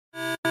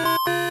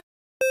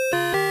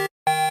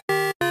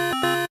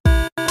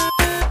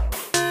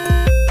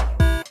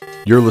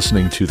You're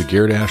listening to the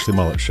Garrett Ashley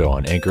Mullet Show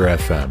on Anchor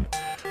FM.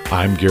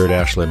 I'm Garrett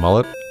Ashley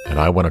Mullet, and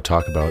I want to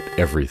talk about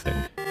everything.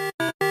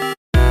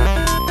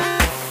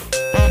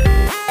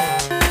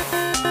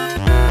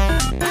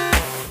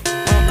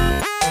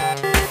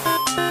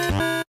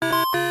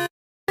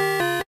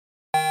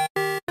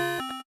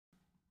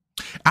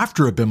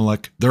 After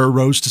Abimelech, there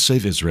arose to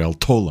save Israel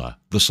Tola,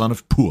 the son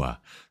of Puah,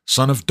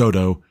 son of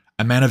Dodo,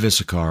 a man of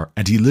Issachar,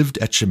 and he lived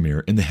at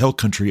Shamir in the hill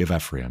country of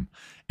Ephraim.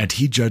 And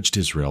he judged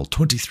Israel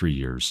 23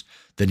 years.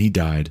 Then he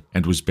died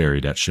and was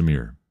buried at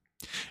Shamir.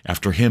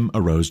 After him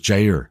arose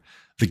Jair,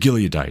 the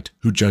Gileadite,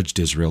 who judged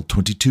Israel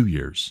 22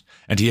 years.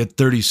 And he had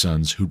 30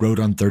 sons who rode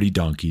on 30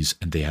 donkeys,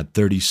 and they had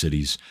 30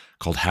 cities,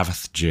 called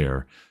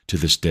Havoth-Jair, to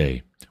this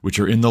day, which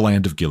are in the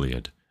land of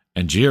Gilead.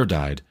 And Jair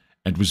died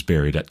and was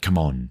buried at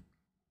Kamon.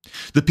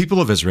 The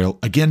people of Israel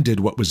again did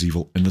what was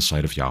evil in the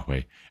sight of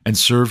Yahweh, and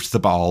served the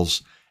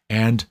Baals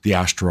and the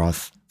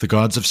Ashtaroth, the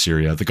gods of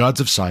Syria, the gods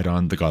of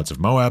Sidon, the gods of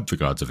Moab, the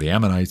gods of the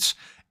Ammonites,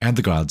 and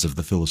the gods of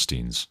the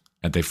Philistines.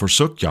 And they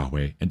forsook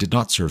Yahweh and did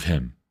not serve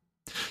him.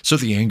 So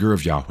the anger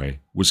of Yahweh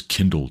was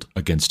kindled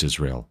against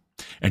Israel,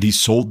 and he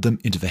sold them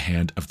into the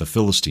hand of the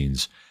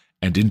Philistines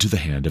and into the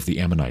hand of the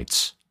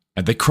Ammonites.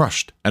 And they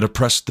crushed and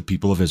oppressed the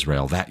people of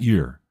Israel that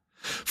year.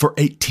 For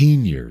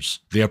 18 years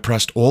they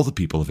oppressed all the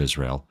people of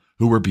Israel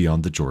who were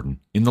beyond the Jordan,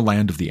 in the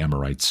land of the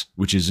Amorites,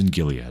 which is in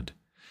Gilead.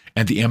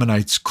 And the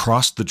Ammonites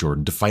crossed the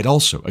Jordan to fight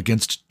also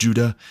against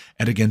Judah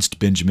and against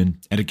Benjamin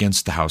and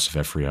against the house of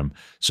Ephraim,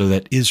 so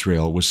that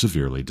Israel was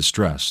severely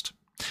distressed.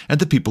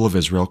 And the people of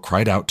Israel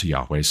cried out to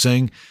Yahweh,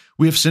 saying,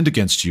 "We have sinned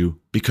against you,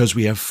 because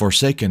we have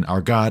forsaken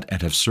our God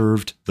and have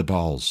served the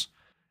Baals."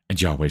 And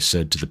Yahweh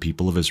said to the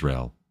people of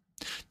Israel,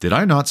 "Did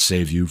I not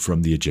save you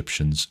from the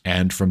Egyptians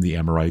and from the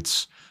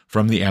Amorites,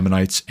 from the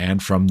Ammonites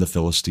and from the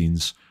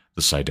Philistines?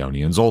 The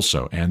Sidonians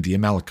also, and the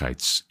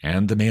Amalekites,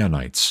 and the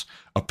Maonites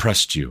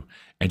oppressed you,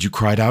 and you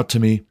cried out to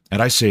me,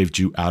 and I saved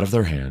you out of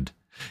their hand.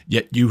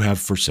 Yet you have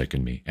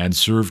forsaken me, and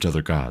served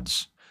other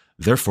gods.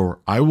 Therefore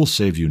I will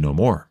save you no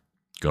more.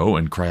 Go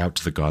and cry out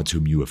to the gods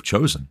whom you have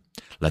chosen.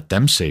 Let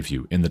them save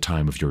you in the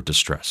time of your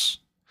distress."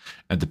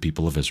 And the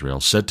people of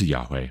Israel said to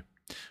Yahweh,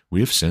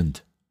 "We have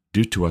sinned.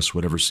 Do to us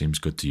whatever seems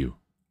good to you.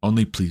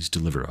 Only please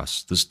deliver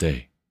us this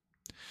day."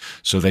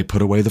 So they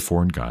put away the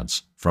foreign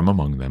gods from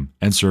among them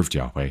and served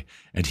Yahweh,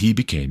 and he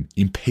became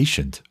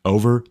impatient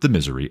over the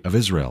misery of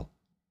Israel.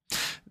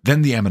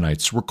 Then the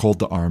Ammonites were called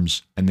to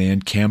arms, and they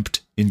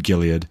encamped in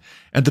Gilead,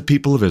 and the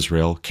people of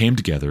Israel came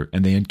together,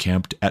 and they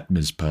encamped at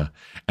Mizpah.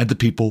 And the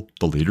people,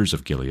 the leaders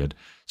of Gilead,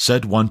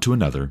 said one to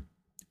another,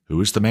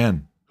 "Who is the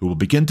man who will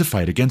begin to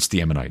fight against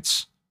the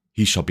Ammonites?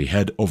 He shall be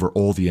head over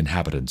all the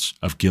inhabitants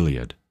of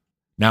Gilead."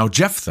 Now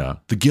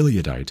Jephthah, the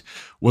Gileadite,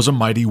 was a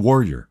mighty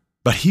warrior,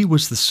 but he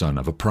was the son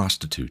of a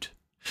prostitute.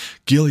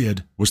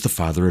 Gilead was the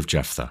father of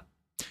Jephthah,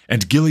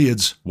 and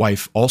Gilead's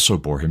wife also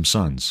bore him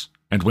sons.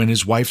 And when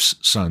his wife's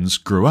sons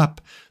grew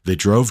up, they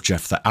drove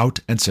Jephthah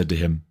out and said to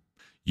him,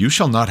 "You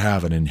shall not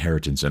have an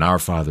inheritance in our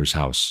father's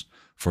house,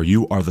 for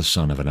you are the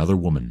son of another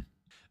woman."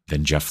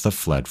 Then Jephthah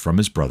fled from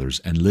his brothers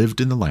and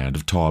lived in the land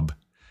of Tob.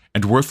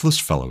 And worthless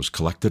fellows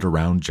collected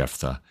around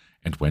Jephthah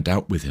and went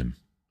out with him.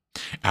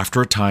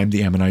 After a time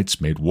the Ammonites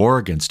made war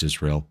against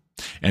Israel.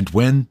 And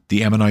when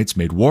the Ammonites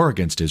made war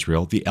against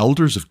Israel, the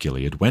elders of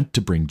Gilead went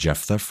to bring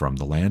Jephthah from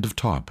the land of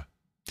Tob.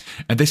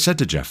 And they said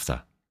to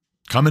Jephthah,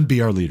 "Come and be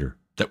our leader,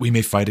 that we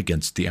may fight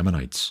against the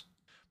Ammonites."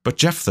 But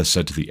Jephthah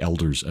said to the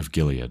elders of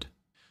Gilead,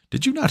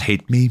 "Did you not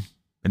hate me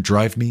and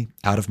drive me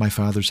out of my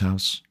father's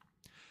house?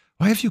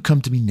 Why have you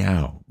come to me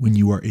now when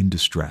you are in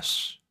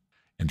distress?"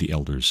 And the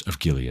elders of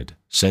Gilead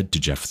said to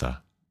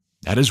Jephthah,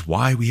 "That is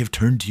why we have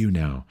turned to you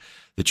now,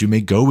 that you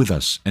may go with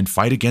us and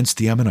fight against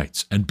the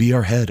Ammonites and be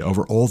our head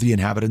over all the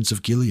inhabitants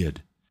of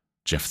Gilead."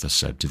 Jephthah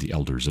said to the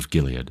elders of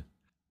Gilead,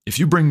 "If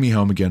you bring me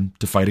home again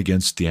to fight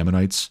against the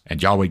Ammonites,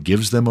 and Yahweh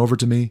gives them over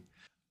to me,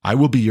 I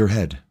will be your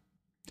head."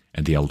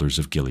 And the elders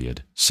of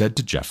Gilead said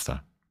to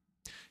Jephthah,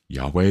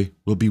 "Yahweh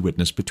will be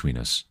witness between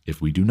us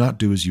if we do not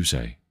do as you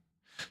say."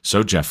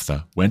 So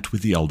Jephthah went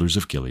with the elders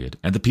of Gilead,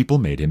 and the people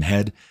made him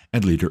head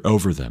and leader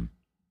over them.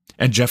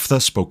 And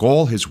Jephthah spoke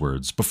all his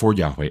words before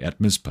Yahweh at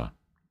Mizpah.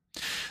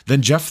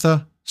 Then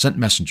Jephthah sent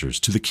messengers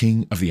to the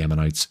king of the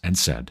Ammonites and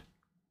said,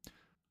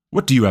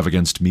 "What do you have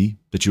against me,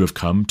 that you have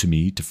come to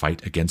me to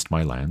fight against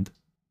my land?"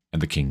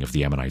 And the king of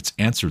the Ammonites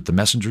answered the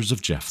messengers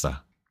of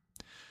Jephthah,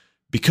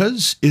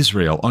 "Because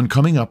Israel, on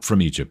coming up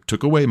from Egypt,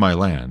 took away my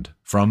land,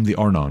 from the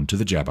Arnon to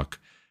the Jabbok,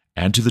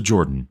 and to the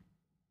Jordan.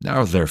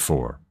 Now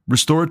therefore,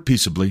 restore it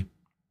peaceably."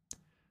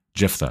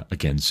 Jephthah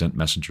again sent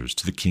messengers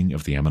to the king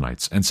of the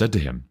Ammonites, and said to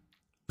him,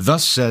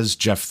 "Thus says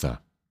Jephthah,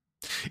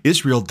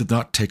 Israel did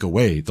not take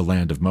away the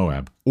land of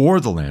Moab, or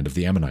the land of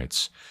the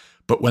Ammonites.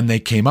 But when they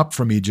came up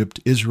from Egypt,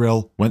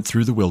 Israel went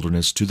through the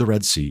wilderness to the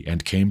Red Sea,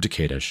 and came to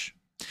Kadesh.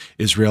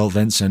 Israel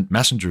then sent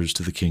messengers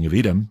to the king of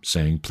Edom,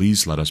 saying,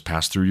 Please let us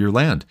pass through your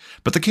land.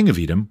 But the king of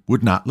Edom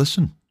would not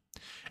listen.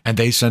 And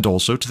they sent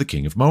also to the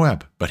king of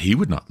Moab, but he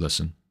would not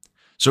listen.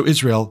 So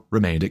Israel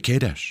remained at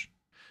Kadesh.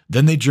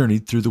 Then they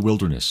journeyed through the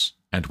wilderness,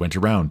 and went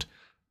around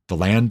the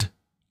land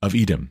of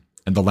Edom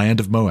and the land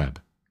of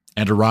Moab,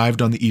 and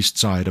arrived on the east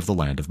side of the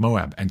land of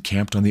Moab, and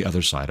camped on the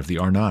other side of the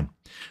Arnon.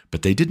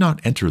 But they did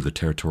not enter the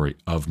territory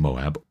of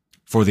Moab,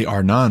 for the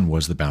Arnon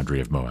was the boundary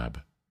of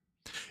Moab.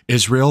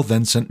 Israel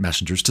then sent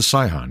messengers to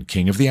Sihon,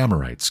 king of the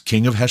Amorites,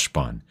 king of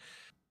Heshbon.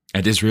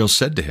 And Israel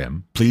said to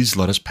him, "Please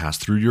let us pass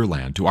through your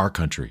land to our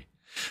country."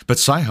 But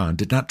Sihon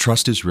did not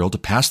trust Israel to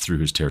pass through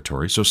his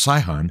territory, so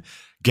Sihon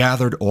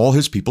gathered all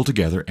his people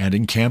together and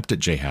encamped at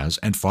Jahaz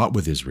and fought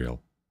with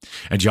Israel.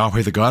 And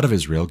Yahweh the God of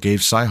Israel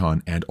gave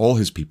Sihon and all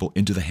his people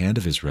into the hand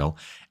of Israel,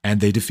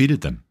 and they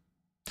defeated them.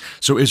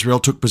 So Israel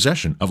took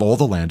possession of all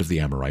the land of the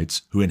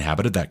Amorites who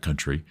inhabited that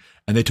country,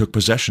 and they took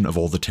possession of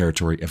all the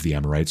territory of the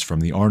Amorites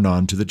from the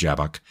Arnon to the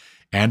Jabbok,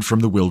 and from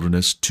the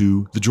wilderness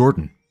to the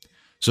Jordan.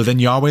 So then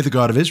Yahweh the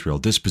God of Israel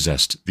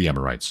dispossessed the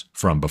Amorites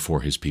from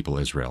before his people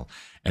Israel.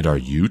 And are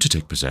you to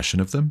take possession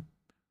of them?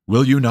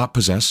 Will you not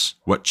possess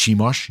what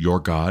Chemosh your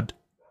God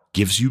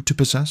gives you to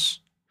possess?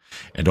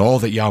 And all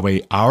that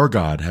Yahweh our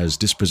God has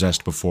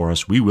dispossessed before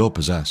us we will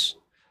possess.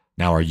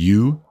 Now are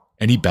you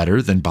any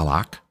better than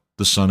Balak,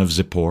 the son of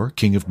Zippor,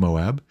 king of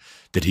Moab?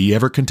 Did he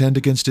ever contend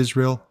against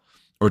Israel?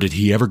 Or did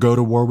he ever go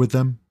to war with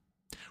them?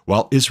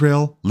 While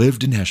Israel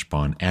lived in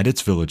Heshbon and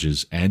its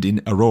villages, and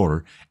in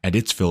Aroer and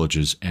its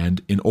villages,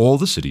 and in all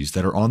the cities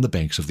that are on the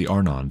banks of the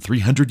Arnon,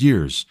 300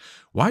 years,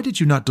 why did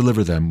you not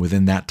deliver them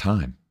within that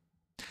time?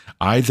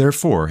 I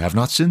therefore have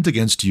not sinned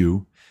against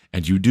you,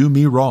 and you do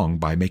me wrong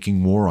by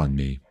making war on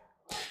me.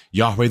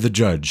 Yahweh the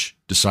judge,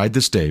 decide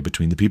this day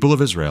between the people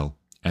of Israel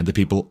and the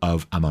people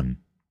of Ammon.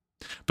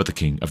 But the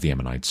king of the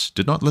Ammonites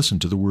did not listen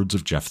to the words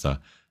of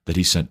Jephthah that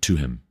he sent to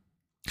him.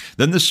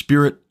 Then the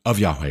Spirit of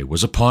Yahweh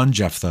was upon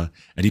Jephthah,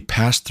 and he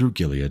passed through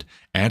Gilead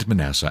and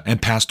Manasseh,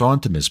 and passed on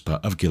to Mizpah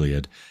of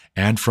Gilead,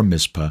 and from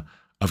Mizpah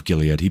of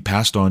Gilead he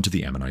passed on to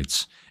the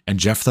Ammonites. And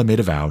Jephthah made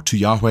a vow to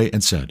Yahweh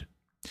and said,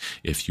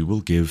 "If you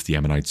will give the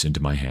Ammonites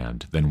into my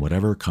hand, then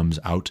whatever comes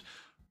out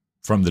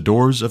from the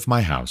doors of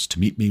my house to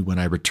meet me when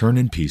I return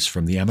in peace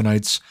from the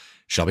Ammonites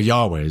shall be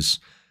Yahweh's,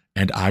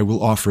 and I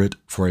will offer it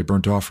for a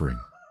burnt offering."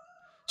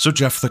 So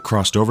Jephthah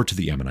crossed over to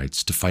the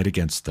Ammonites to fight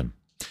against them,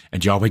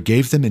 and Yahweh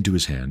gave them into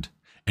his hand,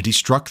 and he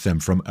struck them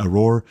from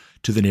Aroer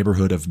to the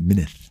neighborhood of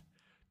Minnith,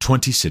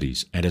 20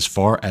 cities, and as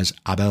far as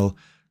Abel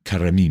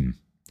Karamim,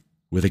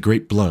 with a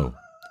great blow.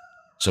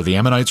 So the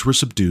Ammonites were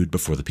subdued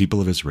before the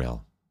people of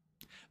Israel.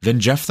 Then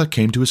Jephthah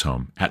came to his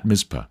home at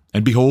Mizpah,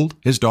 and behold,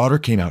 his daughter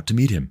came out to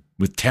meet him,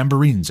 with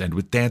tambourines and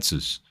with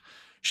dances.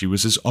 She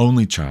was his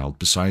only child.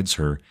 Besides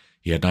her,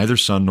 he had neither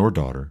son nor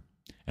daughter.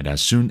 And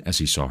as soon as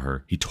he saw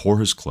her, he tore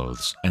his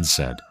clothes and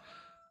said,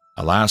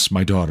 "Alas,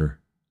 my daughter,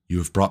 you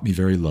have brought me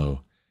very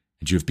low,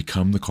 and you have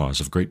become the cause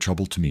of great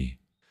trouble to me.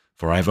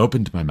 For I have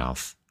opened my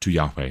mouth to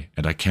Yahweh,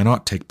 and I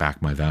cannot take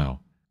back my vow."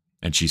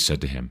 And she said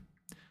to him,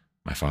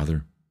 "My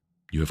father,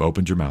 you have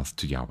opened your mouth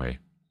to Yahweh.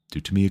 Do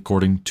to me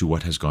according to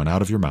what has gone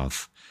out of your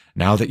mouth,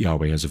 now that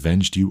Yahweh has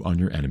avenged you on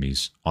your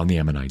enemies, on the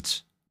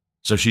Ammonites."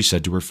 So she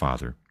said to her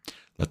father,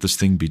 "Let this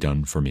thing be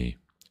done for me.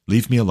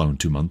 Leave me alone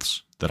 2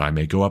 months, that I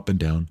may go up and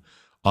down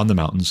on the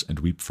mountains and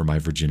weep for my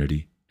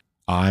virginity,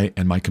 I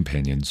and my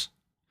companions."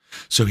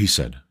 So he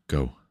said,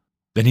 "Go."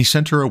 Then he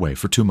sent her away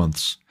for 2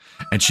 months,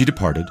 and she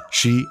departed,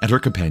 she and her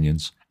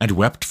companions, and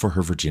wept for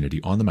her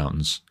virginity on the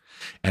mountains.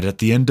 And at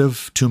the end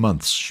of 2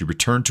 months she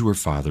returned to her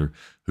father,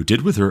 who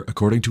did with her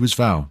according to his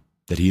vow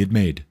that he had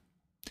made.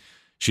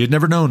 She had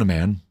never known a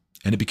man,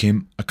 and it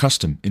became a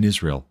custom in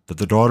Israel that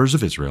the daughters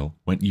of Israel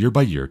went year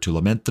by year to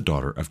lament the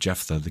daughter of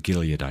Jephthah the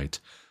Gileadite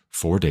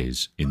 4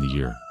 days in the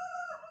year.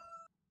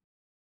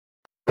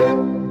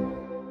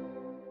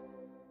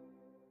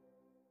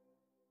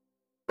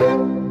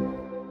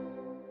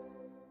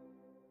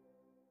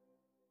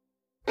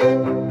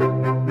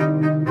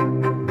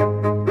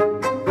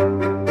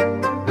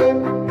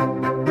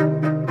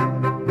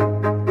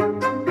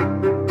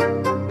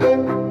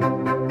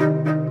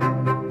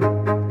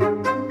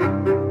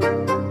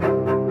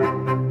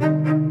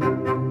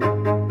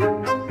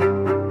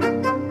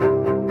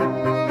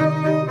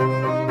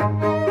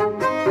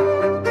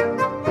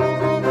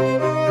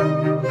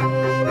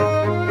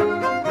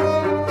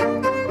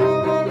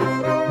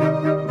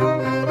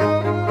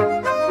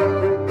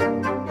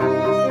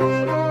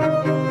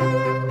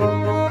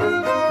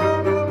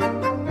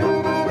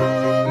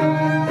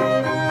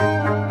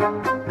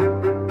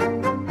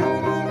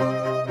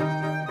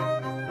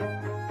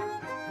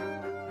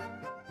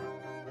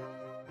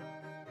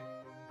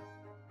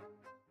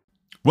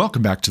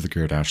 Welcome back to the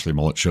Garrett Ashley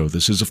Mullet Show.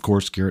 This is, of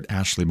course, Garrett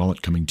Ashley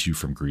Mullet coming to you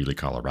from Greeley,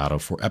 Colorado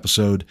for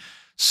episode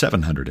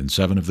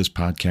 707 of this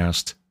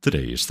podcast.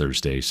 Today is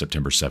Thursday,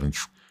 September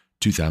 7th,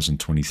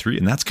 2023,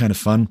 and that's kind of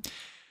fun.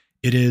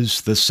 It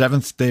is the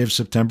 7th day of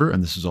September,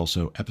 and this is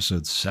also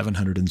episode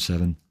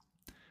 707.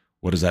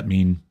 What does that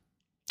mean?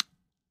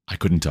 I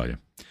couldn't tell you.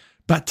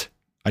 But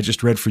I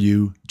just read for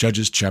you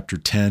Judges chapter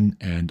 10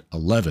 and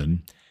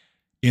 11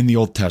 in the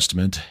Old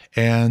Testament,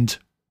 and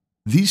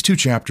these 2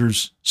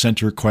 chapters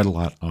center quite a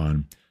lot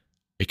on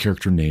a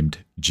character named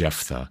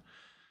Jephthah.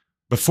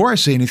 Before I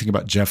say anything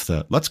about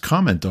Jephthah, let's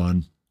comment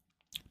on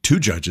 2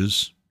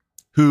 judges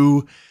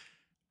who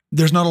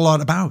there's not a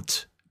lot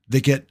about.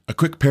 They get a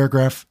quick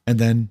paragraph, and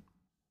then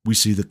we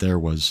see that there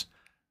was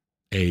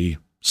a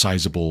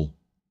sizable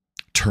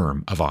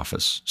term of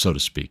office, so to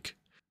speak.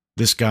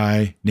 This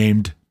guy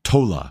named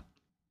Tola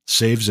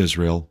saves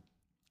Israel,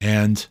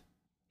 and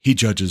he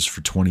judges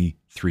for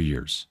 23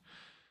 years.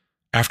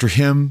 After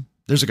him,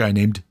 there's a guy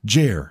named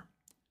Jair,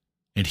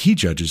 and he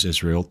judges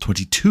Israel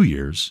 22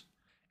 years.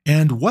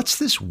 And what's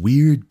this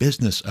weird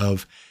business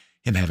of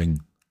him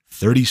having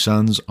 30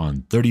 sons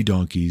on 30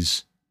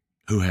 donkeys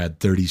who had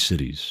 30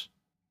 cities?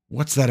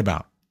 What's that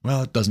about?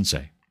 Well, it doesn't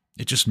say.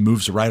 It just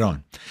moves right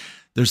on.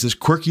 There's this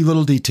quirky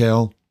little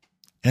detail,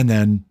 and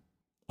then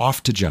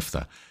off to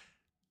Jephthah.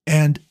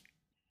 And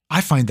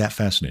I find that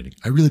fascinating.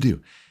 I really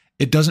do.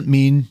 It doesn't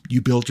mean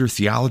you build your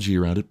theology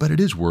around it, but it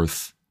is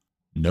worth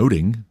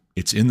noting.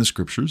 It's in the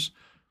scriptures.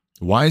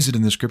 Why is it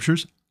in the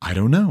scriptures? I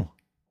don't know.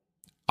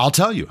 I'll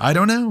tell you, I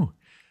don't know.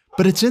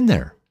 But it's in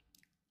there.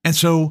 And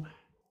so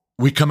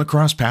we come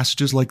across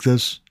passages like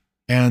this,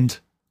 and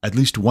at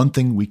least one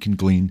thing we can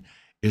glean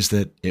is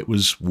that it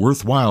was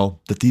worthwhile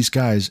that these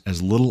guys,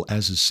 as little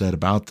as is said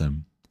about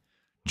them,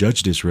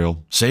 judged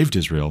Israel, saved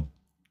Israel,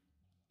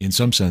 in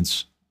some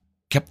sense,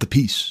 kept the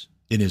peace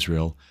in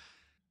Israel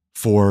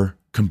for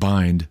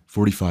combined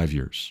 45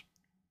 years.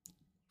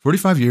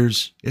 45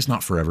 years is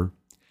not forever.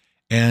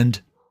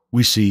 And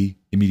we see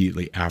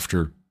immediately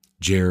after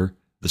Jair,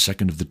 the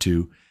second of the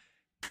two,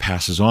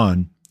 passes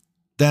on,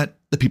 that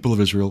the people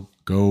of Israel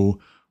go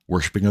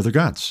worshiping other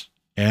gods.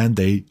 And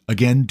they,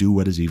 again, do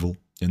what is evil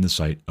in the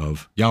sight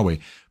of Yahweh.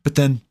 But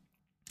then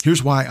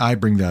here's why I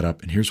bring that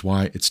up, and here's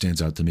why it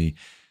stands out to me.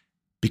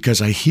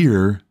 Because I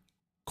hear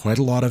quite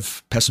a lot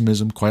of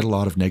pessimism, quite a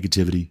lot of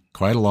negativity,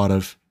 quite a lot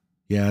of,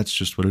 yeah, it's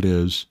just what it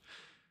is.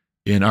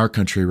 In our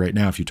country right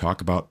now, if you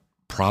talk about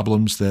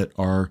problems that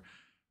are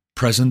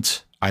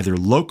present either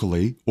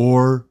locally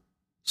or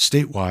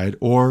statewide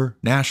or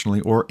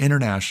nationally or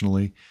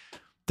internationally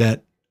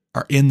that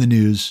are in the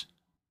news,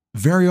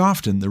 very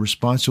often the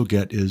response you'll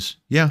get is,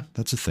 yeah,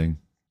 that's a thing.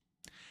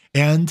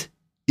 And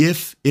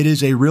if it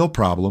is a real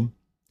problem,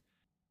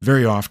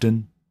 very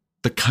often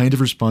the kind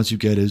of response you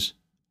get is,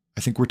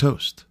 I think we're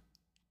toast.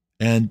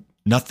 And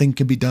nothing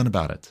can be done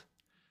about it.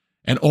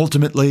 And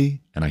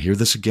ultimately, and I hear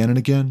this again and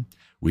again,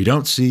 we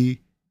don't see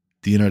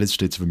the United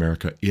States of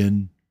America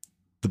in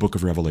the book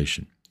of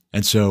Revelation.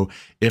 And so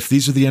if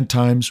these are the end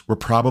times, we're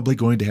probably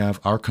going to have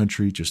our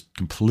country just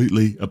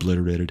completely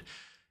obliterated,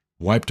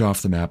 wiped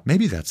off the map.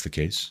 Maybe that's the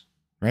case,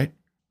 right?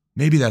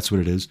 Maybe that's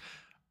what it is.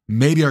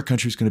 Maybe our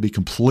country is going to be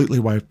completely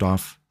wiped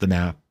off the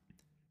map.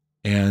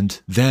 And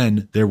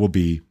then there will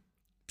be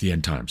the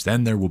end times.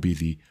 Then there will be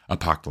the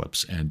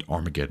apocalypse and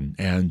Armageddon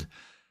and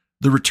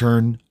the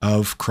return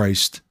of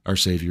Christ, our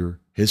Savior,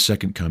 his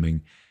second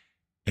coming,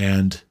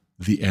 and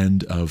the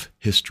end of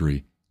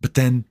history. But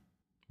then,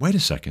 wait a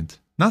second,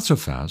 not so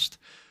fast.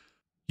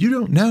 You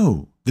don't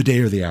know the day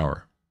or the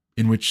hour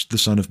in which the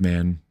Son of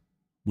Man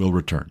will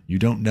return. You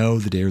don't know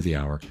the day or the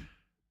hour.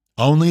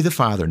 Only the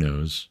Father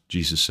knows,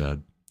 Jesus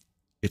said.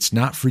 It's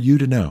not for you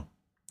to know.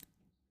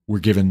 We're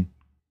given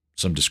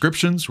some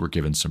descriptions, we're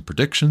given some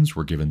predictions,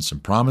 we're given some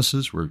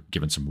promises, we're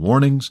given some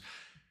warnings.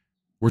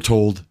 We're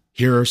told,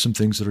 here are some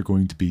things that are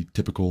going to be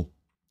typical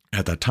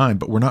at that time,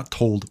 but we're not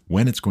told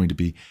when it's going to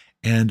be.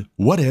 And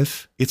what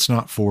if it's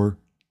not for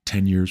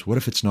 10 years? What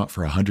if it's not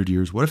for 100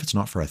 years? What if it's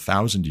not for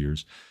 1,000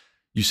 years?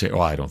 You say,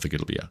 oh, I don't think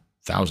it'll be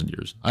 1,000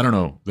 years. I don't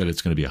know that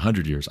it's going to be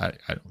 100 years. I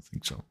don't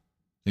think so.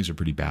 Things are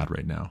pretty bad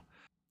right now.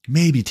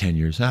 Maybe 10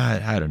 years.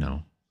 I don't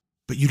know.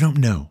 But you don't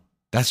know.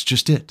 That's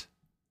just it,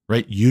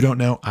 right? You don't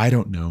know. I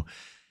don't know.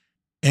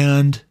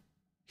 And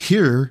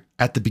here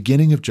at the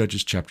beginning of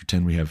Judges chapter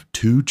 10, we have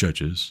two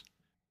judges,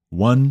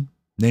 one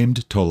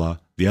named Tola,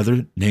 the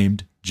other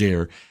named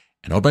Jair.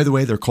 And oh, by the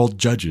way, they're called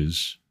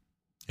judges.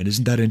 And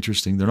isn't that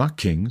interesting? They're not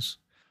kings,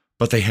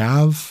 but they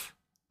have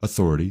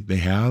authority. They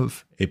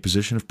have a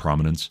position of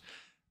prominence.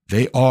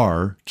 They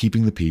are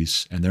keeping the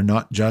peace, and they're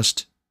not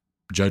just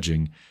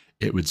judging,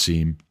 it would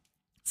seem,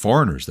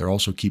 foreigners. They're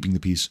also keeping the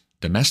peace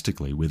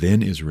domestically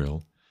within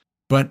Israel.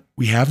 But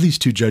we have these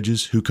two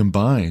judges who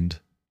combined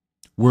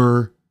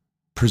were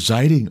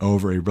presiding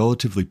over a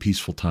relatively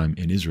peaceful time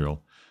in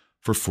Israel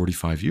for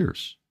 45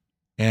 years.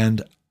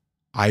 And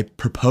I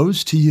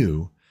propose to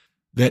you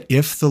that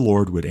if the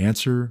Lord would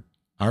answer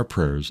our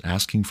prayers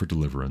asking for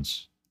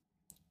deliverance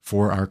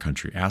for our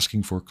country,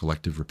 asking for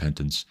collective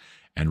repentance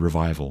and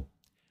revival,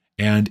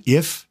 and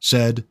if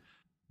said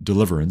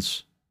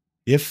deliverance,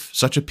 if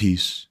such a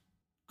peace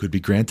could be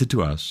granted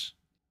to us,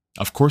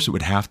 of course it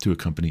would have to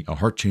accompany a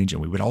heart change,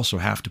 and we would also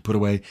have to put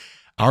away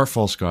our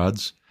false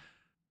gods.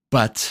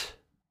 But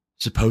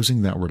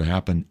supposing that were to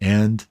happen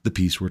and the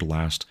peace were to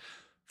last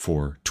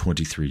for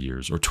 23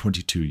 years or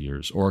 22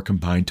 years or a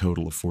combined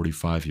total of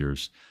 45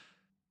 years,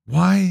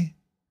 why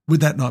would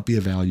that not be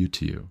a value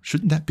to you?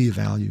 Shouldn't that be a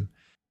value?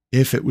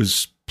 If it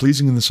was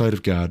pleasing in the sight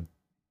of God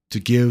to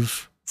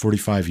give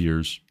 45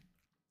 years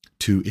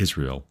to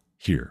Israel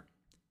here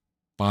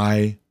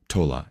by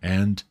Tola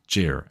and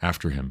Jair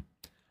after him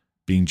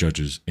being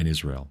judges in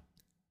Israel,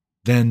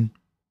 then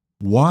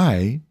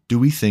Why do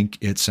we think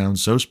it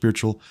sounds so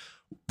spiritual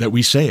that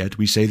we say it?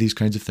 We say these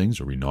kinds of things,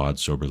 or we nod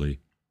soberly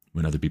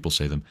when other people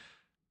say them,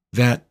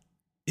 that,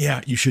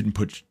 yeah, you shouldn't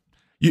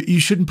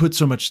put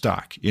so much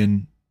stock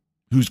in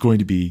who's going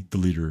to be the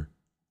leader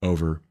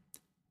over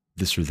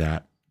this or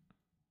that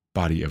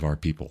body of our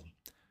people.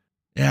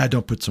 Yeah,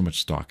 don't put so much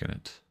stock in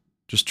it.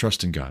 Just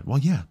trust in God. Well,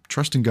 yeah,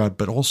 trust in God,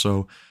 but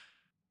also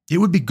it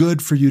would be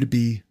good for you to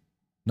be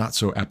not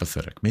so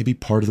apathetic. Maybe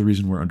part of the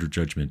reason we're under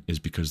judgment is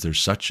because there's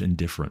such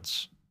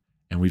indifference,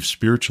 and we've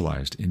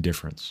spiritualized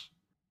indifference.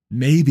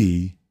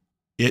 Maybe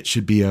it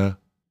should be a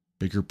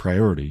bigger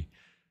priority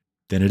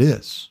than it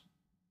is,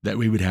 that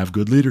we would have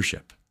good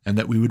leadership and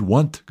that we would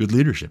want good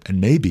leadership. And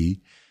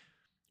maybe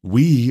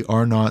we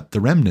are not the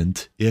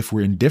remnant if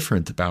we're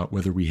indifferent about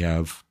whether we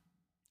have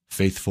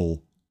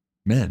faithful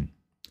men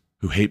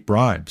who hate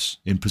bribes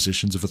in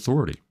positions of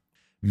authority.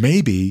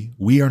 Maybe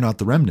we are not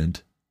the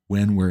remnant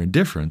when we're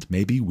indifferent.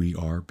 Maybe we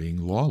are being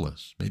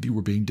lawless. Maybe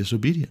we're being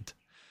disobedient.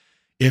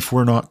 If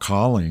we're not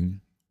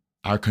calling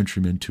our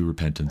countrymen to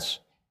repentance,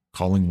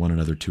 calling one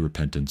another to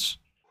repentance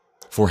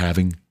for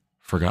having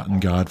forgotten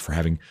God, for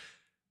having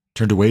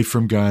turned away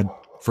from God,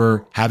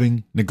 for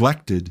having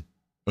neglected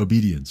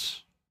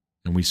obedience.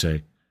 And we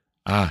say,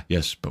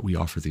 yes, but we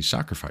offer these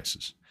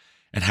sacrifices.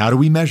 And how do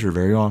we measure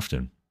very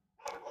often?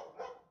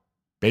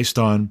 Based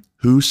on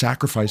who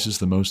sacrifices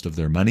the most of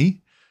their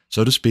money,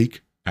 so to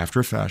speak,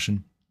 after a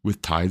fashion,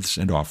 with tithes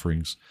and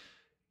offerings,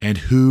 and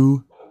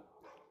who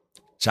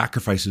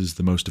sacrifices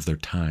the most of their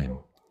time.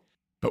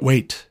 But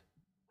wait,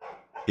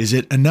 is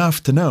it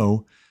enough to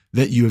know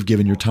that you have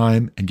given your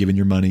time and given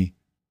your money?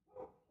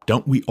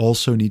 Don't we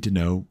also need to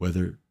know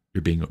whether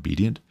you're being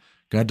obedient?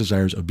 God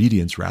desires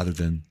obedience rather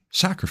than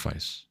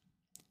sacrifice.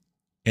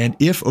 And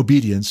if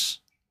obedience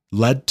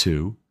led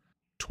to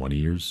 20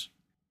 years,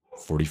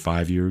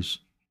 45 years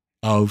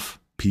of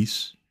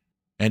peace,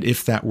 and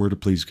if that were to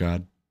please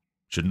God,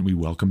 shouldn't we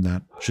welcome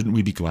that? Shouldn't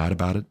we be glad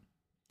about it?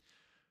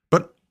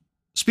 But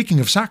speaking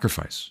of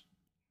sacrifice,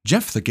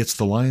 Jephthah gets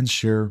the lion's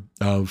share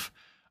of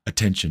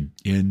attention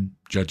in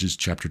Judges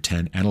chapter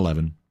 10 and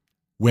 11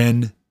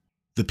 when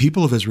the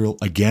people of Israel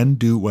again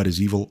do what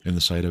is evil in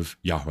the sight of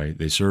Yahweh.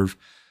 They serve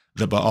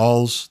the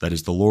Baals, that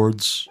is the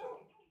Lord's,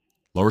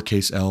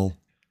 lowercase l,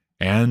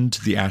 and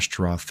the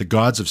Ashtaroth, the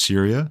gods of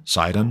Syria,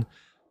 Sidon,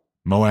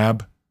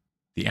 Moab,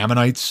 the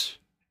Ammonites,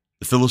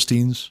 the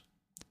Philistines,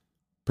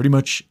 pretty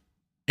much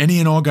any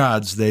and all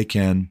gods they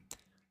can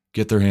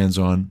get their hands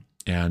on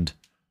and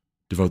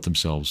devote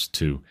themselves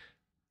to.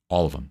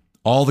 All of them,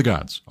 all the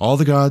gods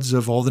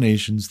of all the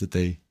nations that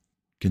they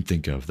can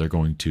think of. They're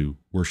going to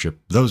worship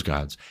those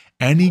gods,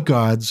 any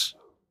gods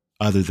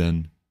other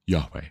than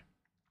Yahweh.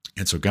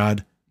 And so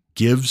God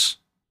gives,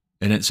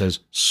 and it says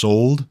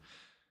sold,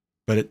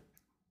 but it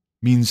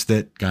means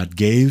that God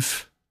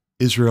gave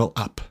Israel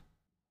up.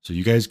 So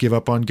you guys give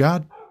up on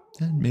God,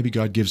 and maybe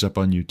God gives up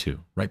on you too,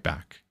 right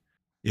back.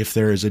 If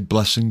there is a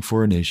blessing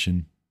for a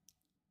nation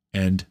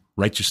and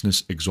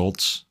righteousness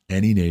exalts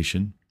any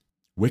nation,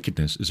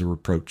 wickedness is a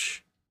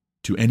reproach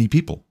to any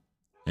people.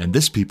 And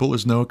this people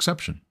is no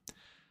exception.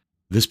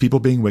 This people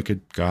being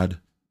wicked, God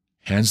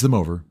hands them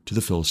over to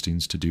the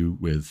Philistines to do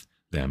with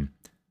them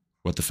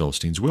what the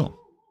Philistines will.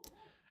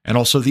 And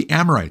also the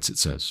Amorites, it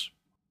says.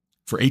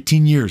 For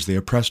 18 years they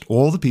oppressed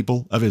all the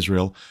people of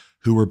Israel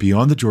who were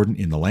beyond the Jordan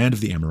in the land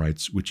of the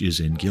Amorites, which is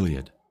in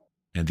Gilead.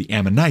 And the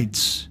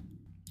Ammonites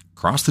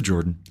crossed the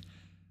Jordan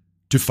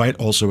to fight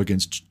also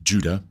against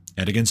Judah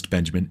and against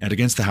Benjamin and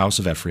against the house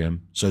of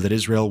Ephraim, so that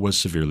Israel was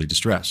severely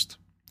distressed.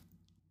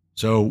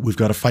 So we've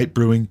got a fight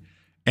brewing,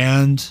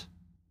 and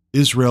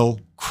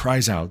Israel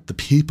cries out, the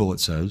people, it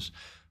says,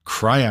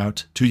 cry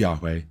out to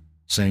Yahweh,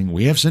 saying,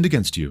 we have sinned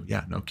against you.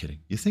 Yeah, no kidding.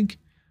 You think?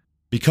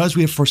 Because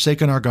we have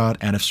forsaken our God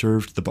and have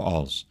served the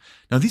Baals.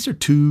 Now, these are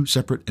two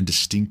separate and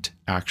distinct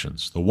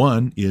actions. The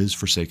one is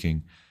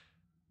forsaking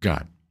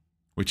God,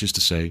 which is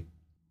to say,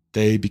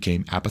 they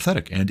became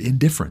apathetic and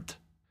indifferent.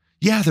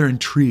 Yeah, they're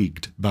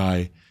intrigued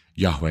by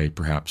Yahweh,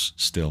 perhaps,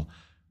 still,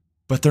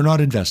 but they're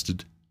not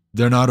invested.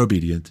 They're not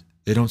obedient.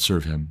 They don't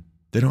serve him.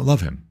 They don't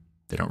love him.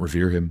 They don't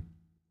revere him.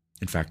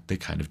 In fact, they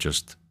kind of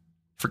just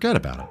forget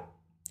about him.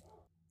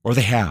 Or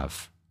they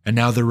have, and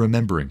now they're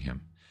remembering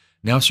him.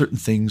 Now certain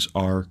things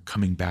are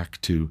coming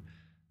back to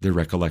their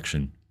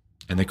recollection,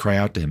 and they cry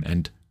out to him.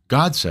 And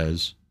God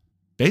says,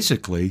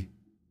 basically,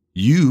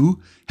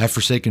 you have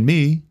forsaken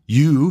me.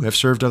 You have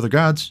served other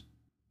gods.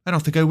 I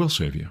don't think I will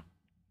save you.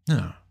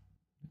 No,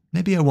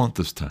 maybe I won't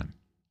this time.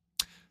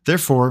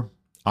 Therefore,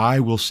 I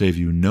will save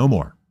you no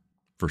more.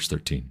 Verse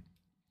 13.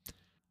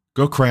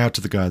 Go cry out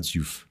to the gods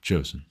you've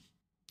chosen.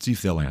 See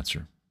if they'll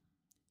answer.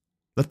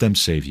 Let them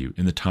save you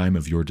in the time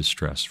of your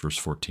distress. Verse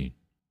 14.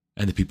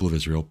 And the people of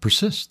Israel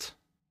persist.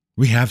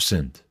 We have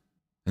sinned.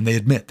 And they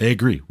admit, they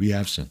agree, we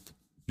have sinned.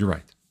 You're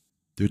right.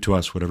 Do to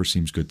us whatever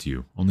seems good to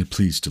you. Only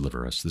please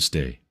deliver us this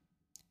day.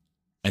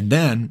 And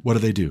then, what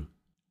do?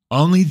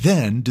 Only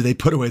then do they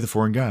put away the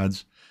foreign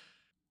gods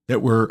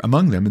that were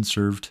among them and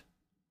served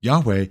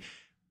Yahweh.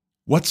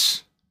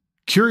 What's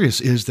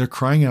curious is they're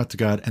crying out to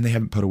God and they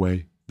haven't put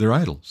away their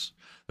idols.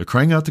 They're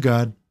crying out to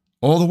God.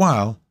 All the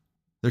while,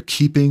 they're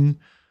keeping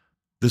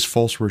this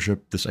false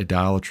worship, this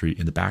idolatry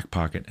in the back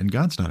pocket, and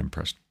God's not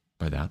impressed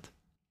by that.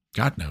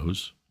 God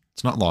knows.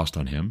 It's not lost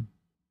on him.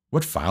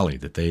 What folly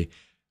that they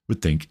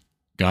would think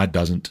God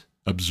doesn't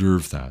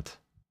observe that.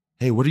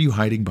 Hey, what are you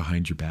hiding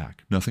behind your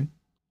back? Nothing.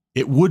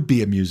 It would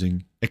be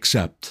amusing,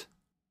 except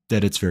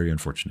that it's very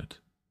unfortunate.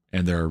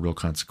 And there are real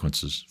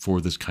consequences for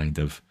this kind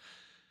of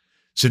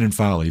sin and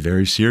folly,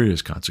 very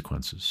serious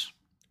consequences,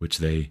 which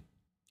they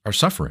are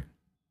suffering.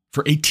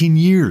 For 18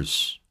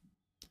 years,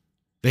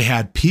 they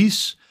had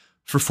peace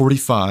for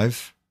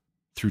 45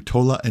 through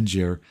Tola and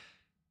Jer,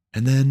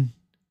 and then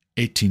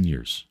 18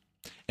 years.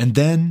 And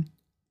then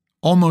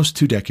almost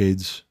 2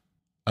 decades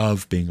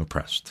of being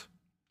oppressed.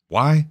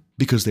 Why?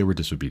 Because they were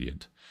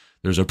disobedient.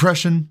 There's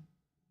oppression,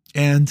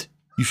 and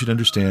you should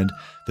understand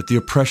that the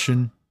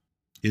oppression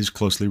is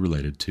closely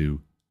related to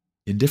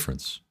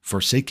indifference,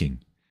 forsaking,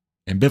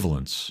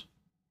 ambivalence,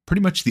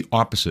 pretty much the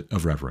opposite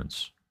of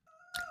reverence.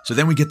 So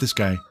then we get this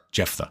guy,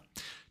 Jephthah.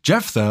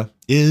 Jephthah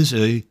is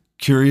a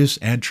curious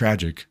and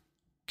tragic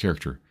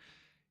character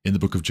in the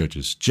book of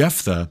Judges.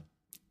 Jephthah,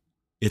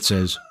 it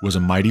says, was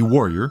a mighty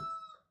warrior.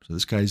 So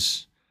this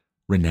guy's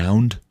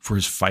renowned for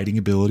his fighting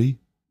ability.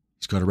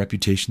 He's got a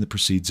reputation that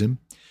precedes him.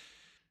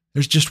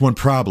 There's just one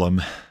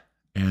problem,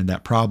 and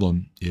that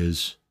problem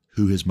is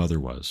who his mother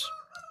was.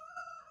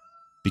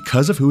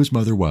 Because of who his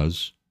mother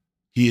was,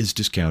 he is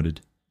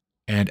discounted,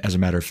 and as a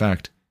matter of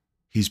fact,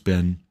 he's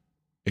been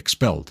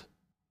expelled.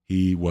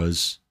 He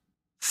was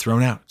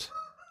thrown out.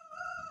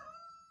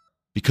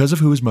 Because of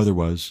who his mother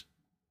was,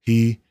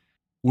 he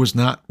was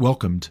not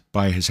welcomed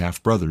by his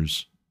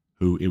half-brothers,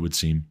 who, it would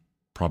seem,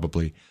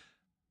 probably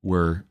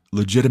were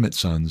legitimate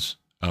sons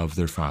of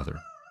their father.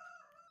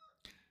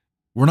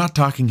 We're not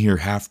talking here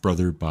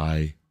half-brother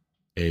by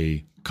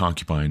a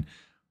concubine.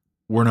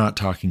 We're not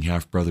talking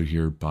half-brother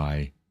here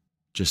by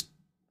just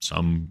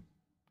some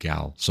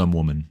gal, some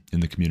woman in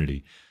the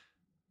community.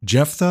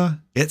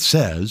 Jephthah, it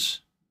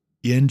says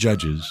in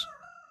Judges,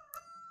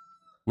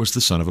 was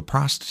the son of a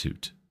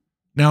prostitute.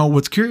 Now,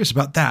 what's curious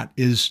about that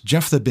is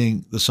Jephthah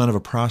being the son of a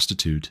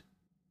prostitute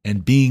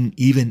and being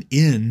even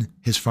in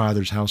his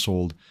father's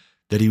household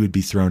that he would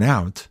be thrown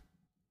out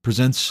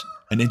presents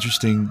an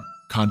interesting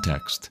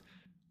context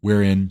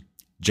wherein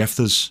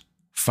Jephthah's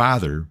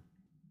father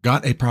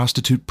got a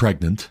prostitute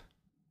pregnant,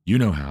 you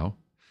know how,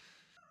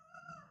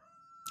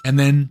 and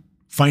then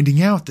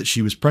finding out that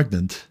she was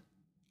pregnant,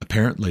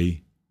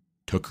 apparently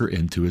took her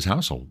into his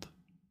household.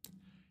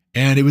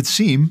 And it would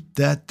seem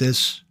that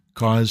this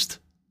caused,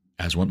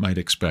 as one might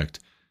expect,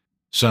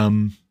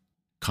 some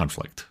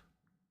conflict.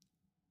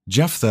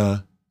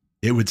 Jephthah,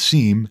 it would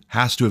seem,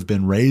 has to have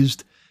been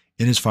raised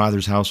in his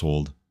father's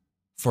household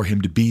for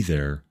him to be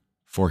there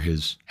for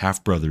his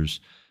half-brothers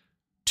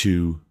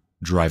to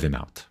drive him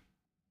out.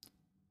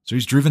 So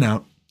he's driven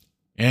out,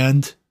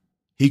 and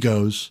he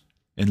goes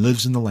and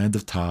lives in the land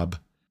of Tob,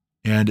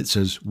 and it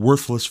says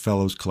worthless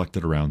fellows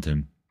collected around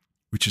him,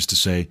 which is to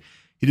say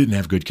he didn't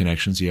have good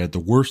connections. He had the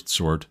worst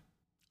sort,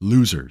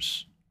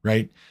 losers,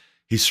 right?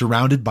 He's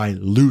surrounded by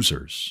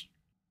losers.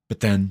 But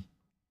then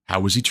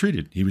how was he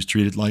treated? He was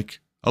treated like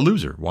a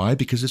loser. Why?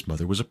 Because his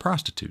mother was a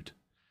prostitute.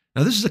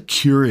 Now, this is a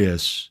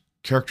curious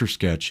character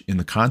sketch in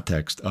the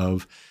context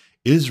of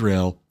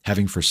Israel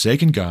having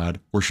forsaken God,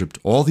 worshipped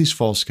all these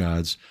false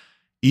gods,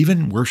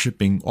 even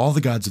worshiping all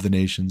the gods of the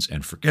nations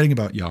and forgetting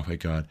about Yahweh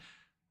God.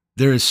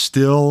 There is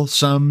still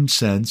some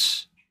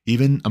sense,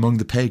 even among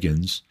the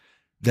pagans,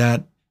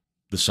 that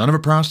the son of a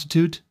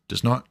prostitute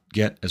does not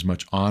get as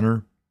much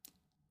honor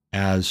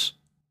as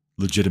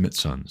legitimate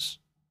sons,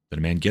 that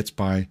a man gets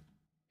by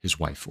his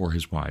wife or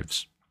his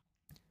wives.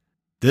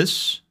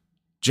 This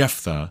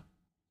Jephthah,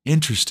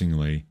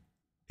 interestingly,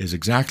 is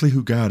exactly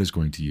who God is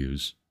going to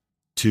use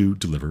to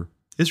deliver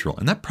Israel.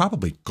 And that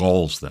probably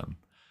galls them.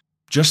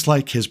 Just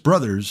like his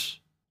brothers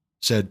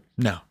said,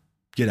 no,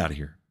 get out of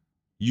here.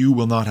 You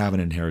will not have an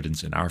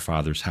inheritance in our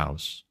father's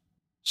house.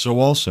 So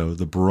also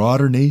the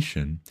broader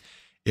nation,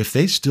 if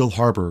they still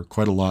harbor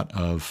quite a lot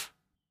of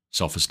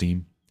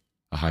self-esteem,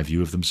 a high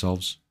view of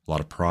themselves, a lot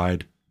of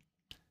pride,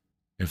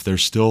 if they're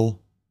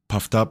still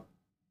puffed up,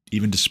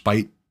 even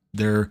despite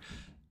their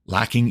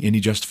lacking any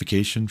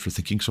justification for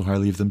thinking so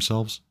highly of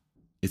themselves,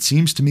 it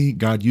seems to me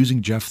God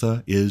using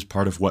Jephthah is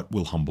part of what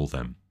will humble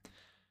them.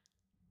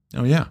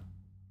 Oh yeah,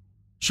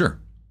 sure,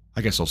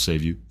 I guess I'll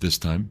save you this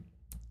time,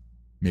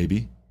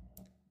 maybe,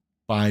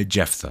 by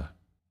Jephthah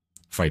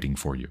fighting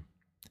for you.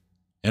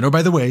 And oh,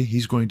 by the way,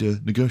 he's going to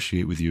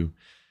negotiate with you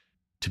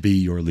to be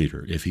your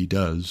leader. If he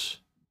does,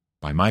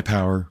 by my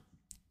power,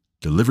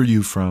 deliver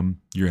you from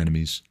your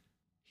enemies,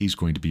 he's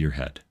going to be your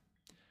head.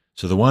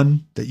 So the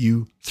one that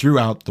you threw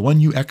out, the one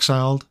you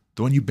exiled,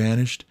 the one you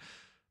banished,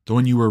 the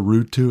one you were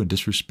rude to and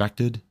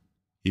disrespected,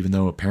 even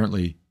though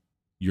apparently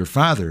your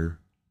father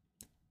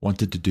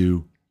wanted to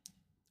do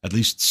at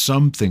least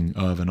something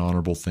of an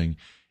honorable thing,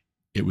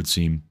 it would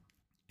seem,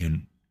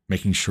 in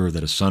making sure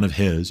that a son of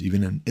his,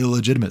 even an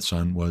illegitimate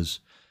son,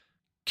 was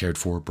cared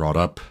for, brought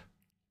up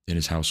in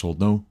his household.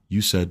 No,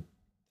 you said,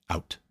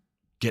 out.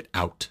 Get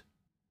out.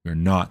 We are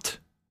not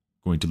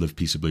going to live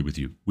peaceably with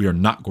you. We are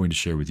not going to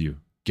share with you.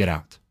 Get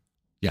out.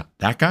 Yeah,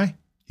 that guy,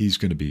 he's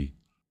going to be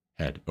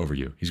head over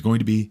you. He's going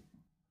to be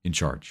in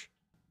charge.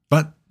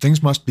 But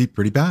things must be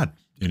pretty bad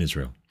in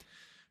Israel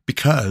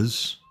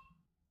because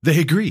they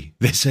agree.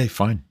 They say,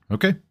 fine,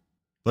 okay,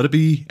 let it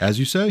be as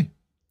you say.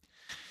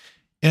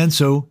 And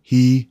so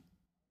he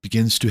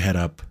begins to head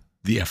up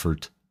the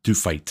effort to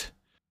fight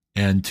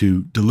and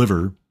to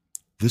deliver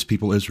this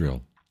people,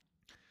 Israel.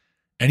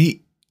 And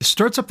he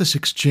starts up this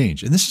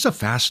exchange. And this is a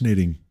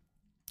fascinating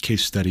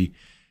case study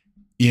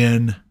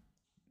in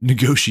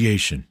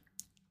negotiation.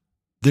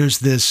 There's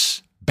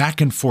this back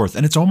and forth.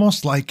 And it's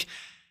almost like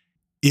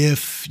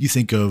if you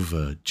think of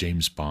a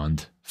James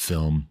Bond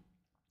film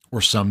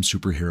or some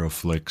superhero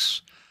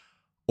flicks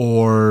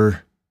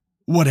or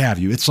what have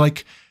you. It's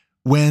like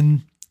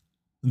when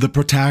the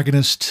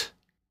protagonist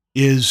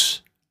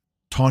is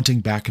taunting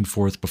back and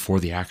forth before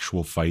the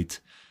actual fight.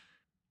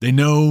 They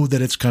know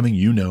that it's coming.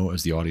 You know,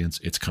 as the audience,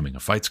 it's coming. A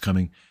fight's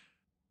coming.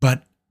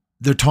 But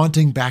they're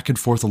taunting back and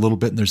forth a little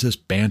bit, and there's this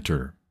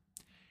banter.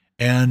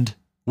 And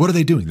what are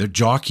they doing? They're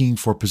jockeying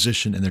for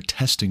position, and they're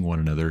testing one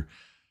another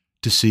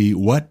to see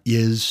what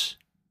is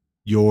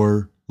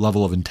your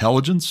level of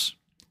intelligence,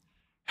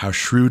 how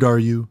shrewd are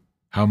you,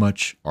 how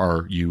much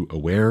are you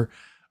aware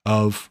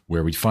of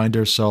where we find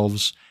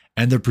ourselves,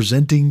 and they're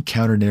presenting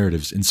counter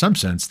narratives. In some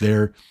sense,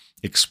 they're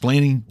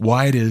explaining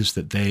why it is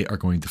that they are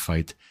going to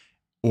fight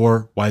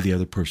or why the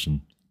other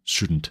person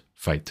shouldn't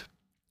fight.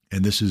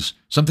 And this is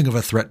something of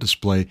a threat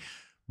display,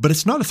 but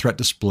it's not a threat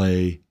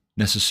display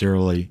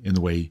necessarily in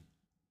the way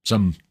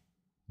some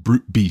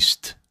brute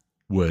beast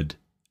would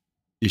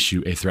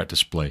issue a threat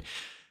display.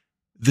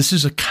 This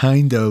is a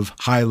kind of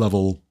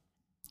high-level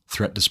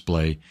threat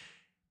display,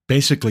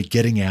 basically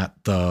getting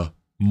at the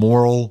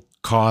moral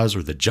cause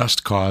or the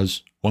just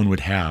cause one would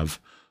have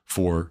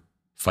for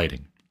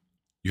fighting.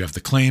 You have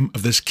the claim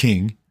of this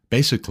king,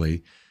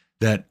 basically,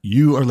 that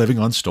you are living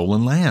on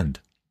stolen land.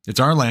 It's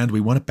our land. We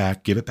want it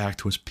back. Give it back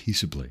to us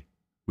peaceably,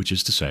 which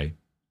is to say,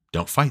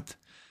 don't fight.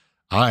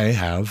 I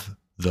have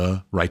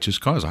the righteous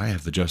cause. I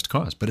have the just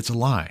cause, but it's a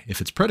lie.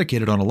 If it's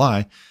predicated on a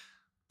lie,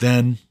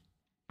 then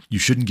you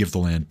shouldn't give the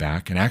land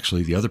back. And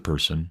actually, the other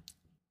person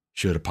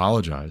should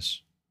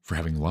apologize for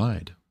having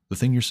lied. The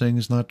thing you're saying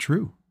is not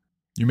true.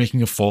 You're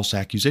making a false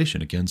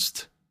accusation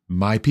against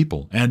my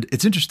people. And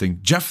it's interesting.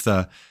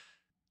 Jephthah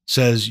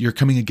says, you're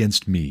coming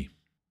against me.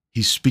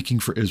 He's speaking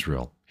for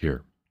Israel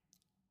here.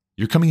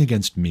 You're coming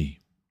against me.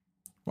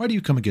 Why do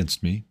you come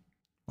against me?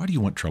 Why do you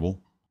want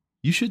trouble?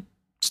 You should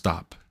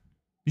stop.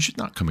 You should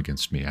not come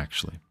against me,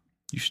 actually.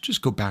 You should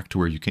just go back to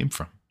where you came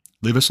from.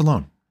 Leave us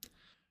alone,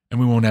 and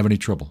we won't have any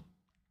trouble.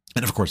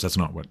 And of course, that's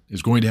not what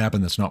is going to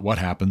happen. That's not what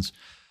happens.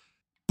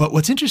 But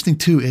what's interesting,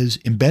 too, is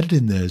embedded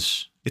in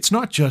this, it's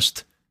not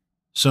just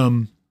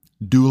some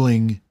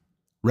dueling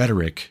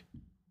rhetoric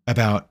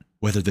about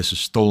whether this is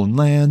stolen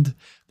land.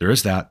 There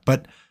is that.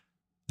 But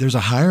there's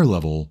a higher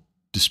level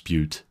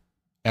dispute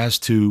as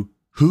to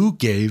who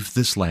gave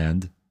this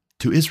land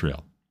to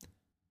Israel.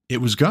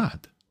 It was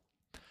God.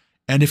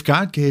 And if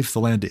God gave the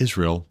land to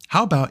Israel,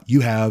 how about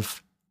you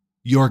have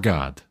your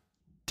God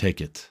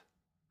take it?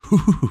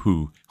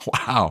 Ooh,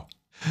 wow.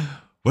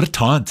 What a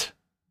taunt,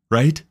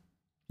 right?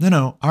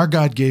 No, our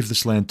God gave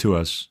this land to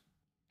us.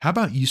 How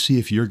about you see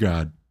if your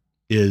God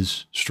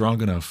is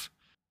strong enough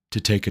to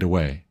take it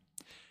away?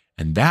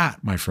 And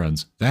that, my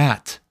friends,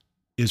 that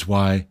is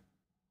why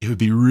it would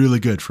be really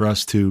good for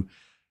us to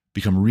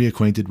become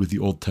reacquainted with the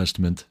Old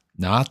Testament.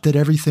 Not that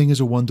everything is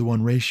a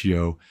 1-to-1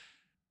 ratio.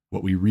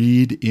 What we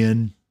read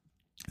in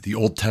the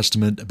Old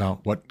Testament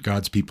about what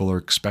God's people are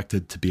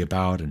expected to be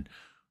about and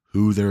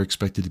who they're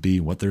expected to be,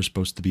 what they're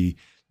supposed to be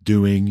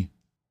doing,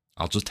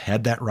 I'll just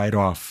head that right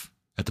off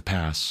at the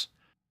pass,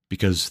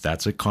 because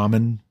that's a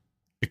common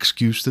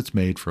excuse that's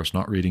made for us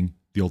not reading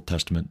the Old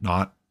Testament,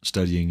 not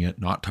studying it,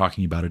 not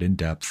talking about it in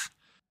depth.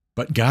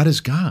 But God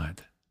is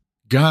God.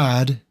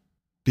 God,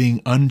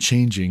 being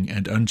unchanging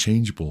and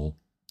unchangeable,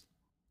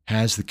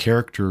 has the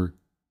character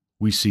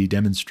we see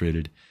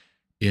demonstrated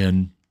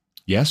in,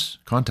 yes,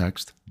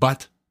 context,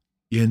 but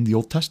in the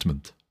Old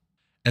Testament.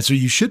 And so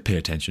you should pay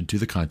attention to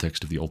the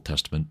context of the Old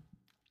Testament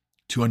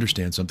to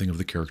understand something of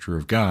the character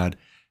of God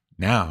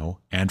now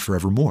and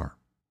forevermore.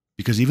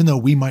 Because even though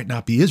we might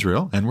not be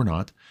Israel, and we're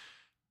not,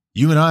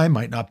 you and I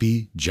might not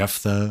be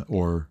Jephthah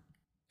or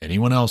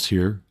anyone else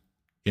here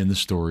in the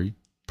story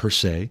per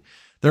se.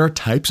 There are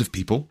types of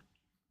people,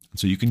 and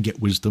so you can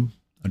get wisdom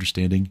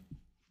understanding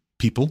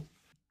people.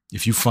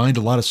 If you find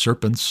a lot of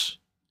serpents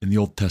in the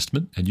Old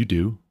Testament, and you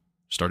do,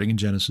 starting in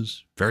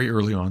Genesis, very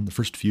early on, the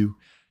first few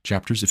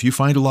chapters, if you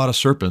find a lot of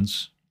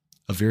serpents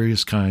of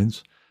various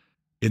kinds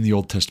in the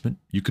Old Testament,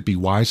 you could be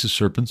wise as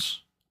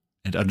serpents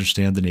and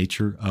understand the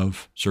nature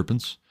of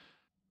serpents,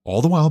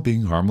 all the while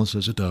being harmless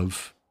as a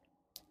dove,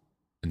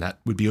 and that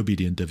would be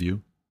obedient of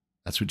you.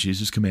 That's what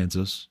Jesus commands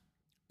us.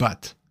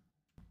 But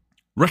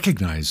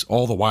recognize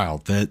all the while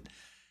that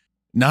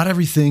not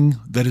everything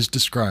that is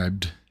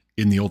described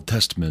in the Old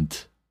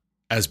Testament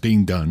as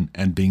being done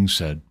and being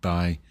said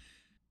by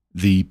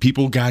the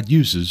people God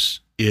uses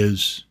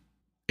is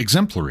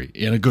exemplary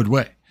in a good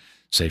way.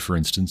 Say, for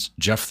instance,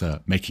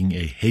 Jephthah making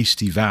a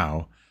hasty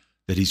vow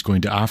that he's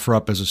going to offer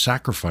up as a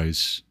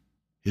sacrifice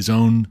his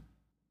own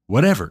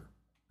whatever,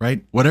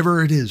 right?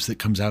 Whatever it is that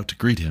comes out to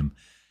greet him.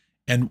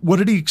 And what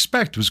did he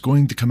expect was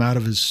going to come out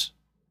of his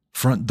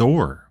front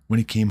door when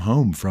he came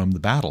home from the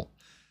battle?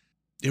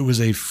 It was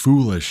a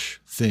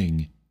foolish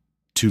thing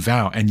to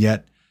vow. And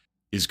yet,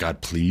 is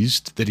God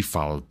pleased that he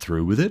followed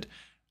through with it?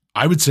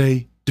 I would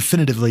say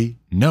definitively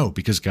no,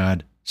 because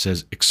God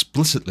says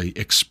explicitly,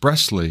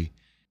 expressly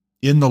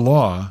in the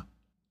law,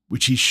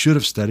 which he should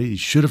have studied, he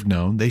should have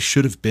known, they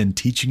should have been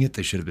teaching it,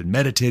 they should have been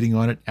meditating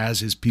on it as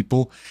his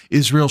people.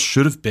 Israel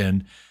should have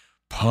been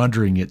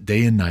pondering it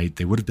day and night.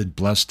 They would have been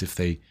blessed if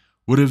they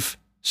would have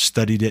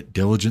studied it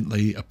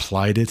diligently,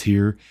 applied it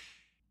here.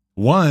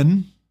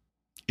 One,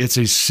 it's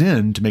a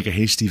sin to make a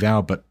hasty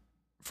vow, but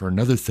for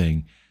another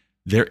thing,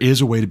 there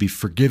is a way to be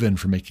forgiven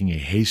for making a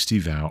hasty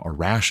vow, a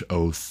rash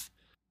oath.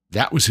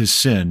 That was his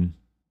sin,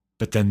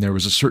 but then there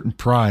was a certain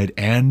pride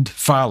and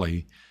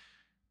folly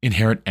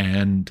inherent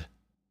and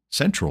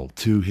central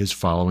to his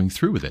following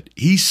through with it.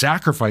 He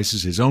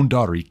sacrifices his own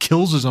daughter. He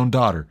kills his own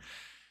daughter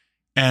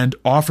and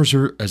offers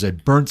her as a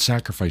burnt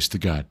sacrifice to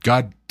God.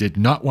 God did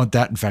not want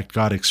that. In fact,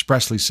 God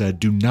expressly said,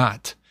 do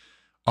not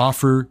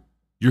offer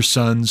your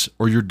sons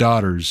or your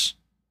daughters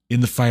in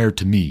the fire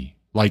to me.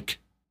 Like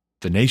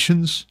the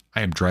nations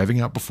I am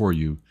driving out before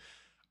you,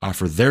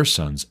 offer their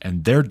sons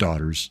and their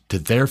daughters to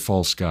their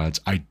false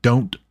gods. I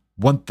don't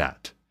want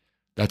that.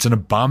 That's an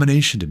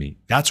abomination to me.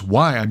 That's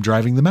why I'm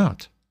driving them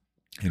out.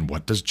 And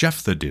what does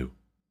Jephthah do?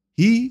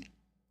 He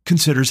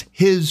considers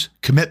his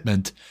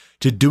commitment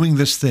to doing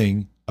this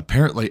thing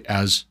apparently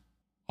as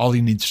all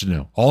he needs to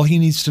know. All he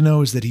needs to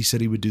know is that he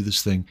said he would do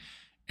this thing,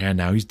 and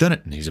now he's done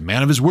it. And he's a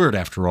man of his word,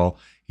 after all.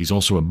 He's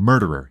also a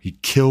murderer. He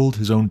killed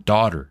his own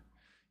daughter.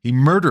 He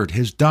murdered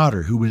his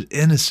daughter, who was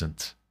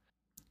innocent.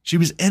 She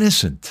was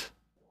innocent.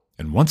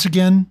 And once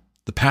again,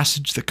 the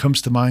passage that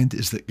comes to mind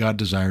is that God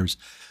desires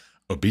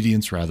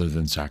obedience rather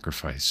than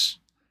sacrifice.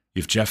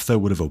 If Jephthah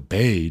would have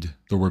obeyed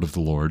the word of the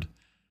Lord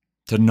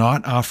to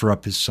not offer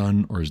up his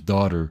son or his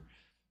daughter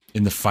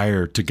in the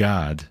fire to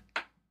God,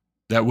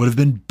 that would have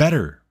been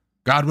better.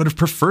 God would have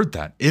preferred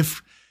that.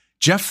 If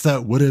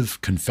Jephthah would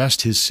have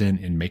confessed his sin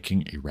in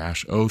making a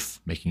rash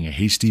oath, making a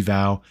hasty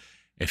vow,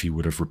 if he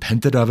would have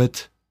repented of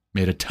it,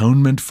 made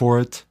atonement for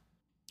it,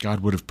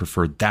 God would have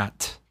preferred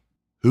that.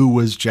 Who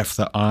was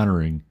Jephthah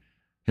honoring?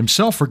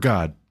 Himself or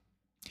God?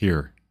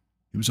 Here,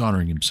 he was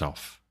honoring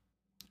himself.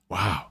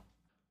 Wow.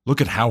 Look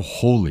at how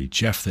holy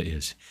Jephthah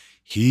is.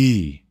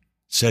 He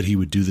said he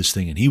would do this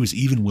thing, and he was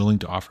even willing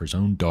to offer his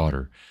own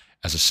daughter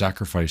as a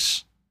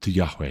sacrifice to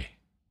Yahweh.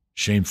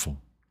 Shameful.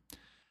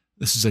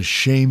 This is a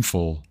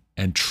shameful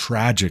and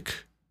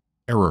tragic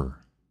error.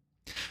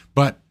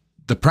 But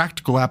the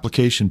practical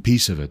application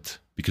piece of it,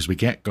 because we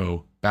can't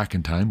go back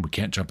in time, we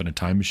can't jump in a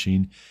time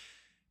machine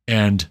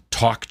and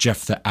talk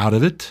Jephthah out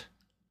of it.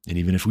 And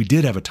even if we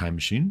did have a time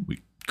machine, we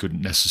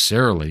couldn't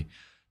necessarily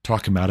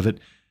talk him out of it.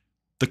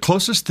 The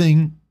closest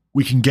thing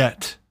we can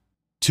get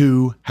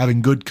to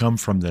having good come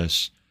from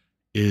this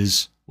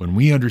is when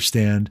we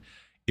understand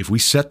if we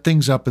set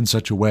things up in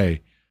such a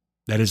way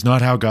that is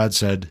not how God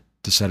said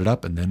to set it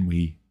up, and then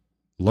we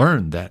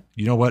learn that,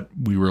 you know what,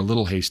 we were a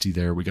little hasty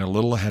there, we got a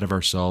little ahead of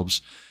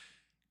ourselves,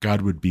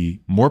 God would be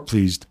more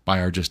pleased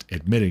by our just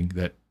admitting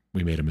that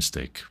we made a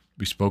mistake.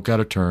 We spoke out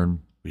of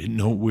turn, we didn't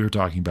know what we were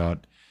talking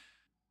about,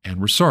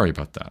 and we're sorry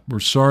about that. We're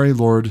sorry,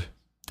 Lord,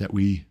 that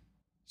we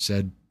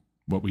said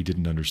what we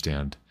didn't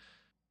understand.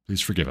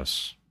 Please forgive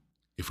us.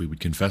 If we would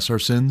confess our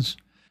sins,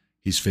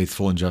 he's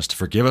faithful and just to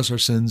forgive us our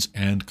sins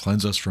and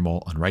cleanse us from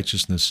all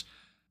unrighteousness.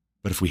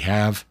 But if we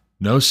have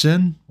no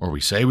sin, or we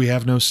say we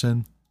have no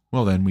sin,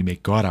 well, then we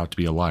make God out to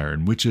be a liar,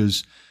 and which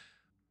is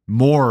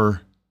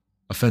more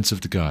offensive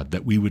to God,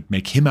 that we would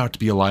make him out to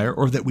be a liar,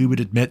 or that we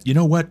would admit, you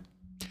know what?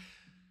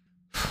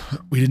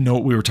 We didn't know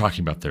what we were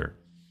talking about there.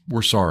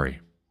 We're sorry.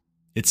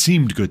 It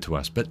seemed good to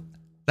us, but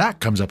that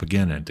comes up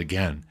again and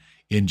again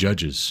in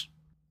Judges.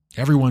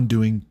 Everyone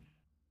doing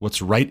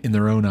what's right in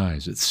their own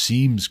eyes. It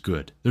seems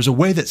good. There's a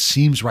way that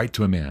seems right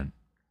to a man.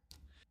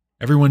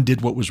 Everyone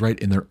did what was right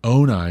in their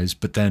own eyes,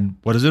 but then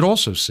what does it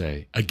also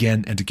say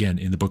again and again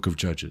in the book of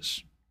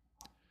Judges?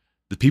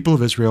 The people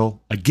of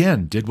Israel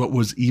again did what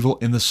was evil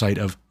in the sight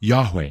of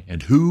Yahweh.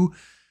 And who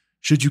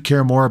should you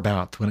care more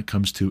about when it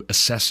comes to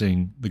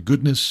assessing the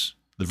goodness,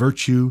 the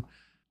virtue,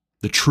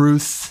 the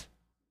truth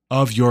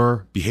of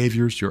your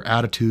behaviors, your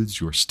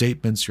attitudes, your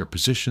statements, your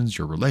positions,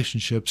 your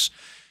relationships,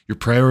 your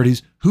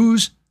priorities?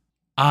 Whose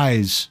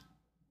eyes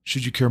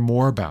should you care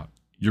more about?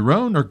 Your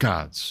own or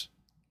God's?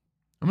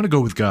 I'm going to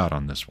go with God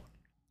on this one.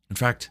 In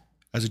fact,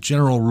 as a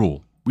general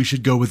rule, we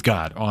should go with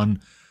God on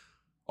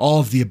all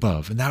of the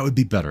above, and that would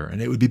be better.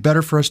 And it would be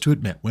better for us to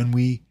admit when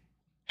we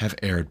have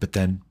erred, but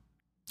then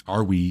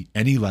are we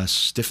any less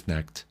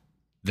stiff-necked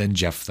than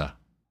Jephthah?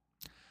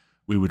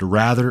 We would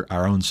rather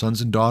our own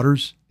sons and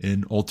daughters,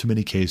 in all too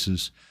many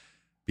cases,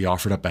 be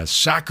offered up as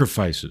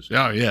sacrifices.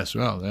 Oh, yes,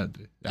 well,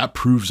 that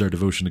proves our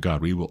devotion to God.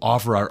 We will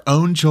offer our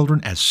own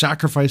children as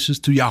sacrifices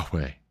to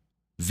Yahweh.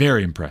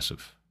 Very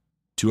impressive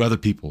to other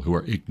people who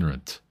are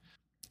ignorant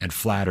and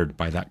flattered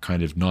by that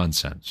kind of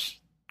nonsense.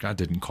 God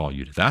didn't call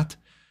you to that.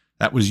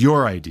 That was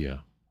your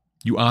idea.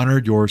 You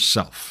honored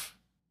yourself.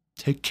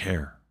 Take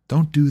care.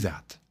 Don't do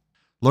that.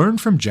 Learn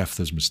from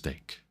Jephthah's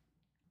mistake.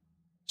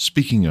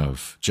 Speaking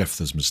of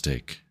Jephthah's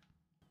mistake,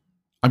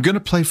 I'm going to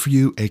play for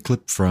you a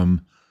clip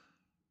from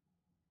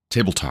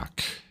Table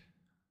Talk.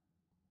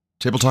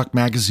 Table Talk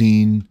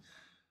magazine,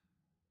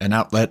 an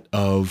outlet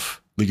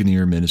of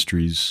Ligonier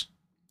Ministries.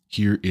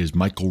 Here is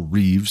Michael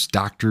Reeves,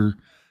 Dr.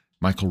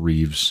 Michael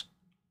Reeves,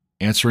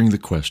 answering the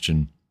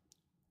question,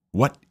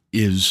 what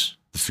is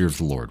the fear of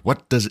the Lord?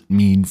 What does it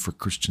mean for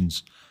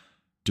Christians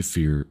to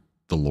fear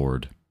the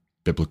Lord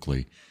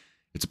biblically?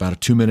 It's about a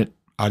 2-minute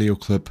audio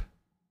clip.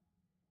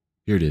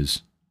 Here it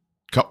is.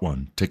 Cut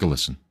 1. Take a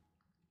listen.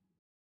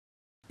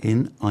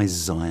 In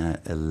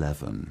Isaiah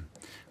 11,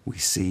 we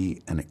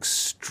see an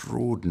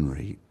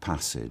extraordinary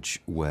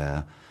passage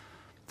where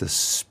the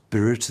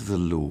Spirit of the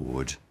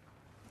Lord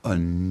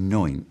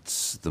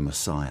anoints the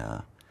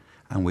Messiah,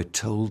 and we're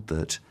told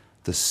that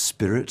the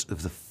spirit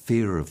of the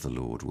fear of the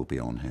Lord will be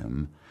on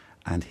him,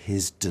 and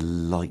his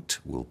delight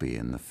will be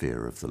in the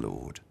fear of the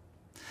Lord.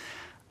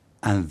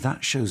 And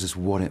that shows us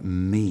what it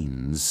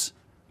means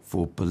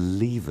for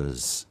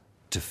believers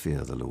to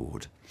fear the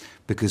Lord,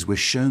 because we're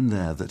shown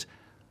there that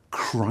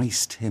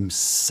Christ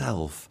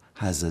himself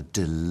has a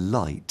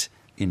delight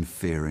in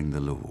fearing the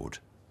Lord.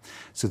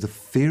 So the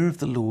fear of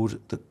the Lord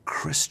that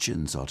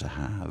Christians are to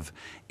have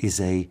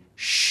is a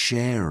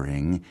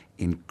sharing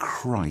in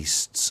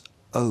Christ's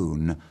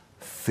own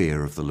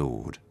fear of the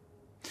Lord.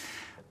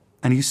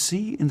 And you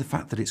see in the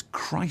fact that it's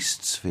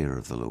Christ's fear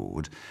of the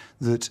Lord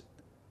that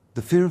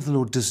the fear of the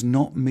Lord does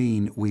not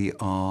mean we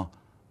are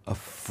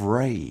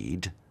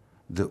afraid,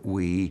 that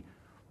we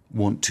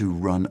want to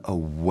run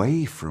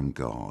away from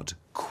God.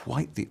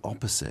 Quite the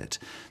opposite.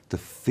 The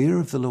fear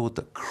of the Lord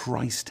that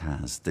Christ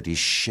has, that he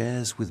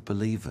shares with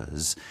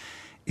believers,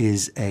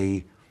 is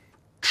a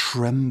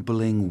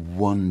trembling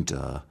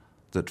wonder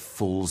that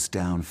falls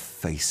down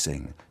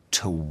facing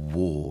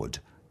toward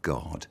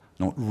God,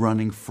 not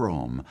running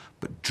from,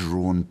 but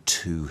drawn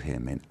to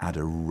him in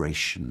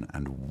adoration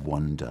and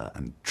wonder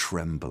and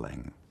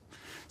trembling.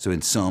 So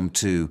in Psalm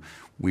 2,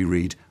 we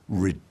read,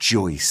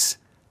 rejoice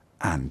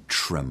and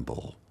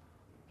tremble.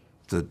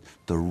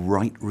 The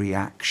right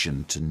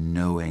reaction to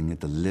knowing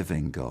the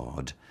living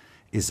God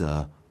is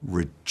a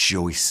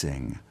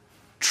rejoicing,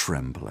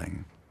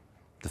 trembling.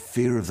 The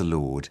fear of the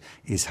Lord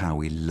is how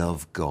we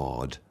love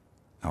God,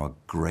 our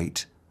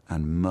great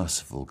and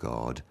merciful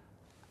God,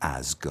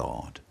 as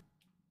God.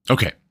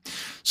 Okay,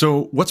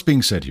 so what's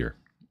being said here?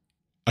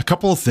 A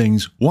couple of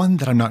things. One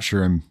that I'm not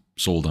sure I'm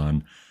sold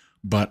on,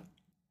 but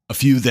a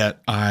few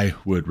that I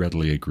would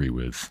readily agree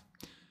with.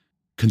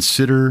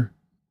 Consider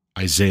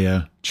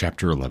Isaiah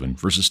chapter 11,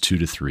 verses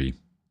 2-3.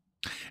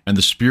 And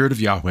the Spirit of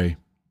Yahweh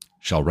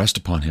shall rest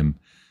upon him,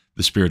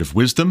 the Spirit of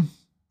wisdom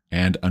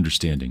and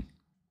understanding,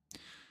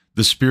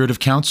 the Spirit of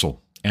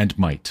counsel and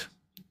might,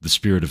 the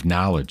Spirit of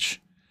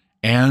knowledge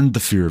and the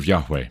fear of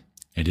Yahweh.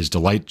 And his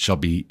delight shall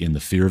be in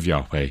the fear of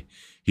Yahweh.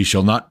 He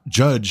shall not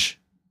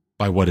judge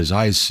by what his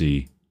eyes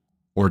see,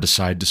 or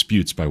decide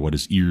disputes by what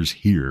his ears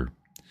hear.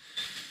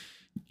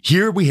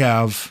 Here we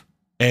have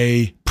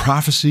a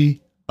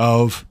prophecy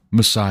of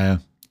Messiah.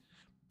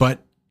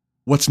 But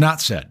what's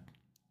not said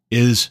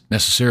is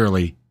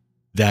necessarily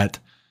that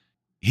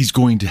he's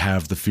going to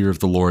have the fear of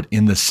the Lord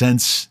in the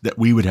sense that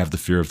we would have the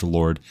fear of the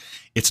Lord.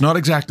 It's not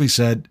exactly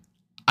said.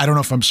 I don't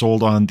know if I'm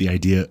sold on the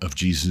idea of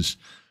Jesus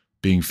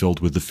being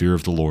filled with the fear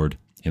of the Lord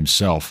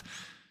himself.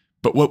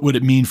 But what would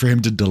it mean for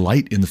him to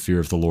delight in the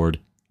fear of the Lord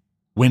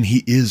when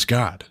he is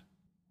God?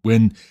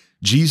 When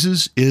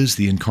Jesus is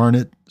the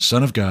incarnate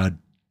Son of God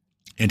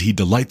and he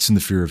delights in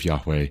the fear of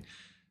Yahweh,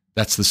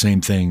 that's the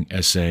same thing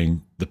as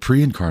saying the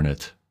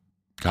pre-incarnate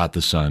God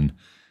the Son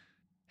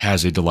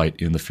has a delight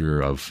in the fear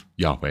of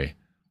Yahweh.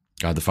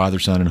 God the Father,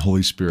 Son, and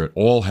Holy Spirit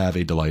all have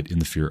a delight in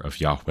the fear of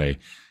Yahweh.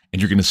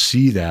 And you're going to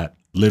see that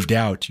lived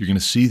out. You're going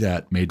to see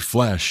that made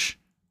flesh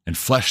and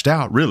fleshed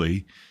out,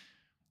 really,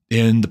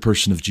 in the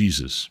person of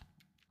Jesus.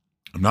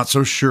 I'm not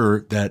so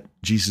sure that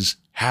Jesus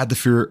had the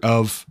fear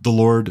of the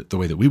Lord the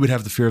way that we would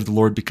have the fear of the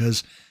Lord,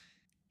 because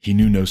he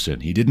knew no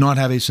sin. He did not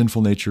have a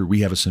sinful nature.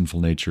 We have a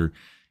sinful nature.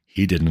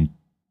 He didn't.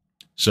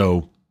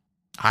 So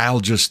I'll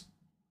just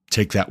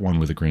take that one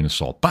with a grain of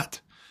salt.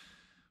 But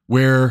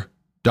where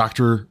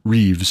Dr.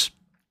 Reeves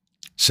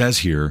says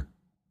here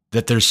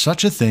that there's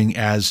such a thing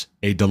as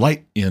a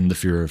delight in the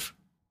fear of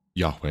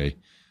Yahweh,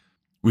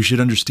 we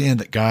should understand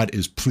that God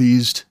is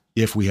pleased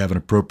if we have an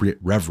appropriate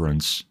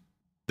reverence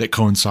that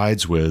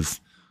coincides with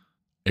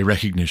a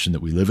recognition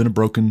that we live in a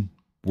broken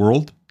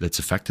world that's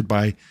affected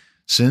by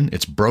sin.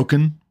 It's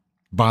broken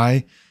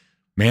by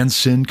man's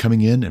sin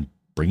coming in and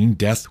bringing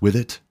death with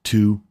it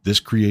to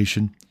this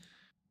creation.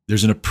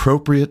 There's an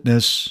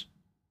appropriateness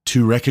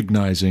to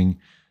recognizing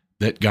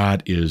that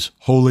God is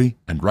holy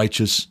and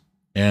righteous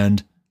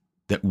and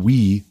that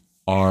we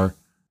are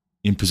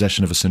in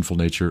possession of a sinful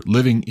nature,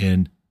 living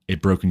in a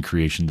broken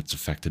creation that's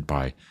affected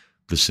by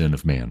the sin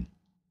of man.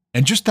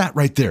 And just that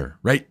right there,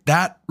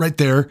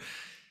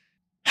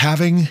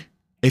 having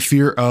a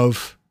fear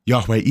of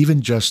Yahweh,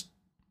 even just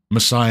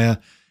Messiah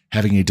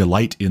having a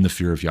delight in the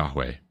fear of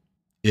Yahweh,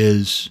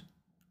 is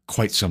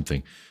quite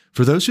something.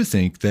 For those who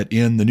think that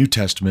in the New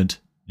Testament,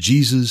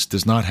 Jesus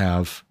does not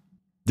have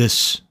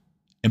this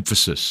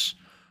emphasis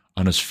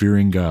on us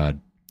fearing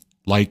God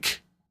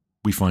like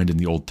we find in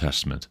the Old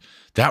Testament.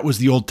 That was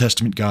the Old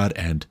Testament God,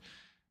 and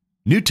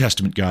New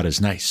Testament God is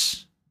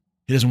nice.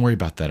 He doesn't worry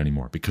about that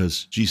anymore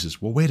because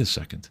Jesus, well, wait a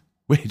second.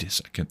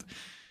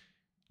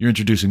 You're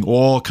introducing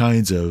all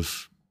kinds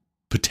of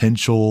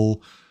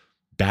potential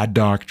bad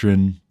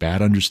doctrine,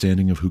 bad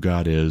understanding of who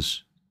God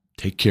is.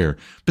 Take care.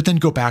 But then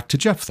go back to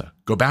Jephthah.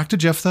 Go back to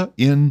Jephthah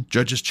in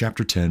Judges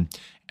chapter 10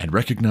 and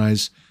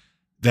recognize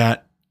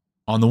that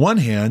on the one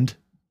hand,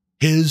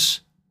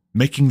 his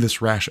making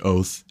this rash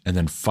oath and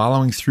then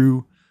following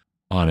through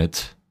on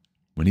it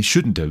when he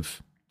shouldn't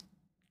have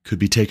could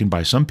be taken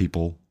by some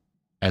people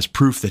as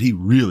proof that he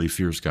really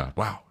fears God.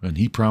 Wow. And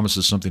he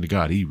promises something to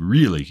God. He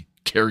really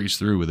carries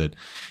through with it,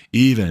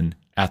 even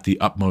at the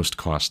utmost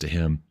cost to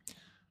him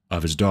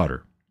of his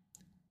daughter,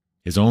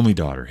 his only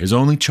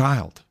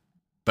child.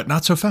 But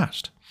not so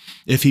fast.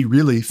 If he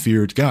really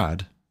feared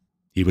God,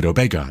 he would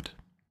obey God,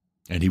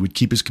 and he would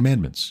keep his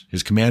commandments.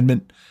 His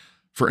commandment,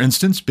 for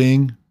instance,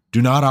 being,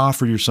 do not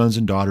offer your sons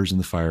and daughters in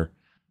the fire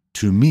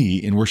to me,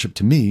 in worship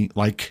to me,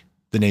 like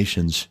the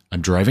nations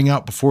I'm driving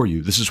out before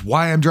you. This is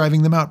why I'm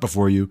driving them out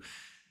before you,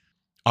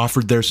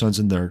 offered their sons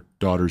and their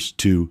daughters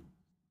to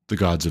the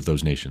gods of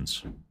those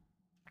nations.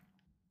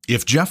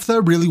 If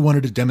Jephthah really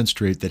wanted to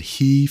demonstrate that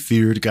he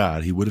feared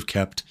God, he would have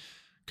kept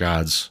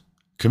God's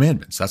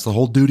commandments. That's the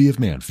whole duty of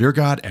man. Fear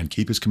God and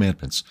keep his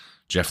commandments.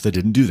 Jephthah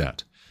didn't do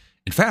that.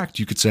 In fact,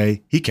 you could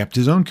say he kept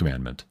his own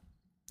commandment.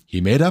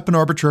 He made up an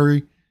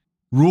arbitrary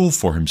rule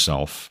for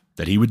himself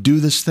that he would do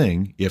this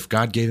thing if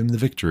God gave him the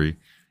victory.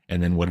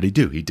 And then what did he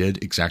do? He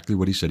did exactly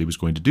what he said he was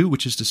going to do,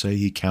 which is to say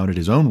he counted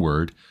his own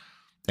word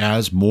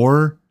as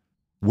more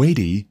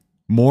weighty,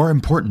 more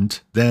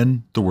important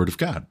than the word of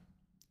God,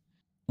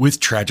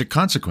 with tragic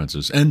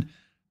consequences. And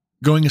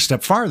going a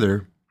step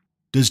farther,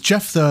 does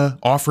Jephthah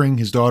offering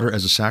his daughter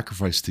as a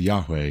sacrifice to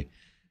Yahweh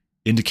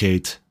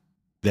indicate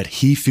that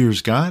he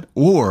fears God?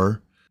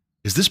 Or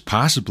is this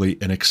possibly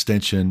an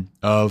extension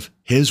of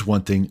his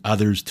wanting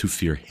others to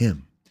fear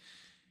him?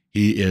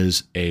 He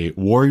is a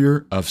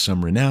warrior of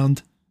some renown,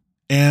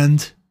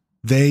 and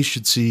they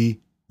should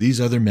see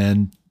these other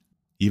men,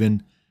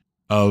 even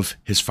of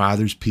his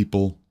father's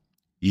people,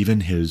 even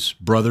his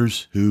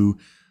brothers who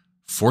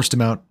forced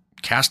him out,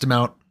 cast him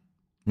out,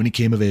 when he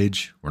came of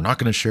age. We're not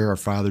going to share our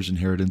father's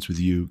inheritance with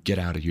you. Get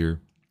out of here.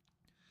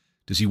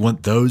 Does he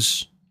want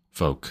those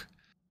folk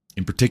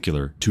in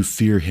particular to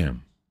fear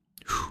him?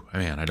 Whew,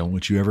 man, I don't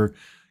want you ever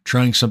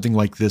trying something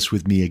like this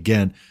with me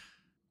again.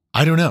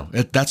 I don't know.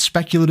 That's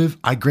speculative,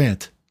 I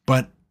grant.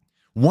 But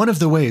one of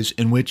the ways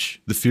in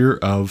which the fear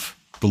of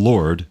the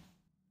Lord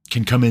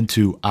can come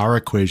into our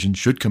equation,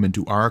 should come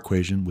into our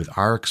equation with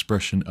our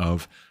expression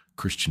of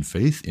Christian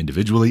faith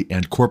individually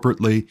and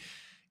corporately,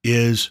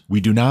 is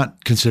we do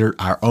not consider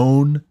our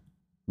own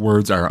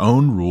words, our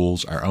own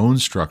rules, our own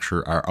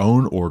structure, our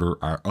own order,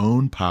 our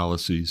own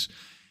policies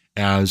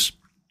as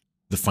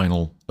the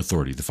final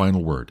authority, the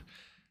final word.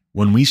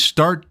 When we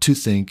start to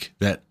think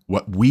that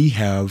what we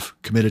have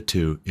committed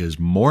to is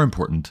more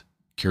important,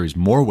 carries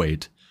more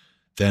weight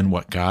than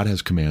what God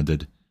has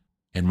commanded,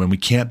 and when we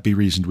can't be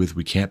reasoned with,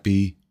 we can't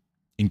be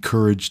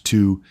encouraged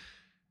to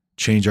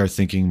change our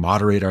thinking,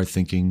 moderate our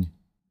thinking,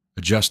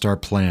 adjust our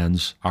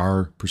plans,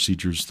 our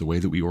procedures, the way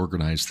that we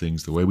organize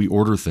things, the way we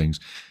order things,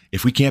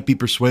 if we can't be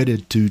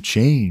persuaded to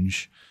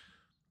change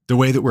the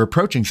way that we're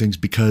approaching things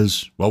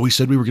because, well, we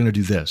said we were going to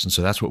do this, and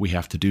so that's what we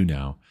have to do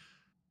now,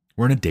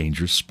 we're in a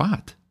dangerous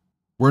spot.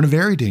 We're in a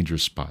very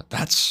dangerous spot.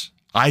 That's,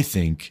 I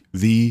think,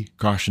 the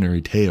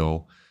cautionary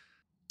tale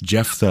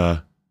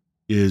Jephthah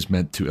is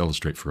meant to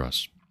illustrate for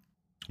us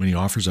when he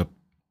offers up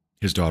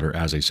his daughter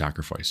as a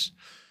sacrifice.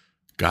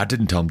 God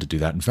didn't tell him to do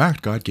that. In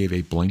fact, God gave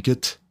a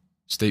blanket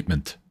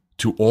statement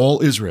to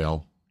all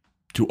Israel,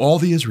 to all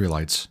the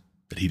Israelites,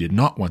 that he did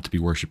not want to be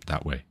worshipped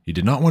that way. He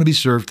did not want to be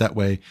served that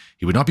way.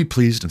 He would not be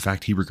pleased. In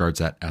fact, he regards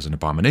that as an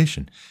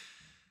abomination.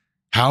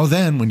 How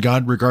then, when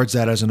God regards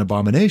that as an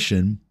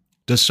abomination,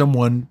 does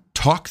someone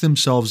talk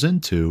themselves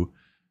into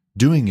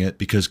doing it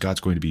because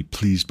God's going to be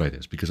pleased by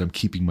this, because I'm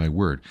keeping my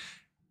word?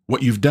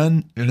 What you've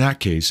done in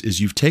that case is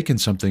you've taken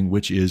something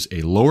which is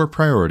a lower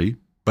priority,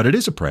 but it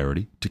is a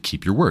priority to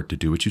keep your word, to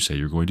do what you say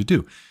you're going to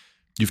do.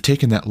 You've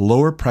taken that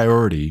lower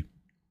priority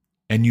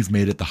and you've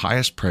made it the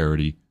highest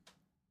priority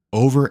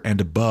over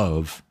and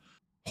above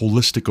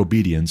holistic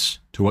obedience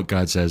to what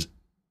God says,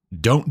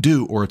 don't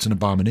do, or it's an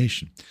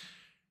abomination.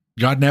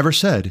 God never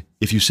said,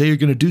 if you say you're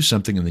going to do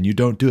something and then you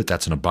don't do it,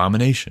 that's an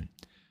abomination.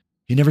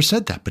 He never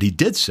said that, but he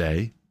did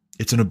say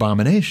it's an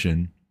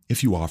abomination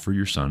if you offer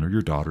your son or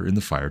your daughter in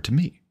the fire to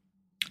me.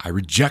 I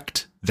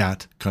reject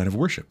that kind of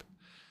worship.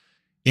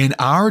 In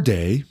our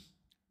day,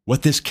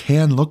 what this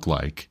can look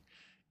like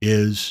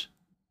is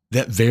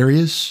that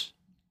various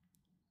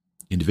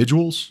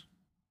individuals,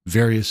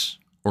 various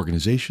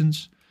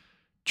organizations,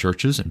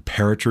 churches and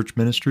parachurch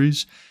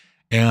ministries,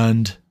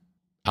 and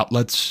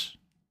outlets,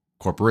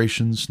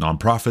 corporations,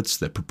 nonprofits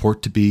that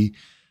purport to be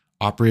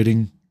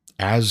operating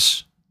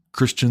as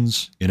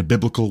Christians in a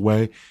biblical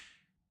way,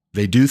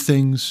 they do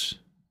things,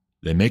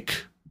 they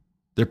make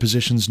their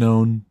positions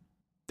known,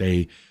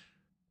 they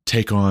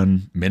take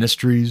on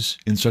ministries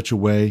in such a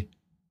way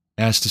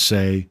as to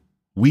say,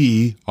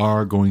 we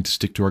are going to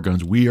stick to our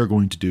guns, we are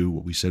going to do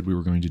what we said we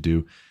were going to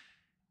do.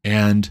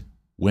 And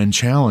when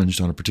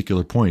challenged on a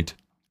particular point,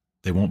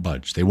 they won't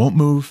budge, they won't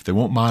move, they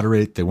won't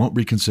moderate, they won't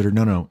reconsider.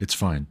 No, it's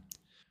fine.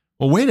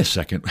 Well, wait a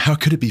second. How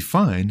could it be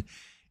fine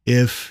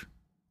if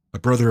a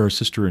brother or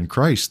sister in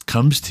Christ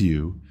comes to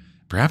you,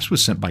 perhaps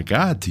was sent by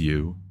God to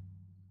you,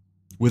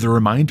 with a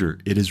reminder,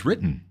 it is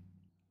written?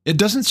 It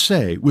doesn't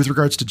say, with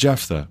regards to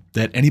Jephthah,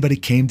 that anybody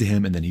came to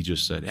him and then he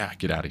just said,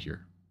 get out of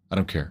here. I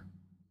don't care.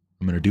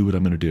 I'm going to do what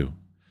I'm going to do.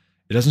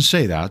 It doesn't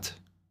say that.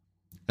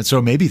 And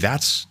so maybe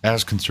that's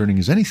as concerning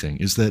as anything,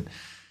 is that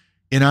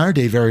in our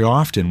day, very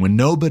often, when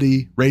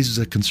nobody raises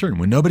a concern,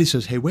 when nobody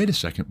says, hey, wait a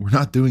second, we're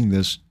not doing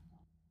this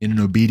in an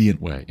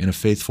obedient way, in a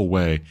faithful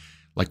way,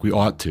 like we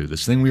ought to.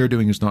 This thing we are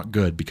doing is not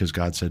good because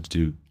God said to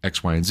do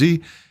X, Y, and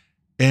Z,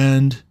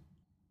 and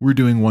we're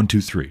doing 1,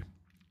 2, 3.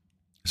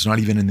 It's not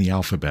even in the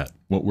alphabet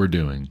what we're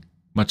doing,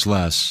 much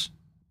less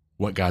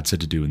what God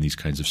said to do in these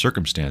kinds of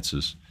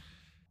circumstances.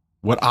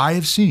 What I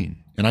have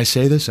seen, and I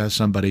say this as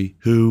somebody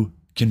who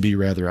can be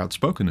rather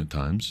outspoken at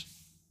times,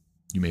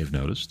 you may have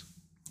noticed,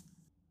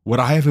 what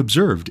I have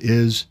observed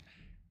is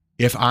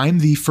if I'm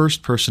the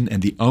first person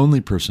and the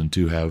only person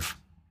to have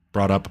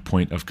brought up a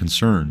point of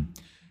concern,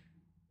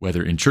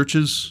 whether in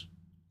churches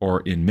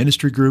or in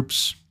ministry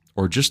groups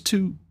or just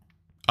to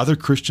other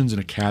Christians in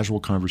a casual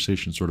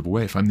conversation sort of a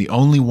way, if I'm the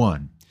only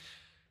one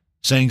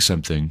saying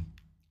something,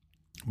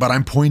 but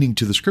I'm pointing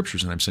to the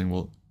scriptures and I'm saying,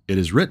 well, it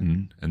is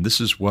written, and this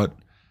is what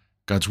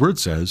God's word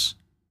says,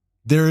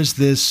 there is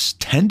this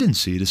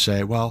tendency to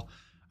say, well,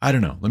 I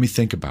don't know, let me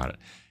think about it.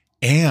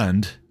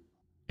 And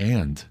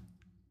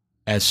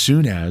as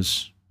soon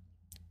as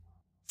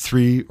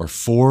 3 or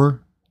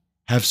 4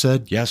 have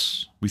said,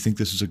 yes, we think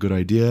this is a good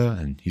idea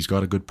and he's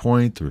got a good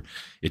point, or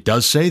it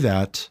does say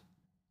that,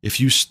 if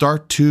you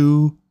start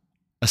to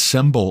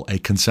assemble a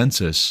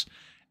consensus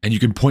and you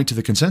can point to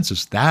the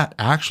consensus, that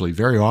actually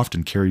very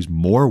often carries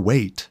more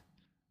weight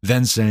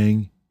than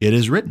saying it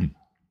is written.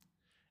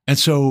 And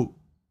so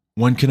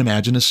one can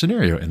imagine a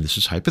scenario, and this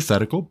is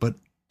hypothetical, but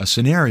a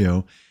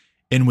scenario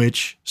in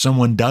which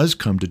someone does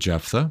come to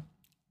Jephthah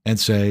and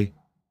say,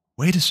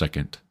 wait a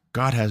second,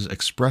 God has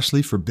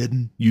expressly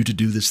forbidden you to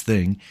do this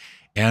thing,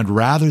 and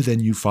rather than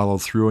you follow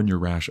through on your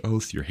rash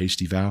oath, your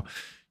hasty vow,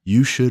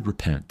 you should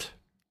repent.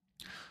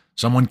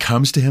 Someone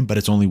comes to him, but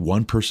it's only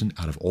one person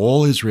out of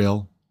all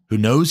Israel who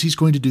knows he's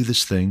going to do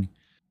this thing,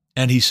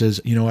 and he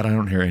says, you know what, I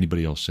don't hear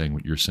anybody else saying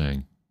what you're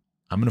saying.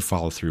 I'm going to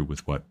follow through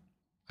with what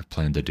I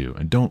plan to do,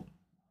 and don't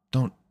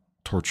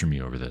torture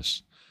me over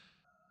this.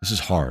 This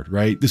is hard,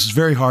 right? This is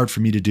very hard for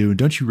me to do, and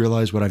don't you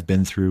realize what I've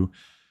been through?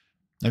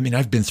 I mean,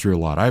 I've been through a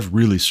lot. I've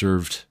really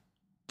served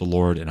the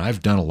Lord, and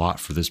I've done a lot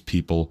for this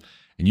people,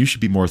 and you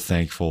should be more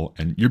thankful,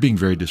 and you're being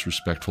very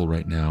disrespectful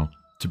right now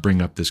to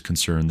bring up this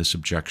concern, this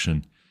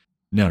objection.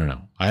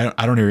 No.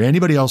 I don't hear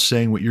anybody else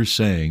saying what you're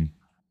saying,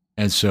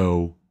 and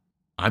so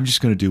I'm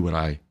just going to do what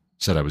I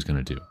said I was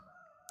going to do.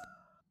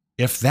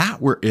 If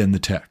that were in the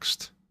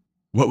text,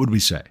 what would we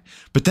say?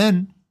 But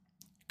then,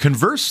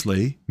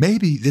 conversely,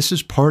 maybe this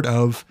is part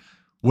of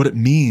what it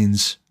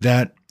means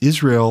that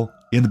Israel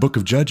in the book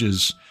of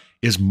Judges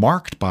is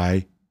marked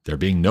by there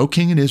being no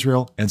king in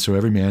Israel, and so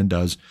every man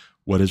does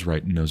what is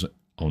right in his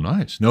own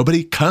eyes.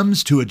 Nobody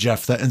comes to a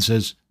Jephthah and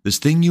says, this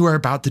thing you are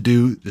about to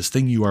do, this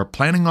thing you are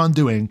planning on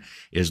doing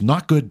is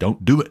not good,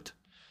 don't do it.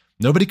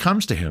 Nobody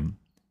comes to him.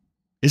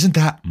 Isn't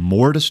that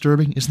more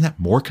disturbing? Isn't that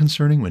more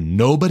concerning when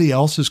nobody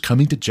else is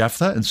coming to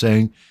Jephthah and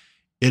saying,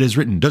 it is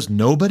written? Does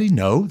nobody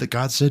know that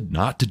God said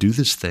not to do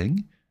this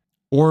thing?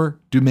 Or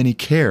do many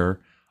care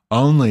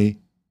only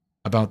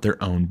about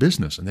their own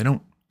business and they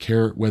don't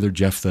care whether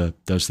Jephthah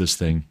does this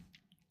thing?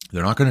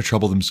 They're not going to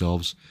trouble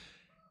themselves.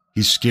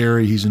 He's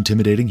scary. He's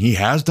intimidating. He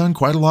has done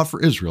quite a lot for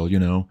Israel, you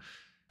know.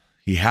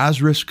 He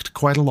has risked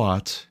quite a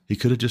lot. He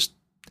could have just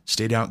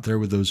stayed out there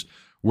with those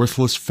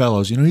worthless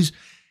fellows. You know,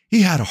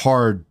 he had a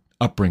hard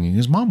upbringing.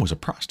 His mom was a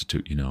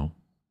prostitute, you know.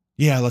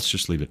 Yeah, let's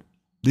just leave it.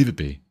 Leave it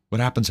be.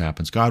 What happens,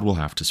 happens. God will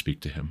have to speak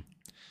to him.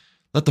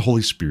 Let the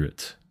Holy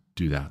Spirit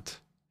do that.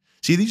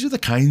 See, these are the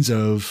kinds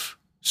of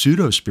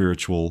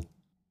pseudo-spiritual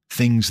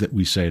things that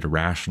we say to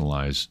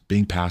rationalize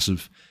being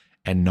passive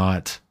and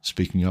not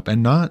speaking up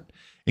and not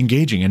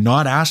engaging and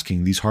not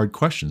asking these hard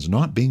questions,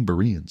 not being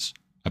Bereans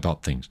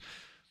about things.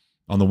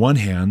 On the one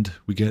hand,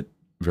 we get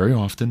very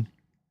often,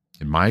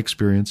 in my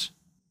experience,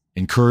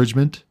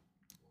 encouragement,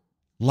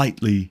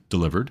 lightly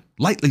delivered,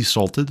 lightly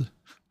salted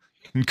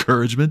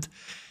encouragement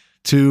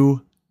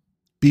to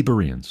be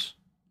Bereans.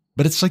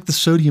 But it's like the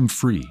sodium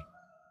free.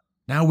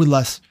 Now with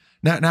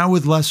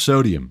less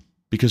sodium,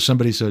 because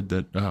somebody said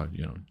that,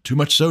 too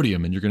much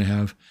sodium and you're going to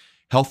have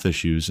health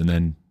issues. And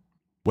then,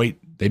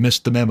 wait, they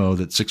missed the memo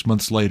that 6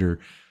 months later,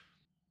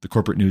 the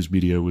corporate news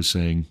media was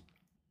saying,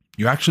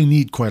 you actually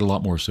need quite a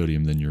lot more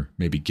sodium than you're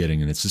maybe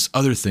getting. And it's this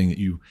other thing that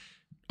you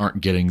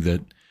aren't getting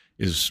that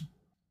is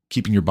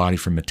keeping your body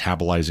from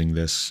metabolizing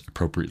this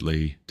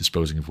appropriately,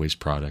 disposing of waste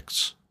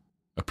products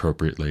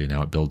appropriately. And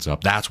now it builds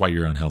up. That's why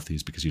you're unhealthy,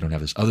 is because you don't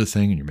have this other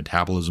thing and your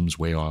metabolism's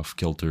way off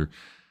kilter.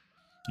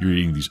 You're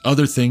eating these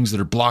other things that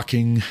are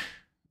blocking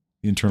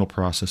the internal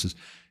processes.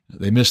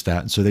 They miss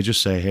that. And so they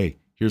just say, hey,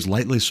 here's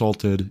lightly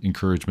salted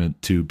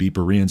encouragement to be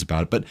Bereans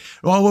about it. But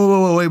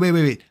whoa,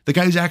 wait. The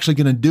guy who's actually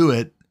going to do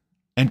it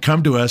and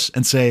come to us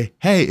and say,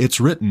 hey,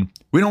 it's written.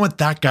 We don't want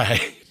that guy.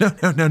 No.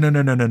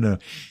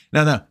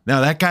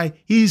 No, that guy,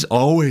 he's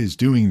always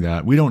doing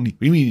that. We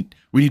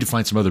need to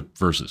find some other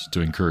verses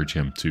to encourage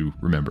him to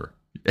remember.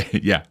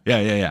 Yeah.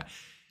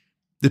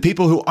 The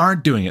people who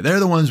aren't doing it, they're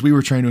the ones we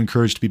were trying to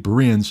encourage to be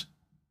Bereans,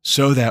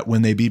 so that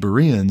when they be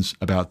Bereans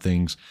about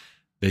things,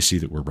 they see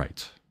that we're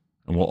right.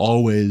 And we'll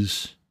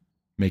always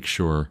make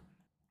sure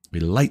we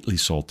lightly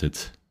salt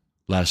it,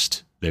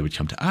 lest they would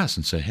come to us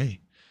and say, hey,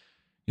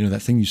 that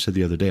thing you said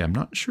the other day, I'm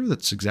not sure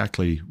that's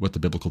exactly what the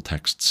biblical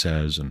text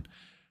says. And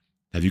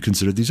have you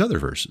considered these other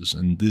verses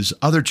and these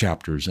other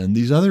chapters and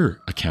these other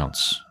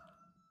accounts,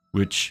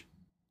 which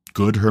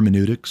good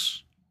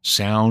hermeneutics,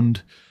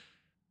 sound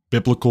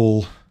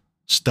biblical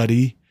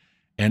study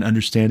and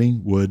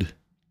understanding would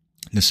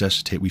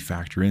necessitate we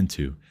factor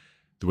into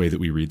the way that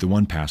we read the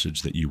one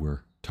passage that you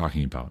were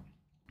talking about.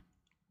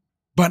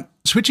 But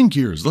switching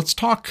gears, let's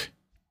talk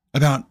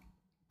about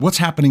what's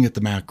happening at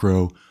the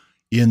macro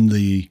in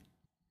the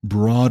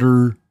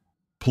broader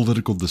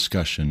political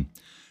discussion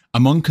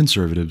among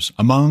conservatives,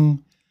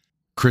 among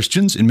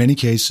Christians in many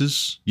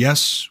cases.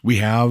 Yes, we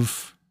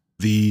have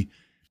the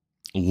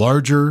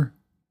larger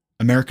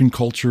American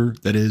culture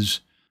that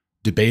is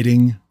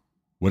debating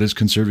what is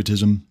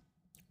conservatism,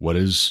 what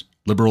is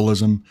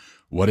liberalism,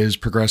 what is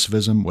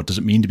progressivism, what does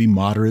it mean to be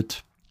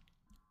moderate?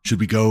 Should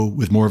we go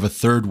with more of a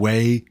third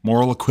way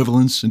moral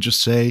equivalence and just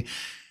say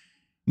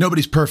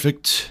nobody's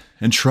perfect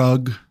and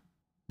shrug?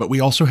 But we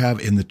also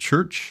have in the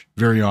church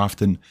very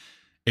often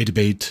a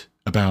debate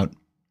about,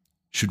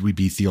 should we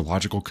be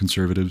theological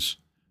conservatives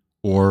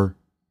or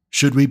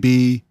should we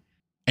be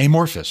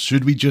amorphous?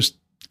 Should we just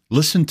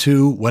listen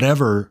to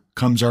whatever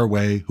comes our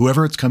way,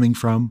 whoever it's coming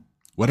from,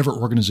 whatever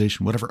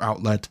organization, whatever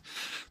outlet,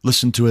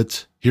 listen to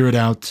it, hear it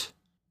out,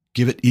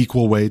 give it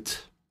equal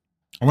weight?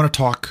 I want to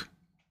talk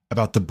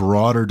about the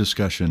broader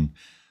discussion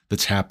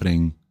that's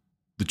happening,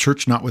 the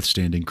church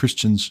notwithstanding,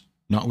 Christians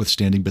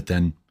notwithstanding, but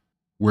then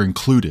we're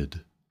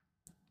included.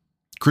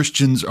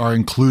 Christians are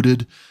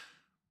included,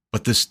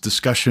 but this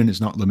discussion is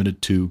not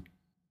limited to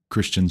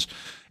Christians.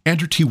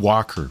 Andrew T.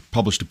 Walker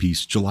published a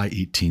piece July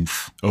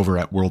 18th over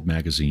at World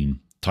Magazine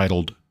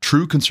titled,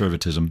 "True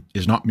Conservatism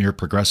is Not Mere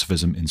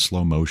Progressivism in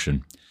Slow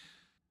Motion."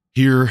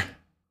 Here,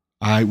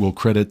 I will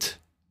credit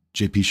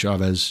J.P.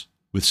 Chavez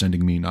with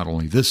sending me not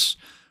only this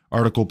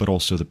article, but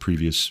also the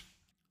previous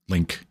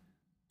link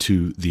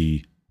to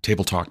the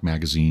Table Talk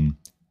magazine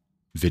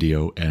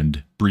video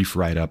and brief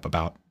write-up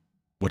about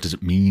what does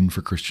it mean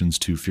for Christians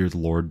to fear the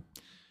Lord.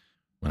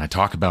 When I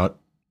talk about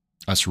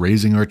us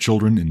raising our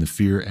children in the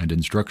fear and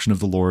instruction of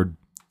the Lord,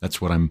 that's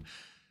what I'm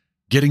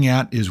getting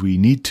at, is we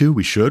need to,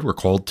 we should, we're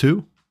called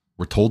to,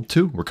 we're told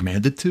to, we're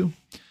commanded to.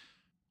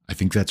 I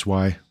think that's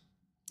why,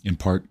 in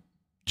part,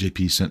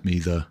 JP sent me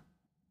the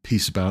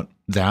piece about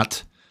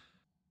that.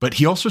 But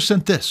he also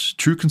sent this: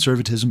 true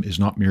conservatism is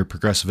not mere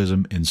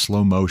progressivism in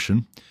slow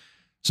motion.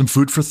 Some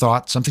food for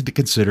thought, something to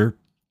consider.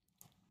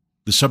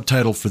 The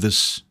subtitle for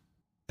this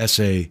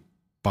essay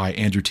by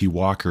Andrew T.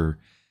 Walker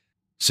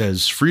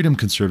says, "Freedom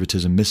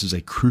conservatism misses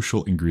a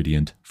crucial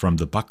ingredient from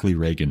the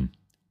Buckley-Reagan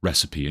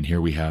recipe." And here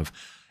we have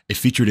a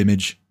featured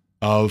image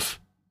of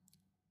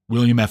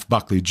William F.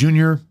 Buckley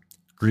Jr.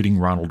 greeting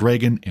Ronald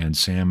Reagan and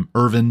Sam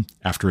Ervin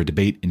after a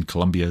debate in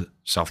Columbia,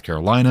 South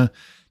Carolina,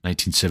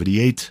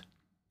 1978.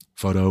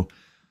 Photo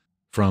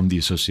from the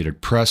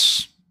Associated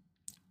Press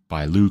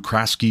by Lou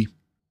Kraske.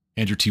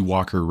 Andrew T.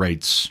 Walker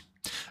writes,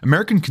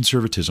 "American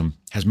conservatism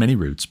has many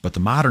roots, but the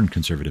modern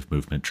conservative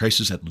movement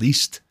traces at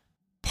least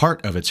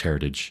part of its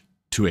heritage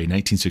to a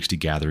 1960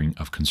 gathering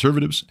of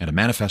conservatives and a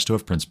manifesto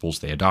of principles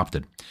they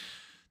adopted.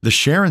 The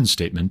Sharon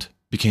Statement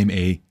became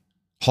a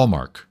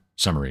hallmark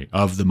summary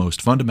of the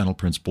most fundamental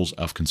principles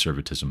of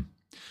conservatism.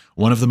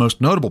 One of the most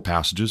notable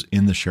passages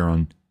in the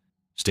Sharon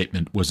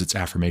Statement was its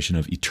affirmation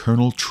of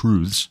eternal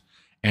truths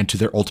and to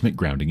their ultimate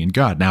grounding in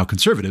God. Now,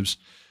 conservatives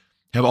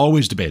have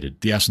always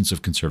debated the essence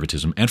of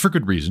conservatism, and for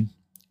good reason.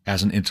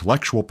 As an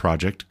intellectual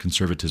project,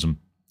 conservatism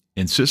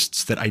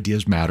insists that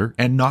ideas matter,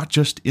 and not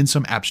just in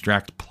some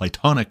abstract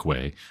Platonic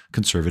way.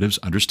 Conservatives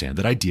understand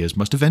that ideas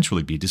must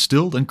eventually be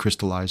distilled and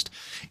crystallized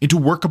into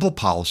workable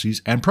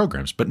policies and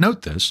programs. But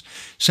note this,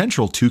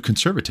 central to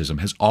conservatism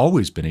has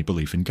always been a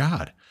belief in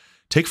God.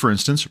 Take, for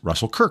instance,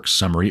 Russell Kirk's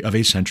summary of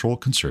a central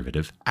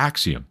conservative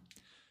axiom.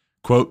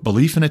 Quote,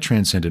 belief in a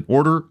transcendent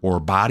order or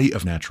body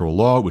of natural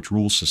law which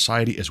rules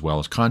society as well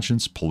as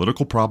conscience,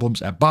 political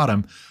problems at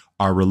bottom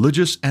are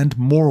religious and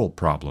moral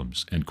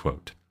problems, end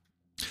quote.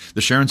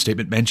 The Sharon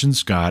Statement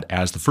mentions God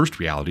as the first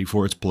reality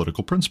for its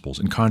political principles.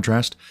 In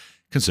contrast,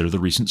 consider the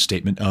recent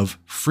statement of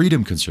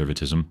freedom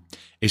conservatism,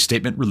 a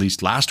statement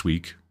released last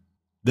week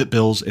that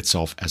bills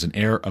itself as an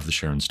heir of the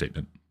Sharon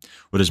Statement.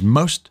 What is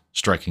most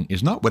striking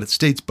is not what it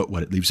states, but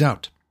what it leaves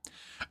out.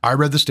 I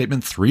read the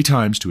statement 3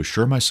 times to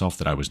assure myself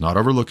that I was not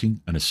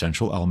overlooking an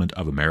essential element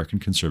of American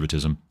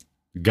conservatism,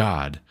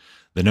 God,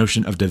 the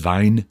notion of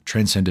divine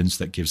transcendence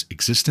that gives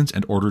existence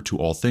and order to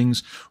all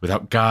things.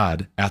 Without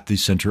God at the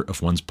center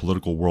of one's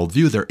political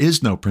worldview, there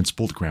is no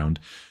principled ground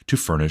to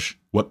furnish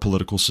what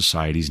political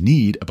societies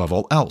need above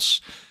all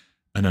else,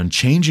 an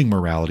unchanging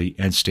morality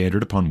and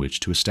standard upon which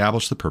to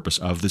establish the purpose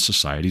of the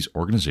society's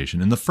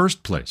organization in the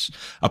first place.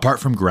 Apart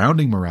from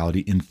grounding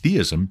morality in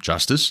theism,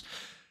 justice,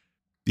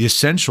 the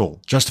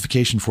essential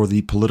justification for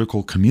the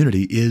political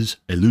community is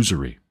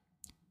illusory.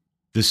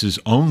 This is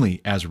only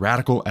as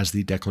radical as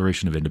the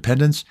Declaration of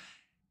Independence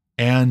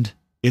and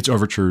its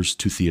overtures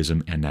to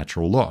theism and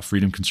natural law.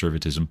 Freedom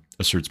conservatism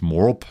asserts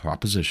moral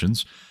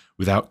propositions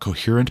without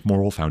coherent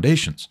moral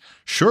foundations.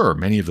 Sure,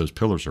 many of those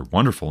pillars are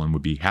wonderful and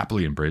would be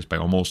happily embraced by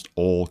almost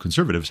all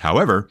conservatives.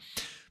 However,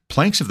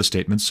 planks of the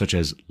statements such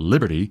as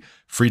liberty,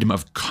 freedom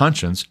of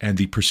conscience, and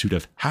the pursuit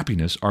of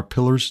happiness are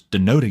pillars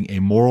denoting a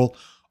moral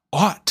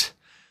ought.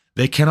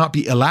 They cannot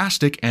be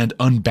elastic and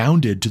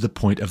unbounded to the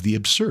point of the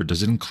absurd.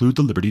 Does it include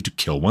the liberty to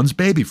kill one's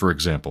baby, for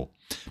example?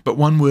 But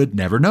one would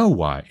never know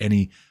why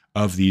any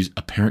of these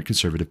apparent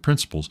conservative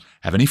principles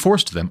have any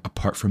force to them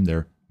apart from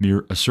their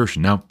mere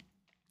assertion. Now,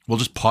 we'll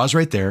just pause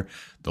right there.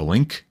 The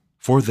link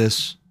for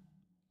this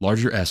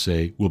larger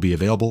essay will be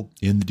available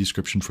in the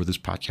description for this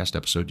podcast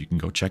episode. You can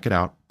go check it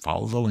out,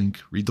 follow the link,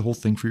 read the whole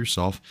thing for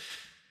yourself.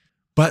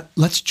 But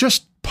let's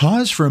just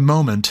pause for a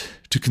moment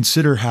to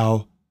consider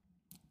how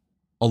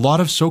a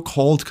lot of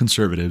so-called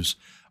conservatives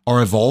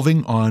are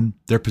evolving on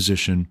their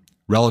position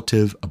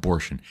relative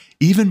abortion.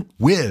 Even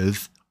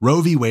with Roe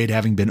v. Wade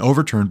having been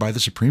overturned by the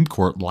Supreme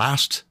Court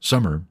last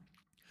summer,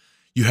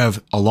 you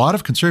have a lot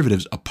of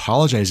conservatives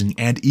apologizing,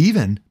 and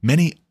even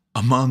many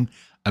among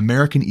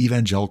American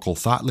evangelical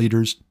thought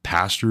leaders,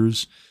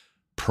 pastors,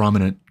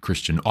 prominent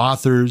Christian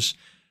authors,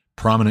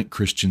 prominent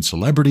Christian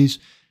celebrities,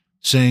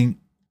 saying,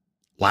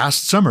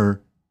 last summer,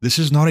 this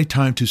is not a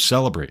time to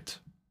celebrate,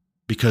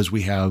 because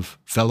we have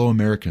fellow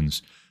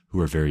Americans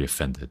who are very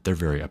offended. They're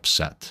very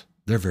upset.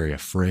 They're very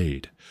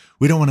afraid.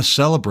 We don't want to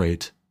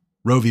celebrate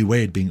Roe v.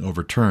 Wade being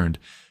overturned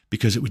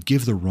because it would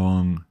give the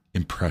wrong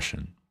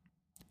impression.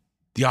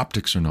 The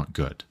optics are not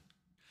good.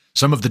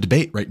 Some of the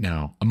debate right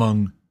now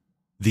among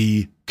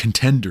the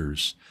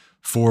contenders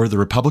for the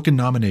Republican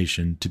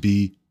nomination to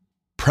be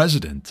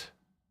president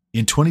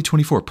in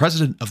 2024,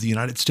 president of the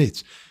United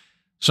States,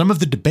 some of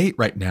the debate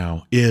right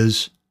now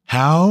is,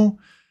 how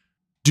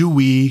do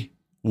we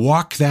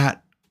walk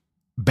that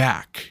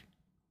back,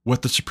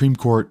 what the Supreme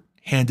Court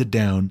handed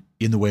down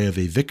in the way of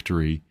a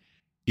victory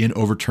in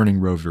overturning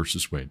Roe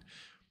versus Wade?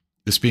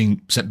 This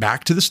being sent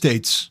back to the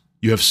states,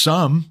 you have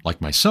some,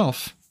 like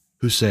myself,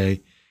 who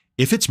say,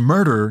 if it's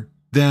murder,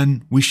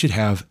 then we should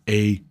have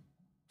a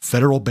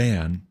federal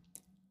ban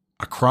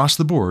across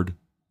the board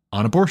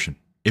on abortion.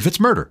 If it's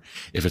murder.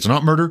 If it's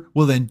not murder,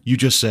 well, then you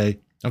just say,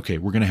 okay,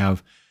 we're going to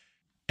have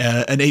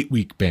an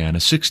 8-week ban, a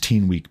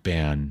 16-week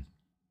ban.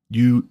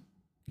 You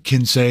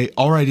can say,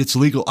 all right, it's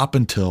legal up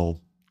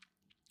until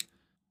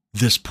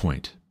this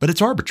point, but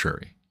it's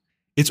arbitrary.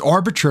 It's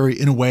arbitrary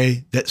in a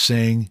way that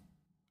saying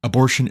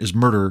abortion is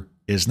murder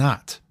is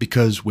not,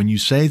 because when you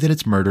say that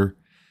it's murder,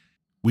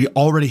 we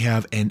already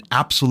have an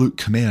absolute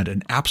command,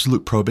 an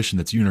absolute prohibition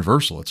that's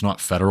universal. It's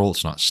not federal,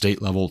 it's not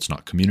state level, it's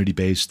not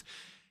community-based.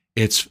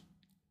 It's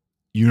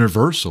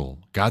universal.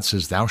 God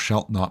says, thou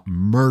shalt not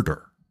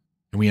murder.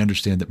 And we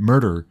understand that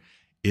murder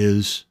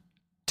is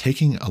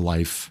taking a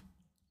life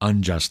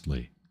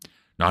unjustly.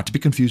 Not to be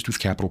confused with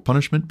capital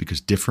punishment, because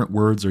different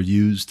words are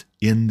used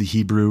in the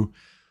Hebrew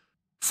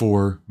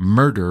for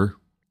murder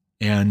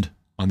and,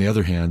 on the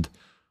other hand,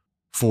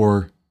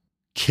 for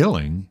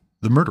killing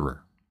the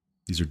murderer.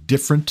 These are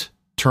different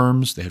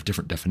terms. They have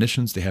different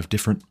definitions. They have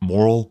different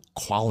moral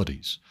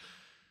qualities.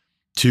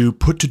 To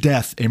put to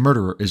death a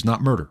murderer is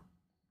not murder.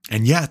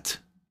 And yet,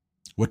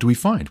 what do we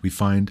find? We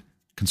find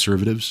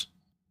conservatives,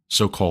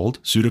 so-called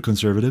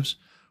pseudo-conservatives,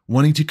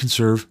 wanting to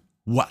conserve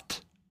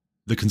what?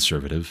 The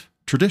conservative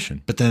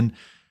tradition. But then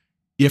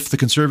if the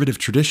conservative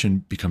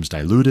tradition becomes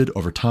diluted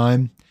over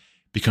time,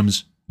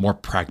 becomes more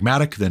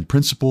pragmatic than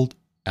principled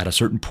at a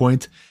certain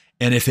point,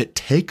 and if it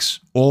takes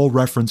all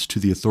reference to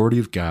the authority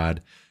of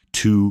God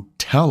to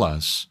tell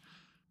us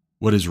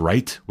what is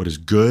right, what is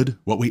good,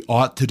 what we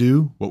ought to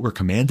do, what we're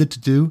commanded to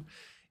do,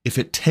 if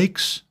it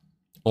takes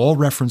all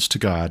reference to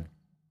God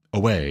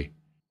away,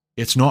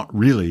 it's not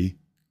really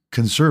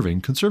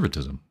conserving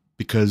conservatism.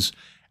 Because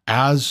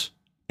as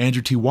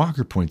Andrew T.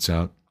 Walker points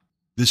out,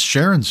 this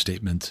Sharon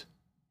Statement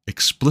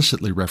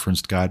explicitly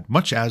referenced God,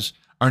 much as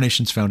our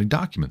nation's founding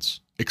documents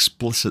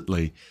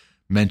explicitly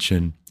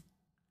mention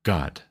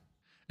God.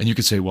 And you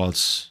could say, well,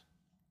 it's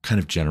kind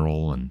of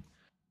general, and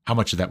how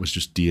much of that was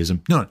just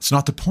deism? No, it's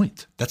not the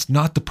point. That's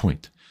not the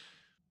point.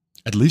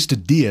 At least a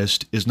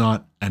deist is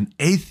not an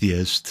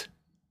atheist.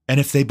 And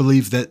if they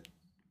believe that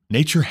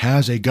nature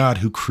has a God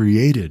who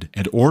created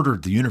and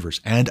ordered the universe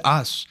and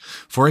us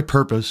for a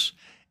purpose,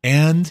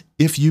 and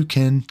if you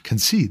can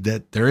concede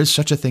that there is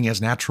such a thing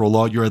as natural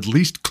law, you're at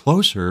least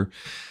closer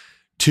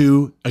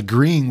to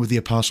agreeing with the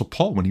Apostle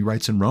Paul when he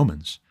writes in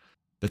Romans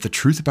that the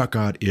truth about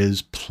God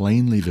is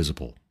plainly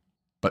visible,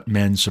 but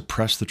men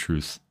suppress the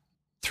truth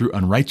through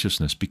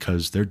unrighteousness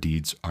because their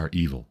deeds are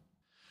evil.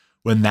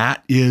 When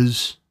that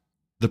is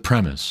the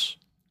premise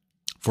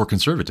for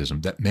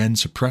conservatism, that men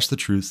suppress the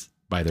truth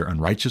by their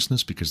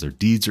unrighteousness because their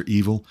deeds are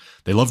evil,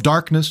 they love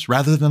darkness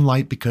rather than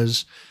light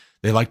because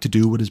they like to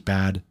do what is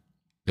bad,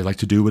 they like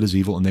to do what is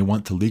evil, and they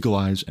want to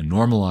legalize and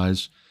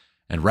normalize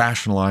and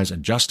rationalize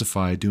and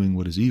justify doing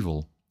what is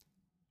evil,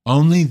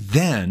 only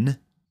then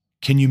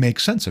can you make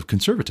sense of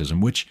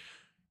conservatism, which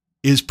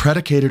is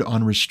predicated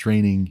on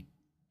restraining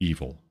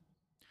evil.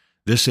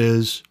 This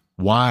is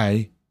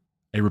why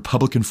a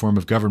Republican form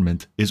of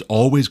government is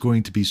always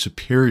going to be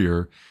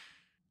superior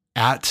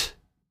at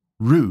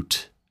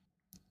root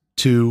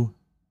to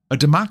a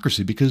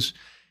democracy, because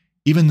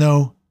even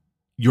though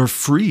you're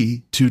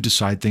free to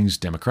decide things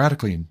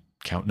democratically and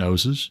count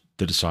noses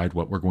to decide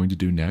what we're going to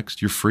do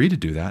next, you're free to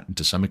do that. And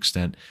to some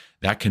extent,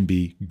 that can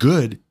be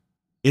good.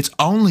 It's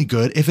only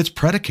good if it's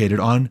predicated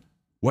on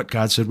what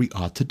God said we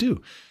ought to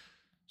do.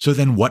 So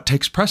then what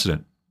takes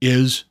precedent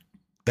is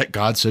that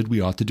God said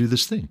we ought to do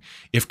this thing.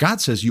 If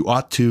God says you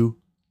ought to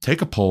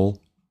take a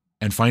poll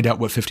and find out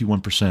what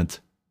 51%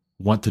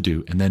 want to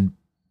do and then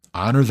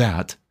honor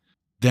that,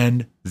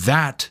 then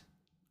that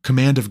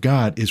command of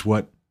God is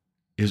what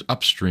is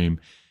upstream.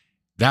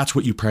 That's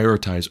what you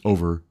prioritize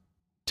over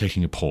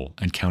taking a poll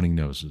and counting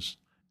noses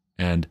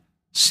and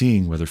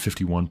seeing whether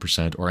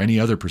 51% or any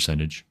other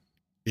percentage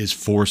is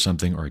for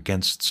something or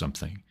against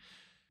something.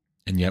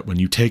 And yet when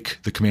you take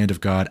the command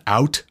of God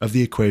out of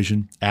the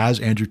equation,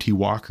 as Andrew T.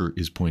 Walker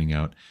is pointing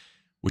out,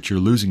 what you're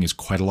losing is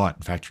quite a lot.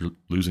 In fact, you're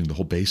losing the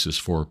whole basis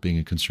for being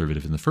a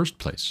conservative in the first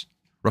place.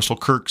 Russell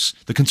Kirk's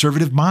The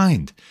Conservative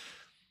Mind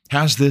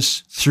has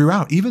this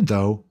throughout, even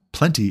though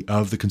plenty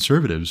of the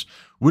conservatives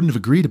wouldn't have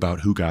agreed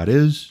about who God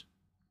is.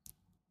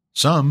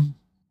 Some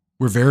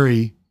were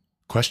very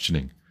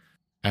questioning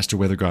as to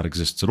whether God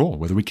exists at all,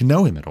 whether we can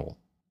know him at all.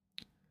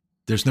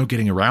 There's no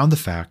getting around the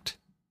fact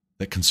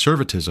that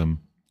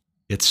conservatism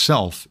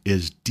itself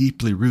is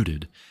deeply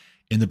rooted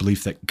in the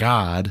belief that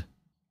God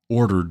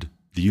ordered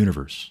the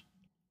universe,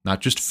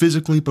 not just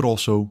physically, but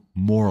also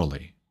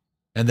morally.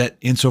 And that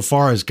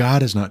insofar as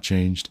God has not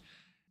changed,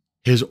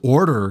 his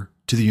order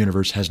to the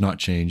universe has not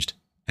changed,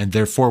 and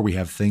therefore we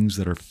have things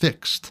that are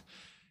fixed.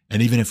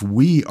 And even if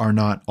we are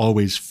not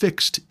always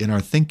fixed in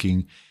our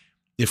thinking,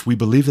 if we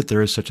believe that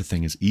there is such a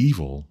thing as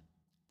evil,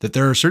 that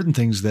there are certain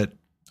things that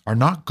are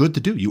not good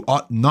to do, you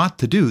ought not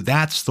to do,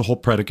 that's the whole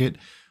predicate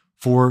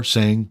for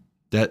saying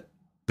that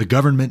the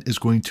government is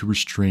going to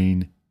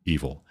restrain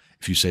evil.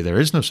 If you say there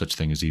is no such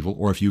thing as evil,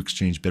 or if you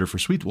exchange bitter for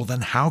sweet, well,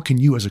 then how can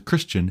you as a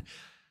Christian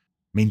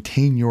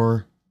maintain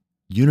your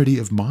unity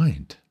of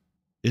mind?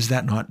 Is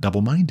that not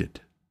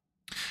double-minded?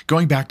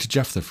 Going back to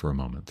Jephthah for a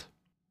moment,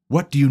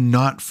 what do you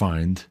not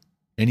find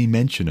any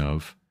mention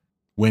of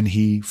when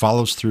he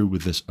follows through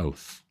with this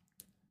oath?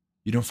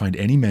 You don't find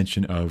any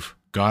mention of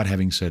God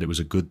having said it was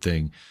a good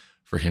thing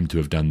for him to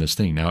have done this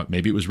thing. Now,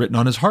 maybe it was written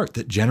on his heart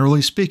that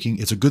generally speaking,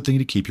 it's a good thing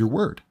to keep your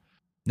word.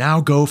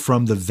 Now go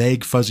from the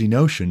vague, fuzzy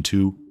notion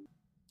to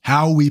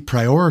how we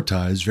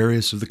prioritize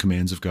various of the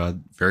commands of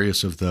God,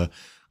 various of the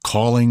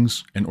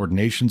callings and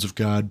ordinations of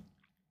God,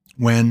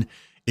 when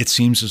it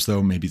seems as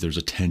though maybe there's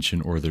a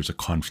tension or there's a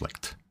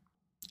conflict.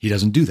 He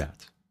doesn't do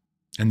that.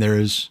 And there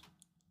is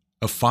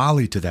a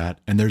folly to that,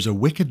 and there's a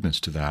wickedness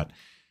to that.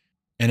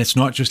 And it's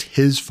not just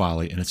his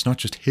folly, and it's not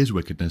just his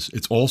wickedness,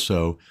 it's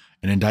also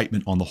an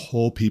indictment on the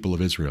whole people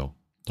of Israel,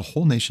 the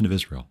whole nation of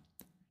Israel.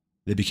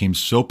 They became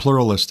so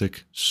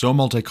pluralistic, so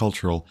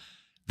multicultural,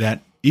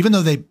 that even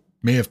though they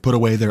may have put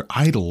away their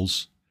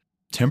idols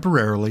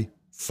temporarily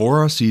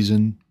for a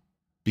season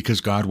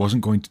because God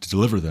wasn't going to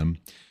deliver them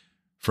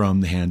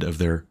from the hand of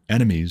their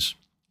enemies,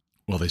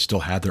 well, they still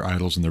had their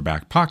idols in their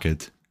back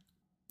pocket.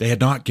 They had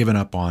not given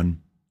up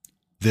on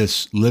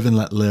this live and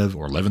let live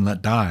or live and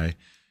let die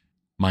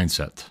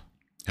mindset,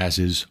 as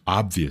is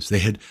obvious. They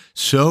had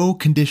so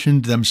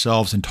conditioned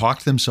themselves and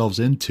talked themselves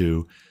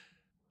into,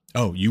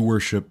 oh, you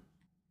worship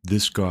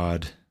this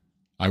God,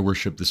 I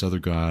worship this other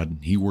God,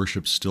 he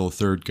worships still a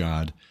third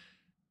God.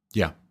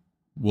 Yeah,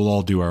 we'll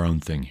all do our own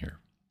thing here.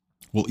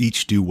 We'll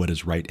each do what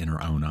is right in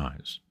our own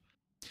eyes.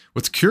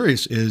 What's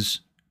curious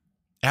is,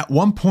 at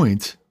one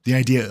point, the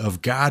idea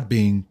of God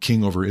being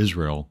king over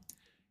Israel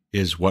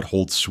is what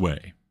holds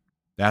sway.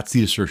 That's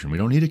the assertion. We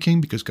don't need a king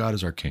because God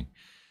is our king.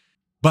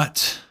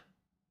 But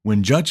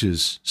when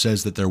Judges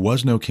says that there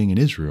was no king in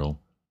Israel,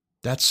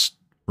 that's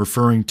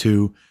referring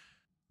to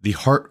the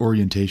heart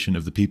orientation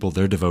of the people,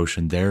 their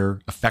devotion, their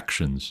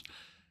affections.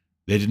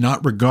 They did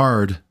not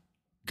regard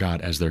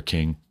God as their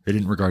king. They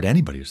didn't regard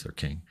anybody as their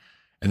king.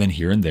 And then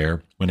here and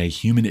there, when a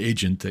human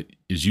agent that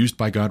is used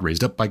by God,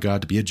 raised up by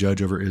God to be a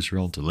judge over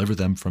Israel, deliver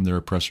them from their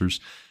oppressors,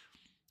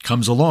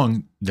 comes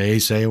along, they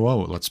say, "Whoa,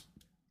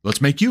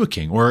 let's make you a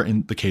king." Or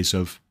in the case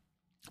of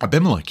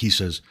Abimelech, he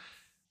says,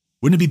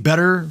 "Wouldn't it be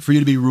better for you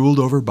to be ruled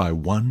over by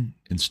one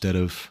instead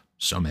of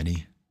so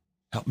many?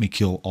 Help me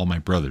kill all my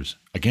brothers."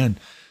 Again,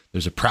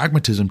 there's a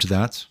pragmatism to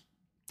that,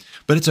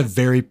 but it's a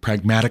very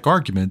pragmatic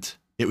argument.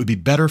 It would be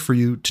better for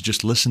you to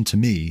just listen to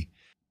me.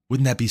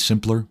 Wouldn't that be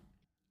simpler?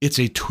 It's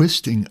a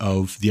twisting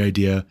of the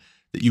idea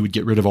that you would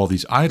get rid of all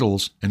these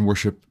idols and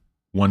worship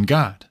one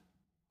God.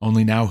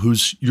 Only now,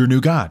 who's your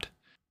new God?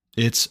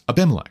 It's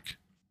Abimelech.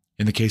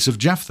 In the case of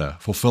Jephthah,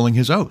 fulfilling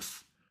his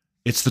oath,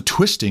 it's the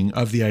twisting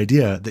of the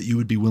idea that you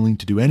would be willing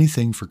to do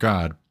anything for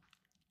God,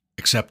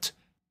 except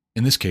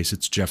in this case,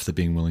 it's Jephthah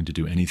being willing to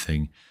do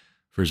anything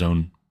for his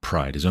own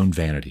pride, his own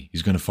vanity.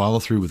 He's going to follow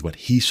through with what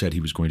he said he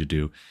was going to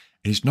do,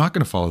 and he's not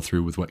going to follow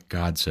through with what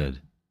God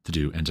said to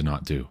do and to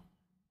not do,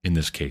 in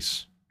this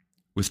case,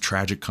 with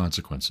tragic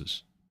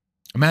consequences.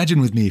 Imagine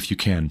with me, if you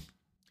can,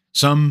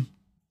 some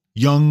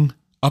young,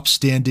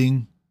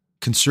 upstanding,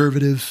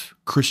 conservative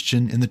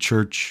Christian in the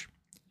church,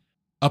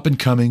 up and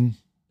coming,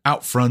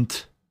 out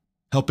front,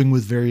 helping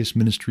with various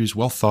ministries,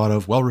 well thought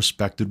of, well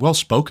respected, well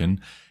spoken,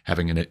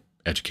 having an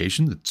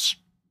education that's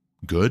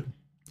good,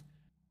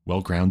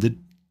 well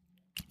grounded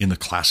in the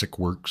classic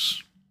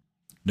works,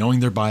 knowing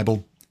their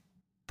Bible,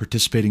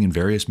 participating in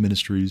various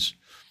ministries,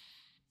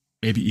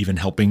 maybe even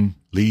helping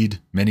lead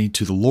many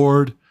to the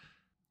Lord.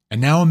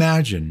 And now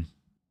imagine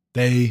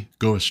they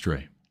go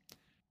astray.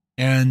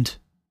 And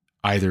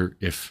either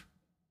if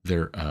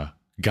they're a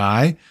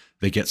guy,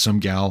 they get some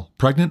gal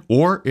pregnant,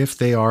 or if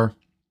they are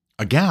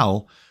a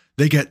gal,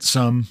 they get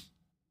some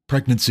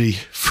pregnancy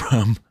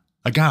from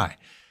a guy,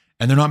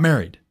 and they're not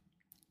married.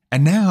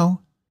 And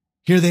now,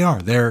 here they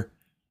are. They're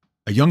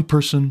a young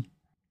person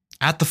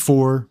at the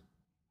fore,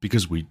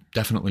 because we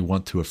definitely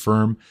want to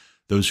affirm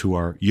those who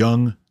are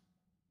young.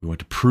 We want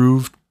to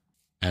prove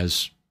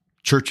as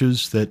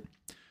churches that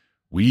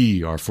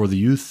we are for the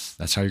youth.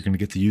 That's how you're going to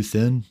get the youth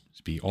in.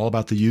 It's be all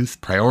about the youth.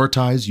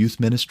 Prioritize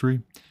youth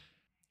ministry.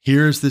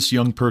 Here's this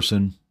young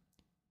person,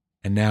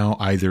 and now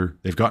either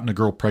they've gotten a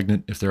girl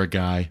pregnant if they're a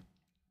guy,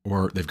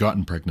 or they've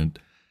gotten pregnant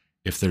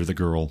if they're the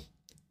girl,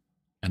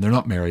 and they're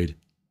not married.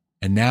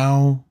 And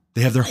now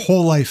they have their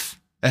whole life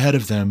ahead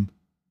of them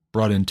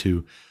brought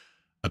into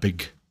a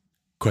big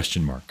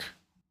question mark.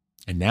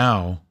 And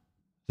now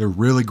they're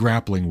really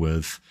grappling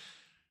with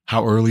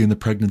how early in the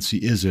pregnancy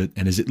is it,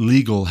 and is it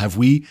legal? Have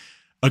we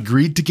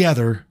agreed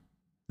together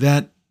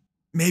that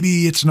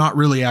maybe it's not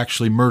really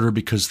actually murder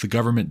because the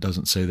government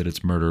doesn't say that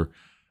it's murder,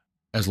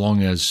 as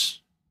long as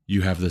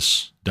you have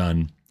this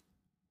done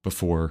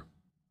before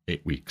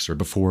 8 weeks or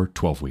before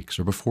 12 weeks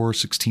or before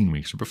 16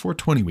 weeks or before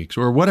 20 weeks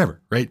or whatever,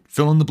 right?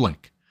 Fill in the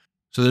blank.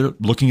 So they're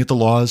looking at the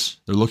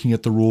laws, they're looking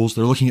at the rules,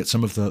 they're looking at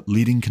some of the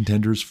leading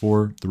contenders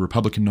for the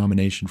Republican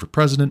nomination for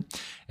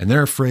president, and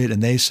they're afraid,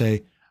 and they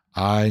say,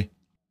 I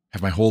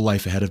have my whole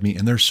life ahead of me,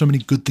 and there's so many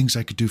good things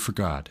I could do for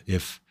God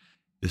if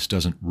this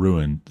doesn't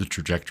ruin the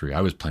trajectory.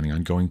 I was planning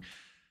on going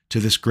to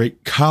this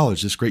great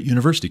college, this great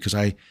university, because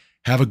I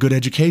have a good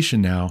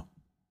education now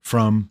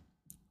from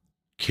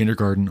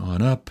kindergarten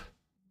on up.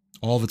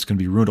 All of it's going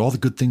to be ruined. All the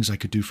good things I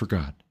could do for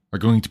God are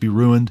going to be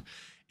ruined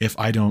if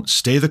I don't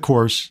stay the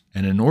course.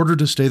 And in order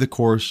to stay the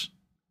course,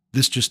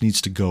 this just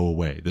needs to go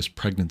away. This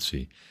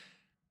pregnancy,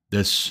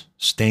 this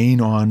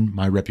stain on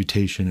my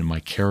reputation and my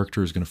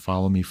character is going to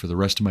follow me for the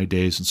rest of my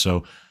days. And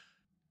so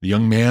the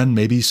young man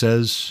maybe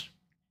says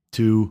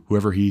to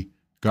whoever he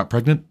got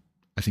pregnant,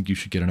 I think you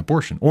should get an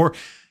abortion. Or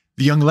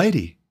the young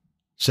lady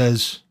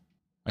says,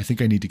 I think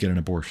I need to get an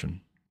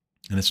abortion.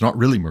 And it's not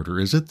really murder,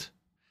 is it?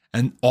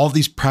 And all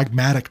these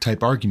pragmatic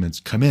type arguments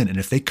come in. And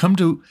if they come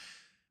to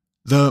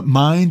the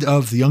mind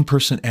of the young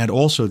person and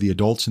also the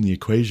adults in the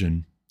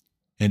equation,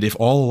 and if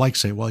all alike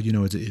say, well,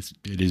 it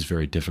is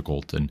very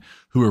difficult, and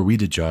who are we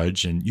to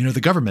judge? And,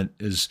 the government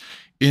is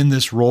in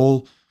this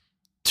role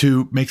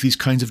to make these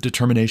kinds of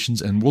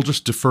determinations, and we'll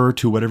just defer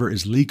to whatever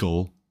is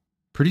legal.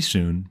 Pretty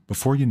soon,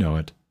 before you know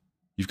it,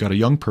 you've got a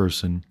young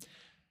person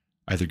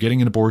either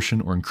getting an abortion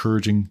or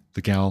encouraging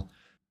the gal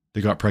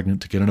they got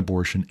pregnant to get an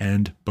abortion.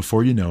 And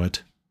before you know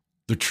it,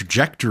 the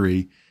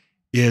trajectory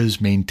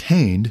is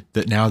maintained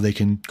that now they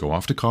can go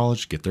off to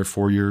college, get their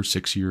 4-year,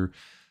 6-year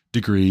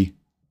degree,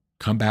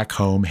 come back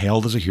home,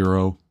 hailed as a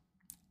hero,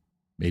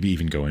 maybe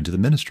even go into the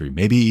ministry,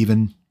 maybe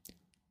even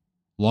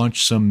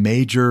launch some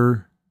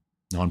major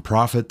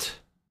nonprofit,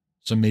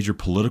 some major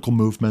political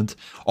movement,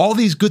 all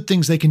these good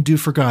things they can do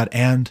for God.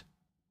 And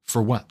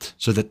for what?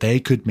 So that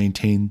they could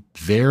maintain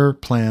their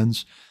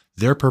plans,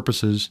 their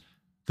purposes.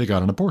 They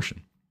got an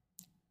abortion.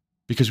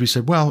 Because we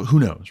said, well, who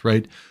knows,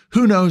 right?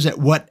 Who knows at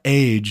what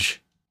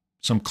age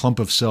some clump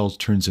of cells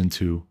turns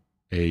into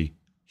a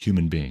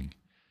human being,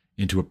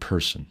 into a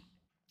person?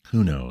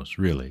 Who knows,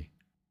 really?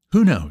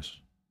 Who knows?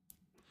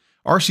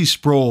 R.C.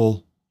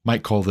 Sproul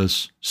might call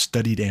this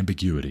studied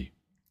ambiguity.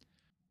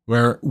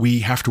 where we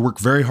have to work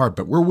very hard,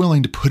 but we're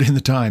willing to put in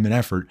the time and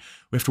effort.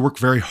 We have to work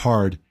very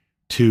hard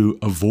to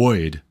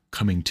avoid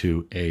coming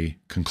to a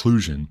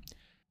conclusion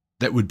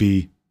that would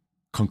be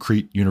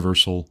concrete,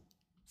 universal,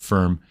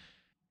 firm.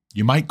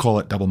 You might call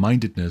it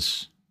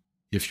double-mindedness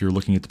if you're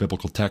looking at the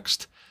biblical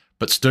text,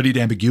 but studied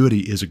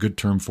ambiguity is a good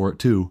term for it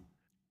too,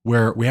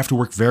 where we have to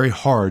work very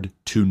hard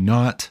to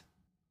not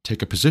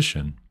take a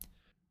position.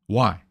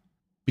 Why?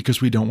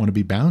 Because we don't want to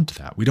be bound to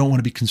that. We don't want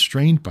to be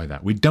constrained by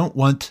that. We don't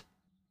want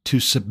to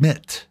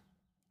submit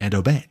and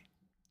obey.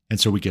 And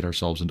so we get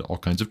ourselves into all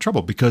kinds of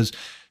trouble because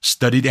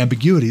studied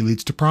ambiguity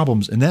leads to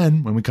problems. And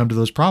then when we come to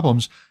those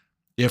problems,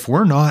 if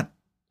we're not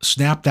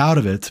snapped out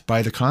of it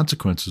by the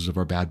consequences of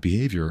our bad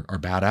behavior, our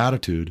bad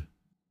attitude,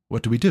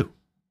 what do?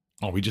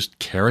 Oh, we just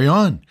carry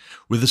on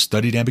with the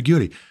studied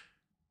ambiguity,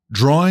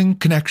 drawing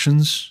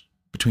connections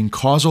between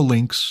causal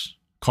links,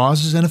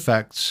 causes and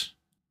effects,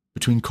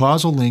 between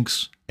causal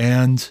links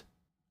and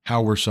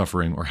how we're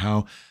suffering or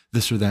how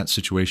this or that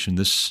situation,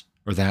 this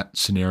or that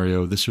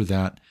scenario, this or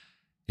that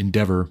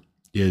endeavor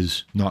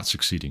is not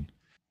succeeding.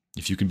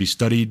 If you can be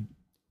studied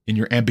in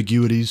your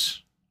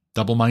ambiguities,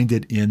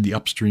 double-minded in the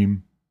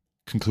upstream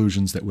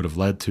conclusions that would have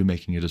led to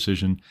making a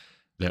decision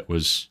that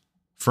was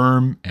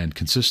firm and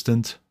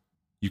consistent,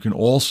 you can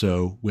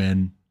also,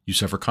 when you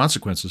suffer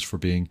consequences for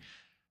being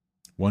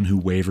one who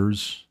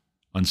wavers,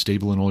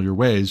 unstable in all your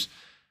ways,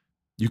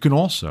 you can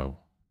also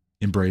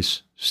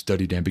embrace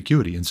studied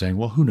ambiguity and saying,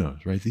 well, who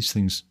knows, right? These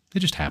things, they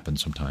just happen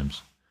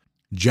sometimes.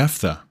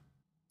 Jephthah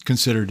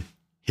considered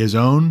his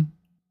own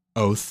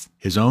oath,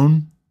 his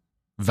own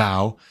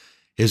vow,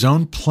 his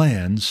own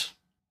plans,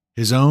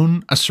 his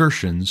own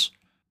assertions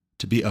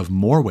to be of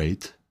more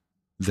weight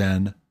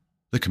than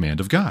the command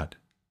of God.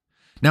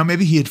 Now,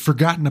 maybe he had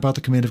forgotten about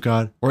the command of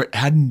God, or it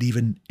hadn't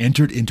even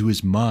entered into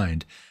his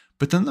mind.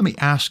 But then let me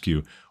ask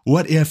you,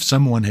 what if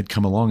someone had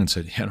come along and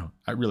said,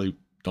 I really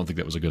don't think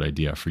that was a good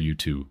idea for you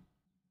to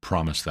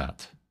promise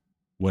that?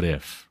 What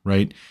if,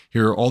 right?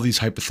 Here are all these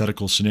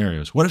hypothetical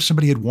scenarios. What if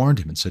somebody had warned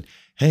him and said,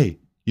 hey,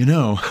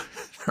 there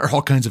are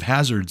all kinds of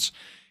hazards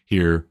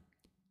here.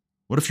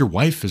 What if your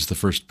wife is the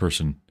first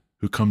person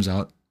who comes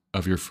out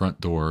of your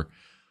front door?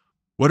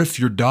 What if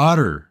your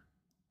daughter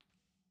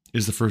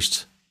is the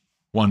first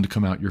one to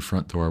come out your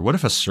front door? What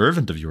if a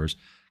servant of yours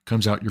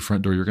comes out your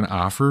front door? You're going to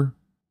offer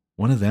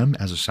one of them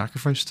as a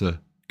sacrifice to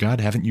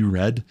God? Haven't you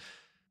read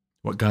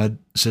what God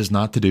says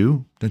not to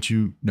do? Don't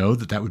you know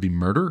that that would be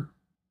murder?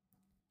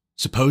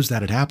 Suppose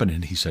that had happened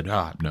and he said,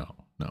 no.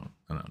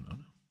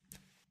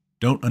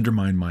 Don't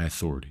undermine my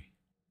authority.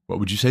 What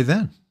would you say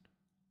then?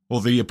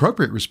 Well, the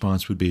appropriate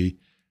response would be,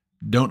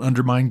 don't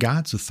undermine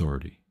God's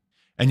authority.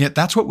 And yet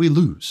that's what we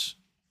lose.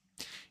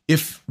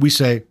 If we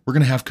say we're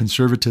going to have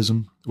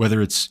conservatism,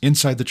 whether it's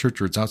inside the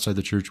church or it's outside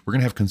the church, we're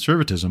going to have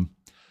conservatism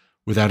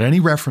without any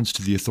reference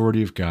to the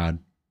authority of God,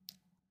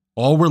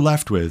 all we're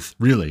left with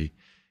really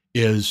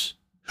is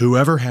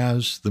whoever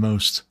has the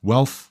most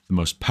wealth, the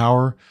most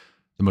power,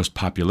 the most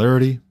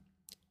popularity,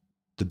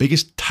 the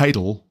biggest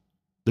title,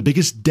 the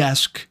biggest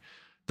desk,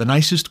 the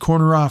nicest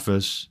corner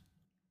office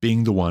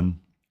being the one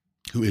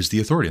who is the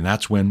authority. And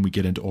that's when we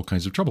get into all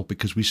kinds of trouble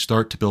because we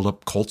start to build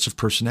up cults of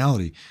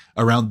personality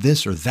around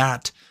this or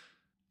that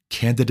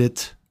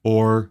candidate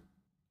or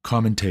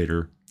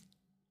commentator.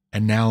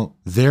 And now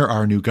they're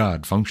our new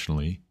God,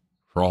 functionally,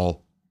 for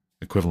all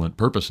equivalent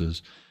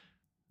purposes.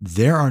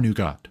 They're our new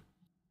God.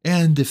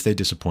 And if they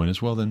disappoint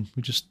us, well, then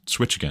we just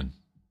switch again.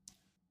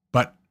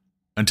 But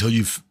until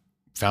you've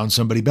found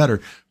somebody better,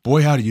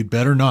 boy, howdy, you'd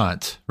better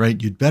not, right?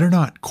 You'd better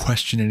not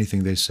question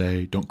anything they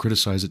say. Don't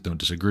criticize it. Don't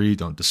disagree.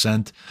 Don't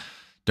dissent.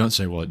 Don't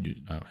say, well,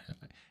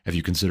 have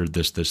you considered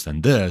this,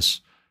 then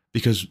this?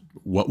 Because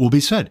what will be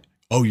said?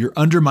 Oh, you're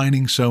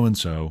undermining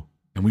so-and-so,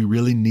 and we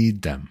really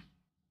need them.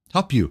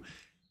 Help you.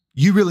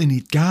 You really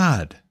need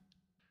God.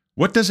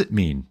 What does it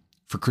mean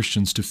for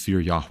Christians to fear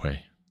Yahweh,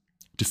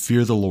 to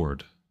fear the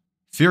Lord?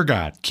 Fear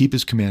God, keep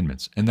his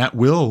commandments. And that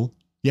will,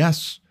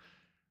 yes,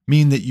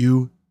 mean that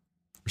you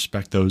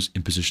respect those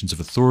in positions of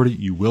authority.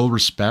 You will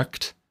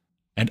respect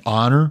and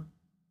honor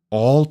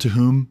all to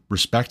whom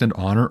respect and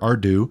honor are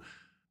due.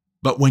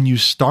 But when you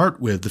start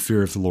with the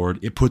fear of the Lord,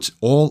 it puts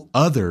all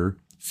other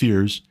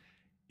fears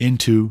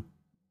into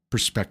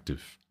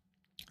perspective.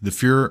 The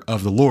fear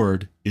of the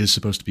Lord is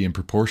supposed to be in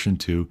proportion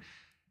to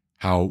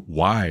how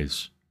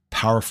wise,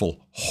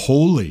 powerful,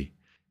 holy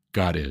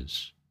God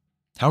is,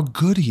 how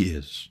good he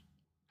is,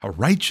 how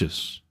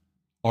righteous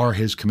are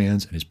his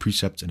commands and his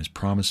precepts and his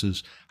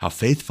promises, how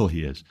faithful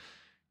he is.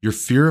 Your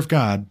fear of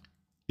God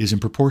is in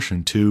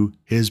proportion to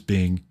his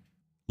being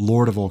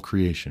Lord of all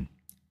creation.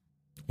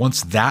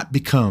 Once that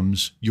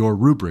becomes your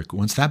rubric,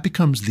 once that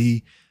becomes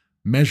the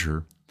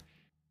measure,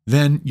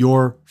 then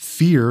your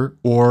fear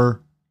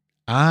or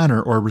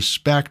honor or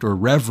respect or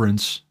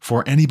reverence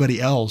for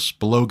anybody else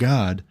below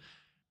God,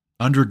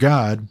 under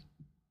God,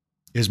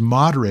 is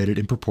moderated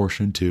in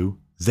proportion to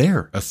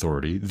their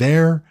authority,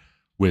 their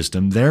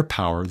wisdom, their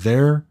power,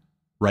 their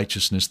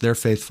righteousness, their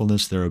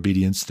faithfulness, their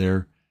obedience,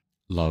 their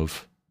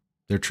love,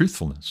 their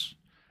truthfulness.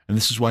 And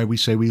this is why we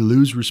say we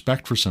lose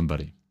respect for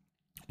somebody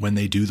when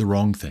they do the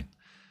wrong thing,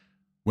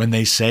 when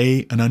they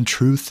say an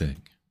untrue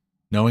thing,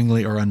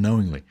 knowingly or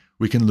unknowingly.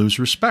 We can lose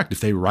respect. If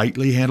they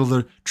rightly handle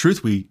the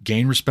truth, we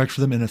gain respect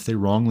for them. And if they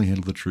wrongly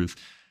handle the truth,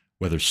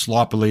 whether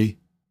sloppily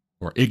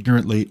or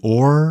ignorantly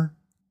or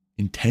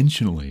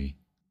intentionally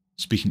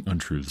speaking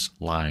untruths,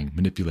 lying,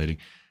 manipulating,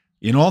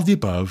 in all of the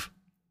above,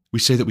 we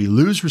say that we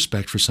lose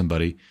respect for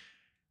somebody.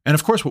 And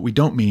of course, what we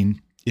don't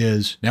mean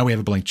is now we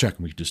have a blank check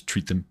and we can just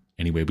treat them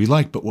any way we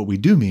like. But what we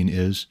do mean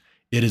is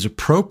it is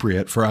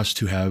appropriate for us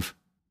to have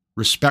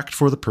respect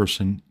for the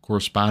person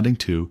corresponding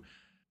to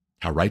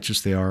how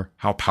righteous they are,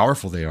 how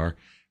powerful they are,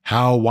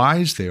 how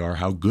wise they are,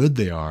 how good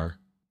they are,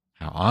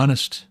 how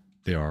honest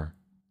they are.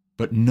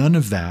 But none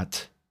of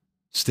that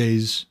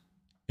stays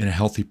in a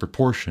healthy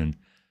proportion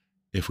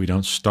if we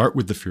don't start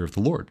with the fear of the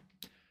Lord.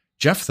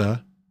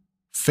 Jephthah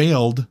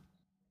failed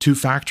to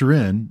factor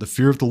in the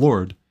fear of the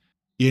Lord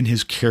in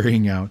his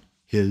carrying out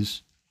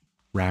his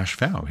rash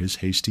vow, his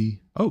hasty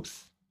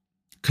oath.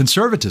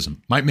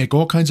 Conservatism might make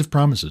all kinds of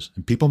promises,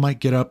 and people might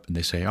get up and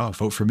they say, oh,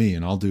 vote for me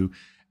and I'll do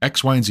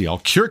X, Y, and Z. I'll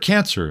cure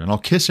cancer and I'll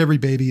kiss every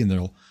baby and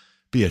there'll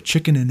be a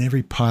chicken in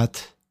every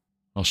pot.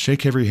 I'll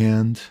shake every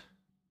hand.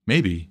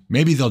 Maybe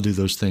they'll do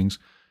those things.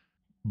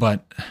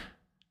 But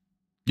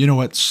you know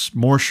what's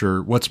more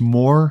sure? What's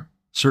more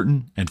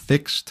certain and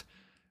fixed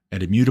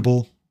and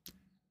immutable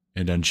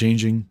and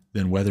unchanging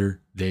than whether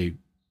they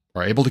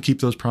are able to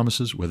keep those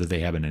promises, whether they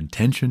have an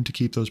intention to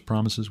keep those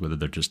promises, whether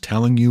they're just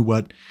telling you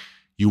what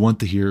you want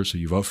to hear, so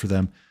you vote for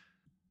them,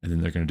 and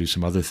then they're going to do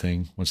some other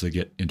thing once they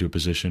get into a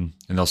position,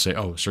 and they'll say,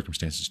 oh,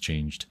 circumstances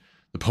changed.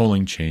 The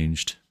polling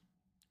changed.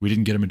 We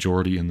didn't get a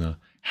majority in the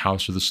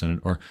House or the Senate,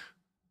 or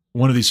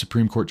one of these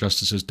Supreme Court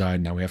justices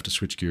died, now we have to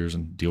switch gears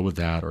and deal with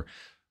that, or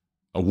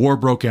a war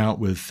broke out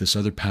with this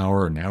other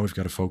power, and now we've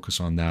got to focus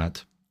on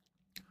that.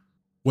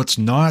 What's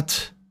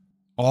not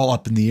all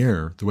up in the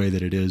air the way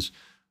that it is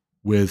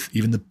with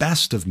even the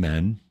best of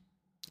men,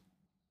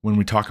 when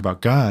we talk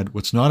about God,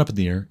 what's not up in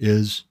the air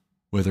is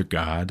whether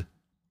God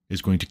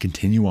is going to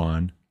continue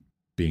on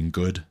being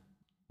good,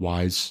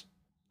 wise,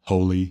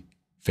 holy,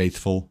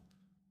 faithful.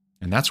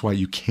 And that's why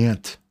you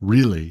can't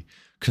really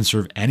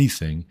conserve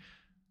anything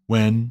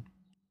when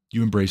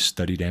you embrace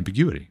studied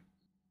ambiguity.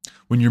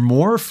 When you're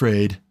more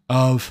afraid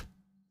of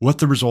what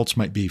the results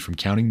might be from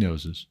counting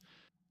noses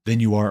than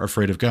you are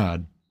afraid of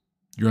God,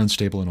 you're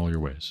unstable in all your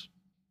ways.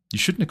 You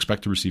shouldn't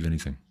expect to receive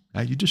anything.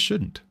 You just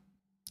shouldn't.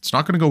 It's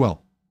not going to go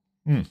well.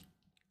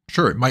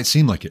 Sure, it might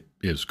seem like it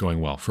is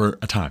going well for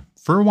a time,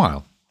 for a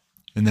while,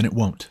 and then it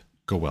won't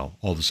go well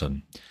all of a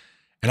sudden.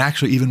 And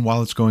actually, even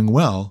while it's going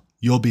well,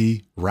 you'll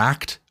be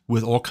racked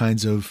with all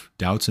kinds of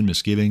doubts and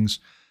misgivings,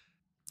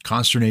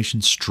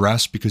 consternation,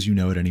 stress, because you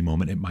know at any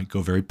moment it might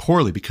go very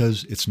poorly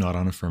because it's not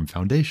on a firm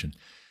foundation.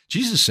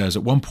 Jesus says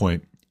at one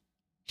point,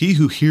 he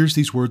who hears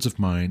these words of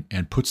mine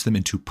and puts them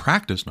into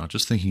practice, not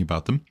just thinking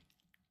about them,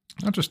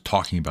 not just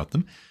talking about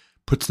them,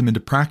 puts them into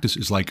practice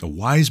is like a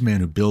wise man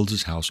who builds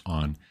his house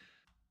on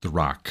the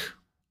rock.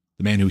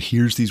 The man who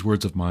hears these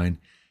words of mine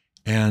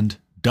and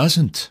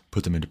doesn't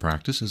put them into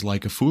practice is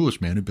like a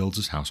foolish man who builds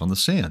his house on the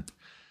sand.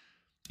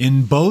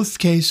 In both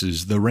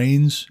cases, the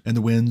rains and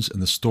the winds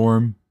and the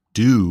storm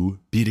do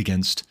beat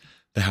against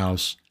the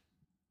house.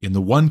 In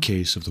the one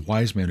case of the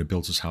wise man who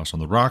builds his house on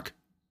the rock,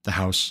 the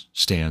house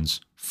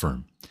stands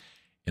firm.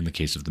 In the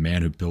case of the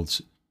man who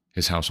builds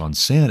his house on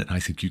sand, and I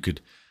think you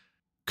could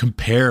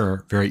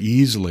compare very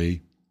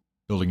easily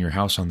building your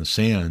house on the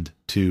sand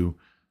to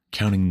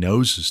counting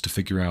noses to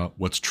figure out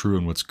what's true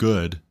and what's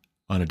good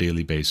on a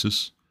daily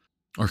basis.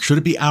 Or should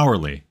it be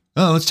hourly?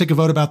 Oh, let's take a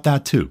vote about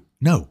that too.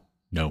 No.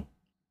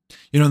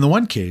 In the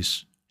one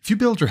case, if you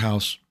build your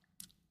house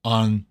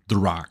on the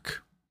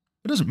rock,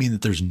 it doesn't mean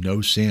that there's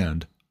no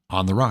sand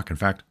on the rock. In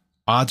fact,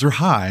 odds are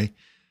high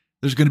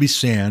there's going to be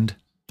sand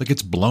that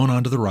gets blown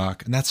onto the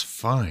rock, and that's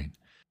fine.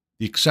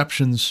 The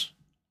exceptions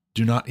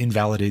do not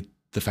invalidate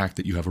the fact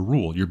that you have a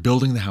rule. You're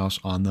building the house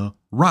on the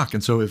rock.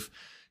 And so if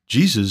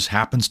Jesus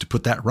happens to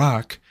put that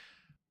rock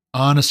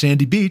on a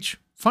sandy beach,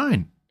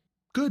 fine,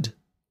 good,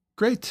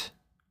 great.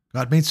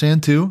 God made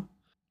sand too.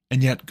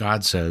 And yet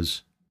God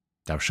says,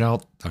 thou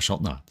shalt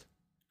not.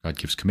 God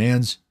gives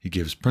commands. He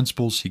gives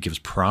principles. He gives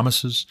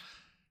promises.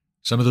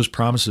 Some of those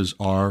promises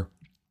are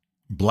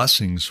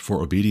blessings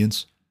for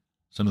obedience.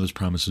 Some of those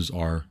promises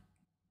are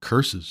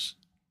curses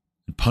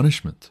and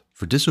punishment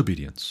for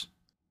disobedience.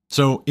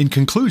 So in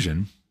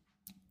conclusion,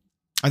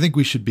 I think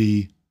we should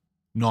be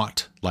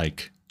not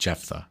like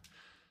Jephthah.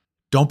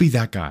 Don't be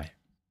that guy.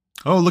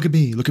 Oh, look at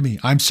me.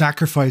 I'm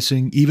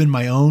sacrificing even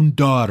my own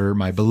daughter,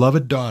 my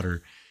beloved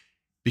daughter,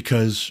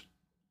 because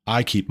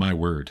I keep my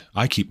word.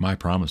 I keep my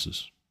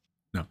promises.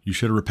 No, you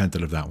should have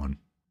repented of that one.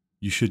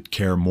 You should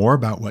care more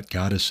about what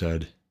God has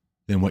said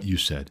than what you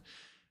said.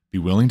 Be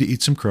willing to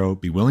eat some crow.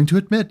 Be willing to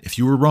admit if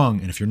you were wrong.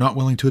 And if you're not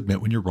willing to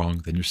admit when you're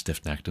wrong, then you're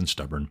stiff-necked and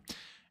stubborn.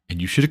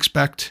 And you should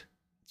expect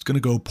it's going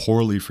to go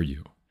poorly for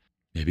you.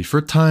 Maybe for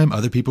a time,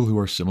 other people who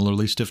are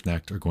similarly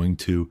stiff-necked are going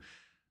to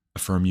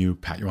affirm you,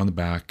 pat you on the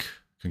back,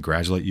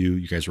 congratulate you.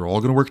 You guys are all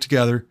going to work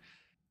together.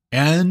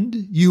 And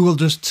you will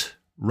just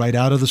write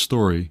out of the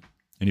story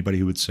Anybody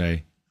who would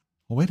say,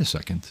 well, wait a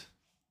second.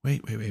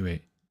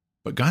 Wait.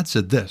 But God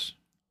said this.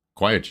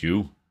 Quiet,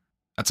 you.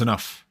 That's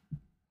enough.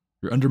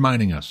 You're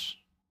undermining us.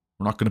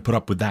 We're not going to put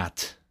up with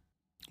that.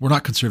 We're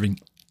not conserving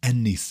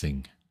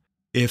anything.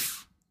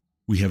 If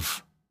we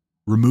have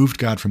removed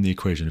God from the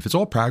equation, if it's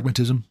all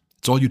pragmatism,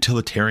 it's all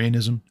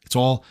utilitarianism, it's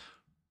all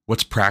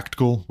what's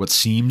practical, what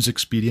seems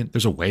expedient,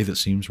 there's a way that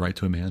seems right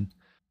to a man.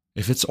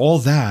 If it's all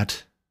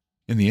that,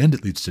 in the end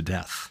it leads to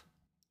death.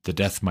 The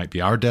death might be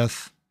our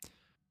death,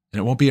 and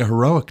it won't be a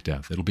heroic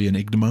death. It'll be an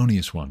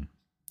ignominious one.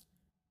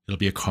 It'll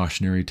be a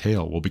cautionary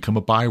tale. We'll become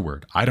a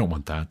byword. I don't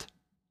want that.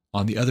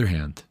 On the other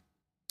hand,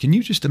 can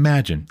you just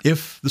imagine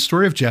if the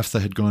story of Jephthah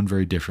had gone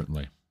very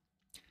differently?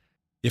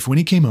 If when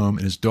he came home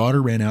and his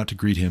daughter ran out to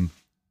greet him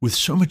with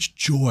so much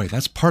joy,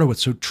 that's part of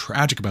what's so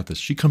tragic about this.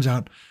 She comes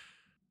out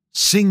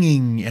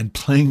singing and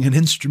playing an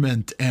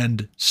instrument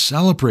and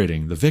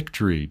celebrating the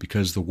victory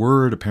because the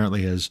word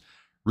apparently has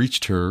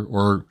reached her,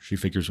 or she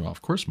figures, well,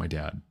 of course my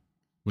dad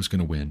was going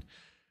to win.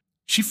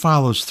 She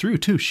follows through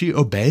too. She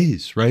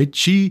obeys, right?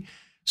 She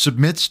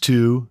submits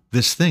to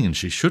this thing, and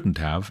she shouldn't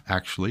have,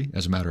 actually,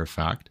 as a matter of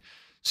fact.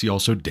 See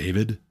also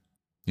David,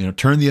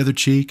 turn the other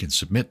cheek and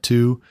submit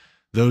to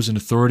those in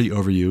authority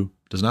over you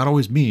does not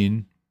always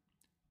mean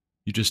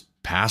you just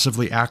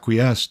passively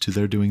acquiesce to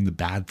their doing the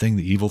bad thing,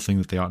 the evil thing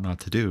that they ought not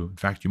to do. In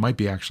fact, you might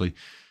be actually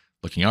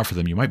looking out for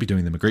them. You might be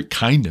doing them a great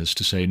kindness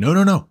to say,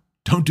 no,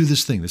 don't do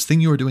this thing. This thing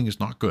you are doing is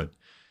not good.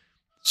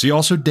 See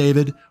also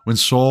David, when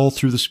Saul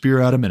threw the spear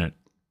out a minute,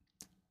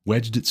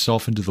 wedged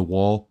itself into the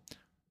wall.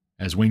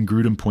 As Wayne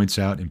Grudem points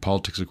out in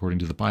Politics According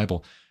to the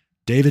Bible,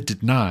 David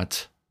did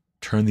not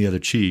turn the other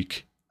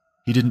cheek.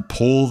 He didn't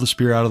pull the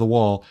spear out of the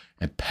wall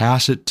and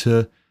pass it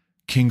to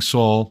King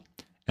Saul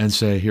and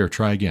say, here,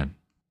 try again.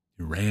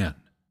 He ran.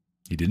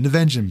 He didn't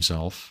avenge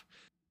himself,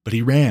 but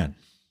he ran,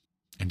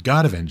 and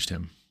God avenged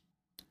him.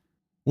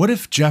 What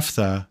if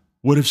Jephthah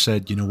would have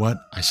said, you know what?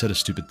 I said a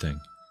stupid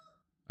thing.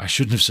 I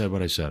shouldn't have said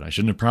what I said. I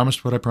shouldn't have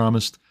promised what I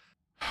promised.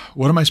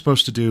 What am I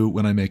supposed to do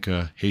when I make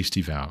a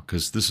hasty vow?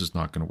 Because this is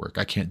not going to work.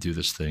 I can't do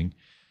this thing.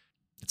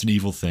 It's an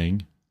evil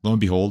thing. Lo and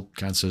behold,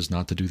 God says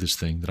not to do this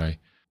thing that I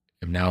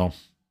am now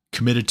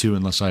committed to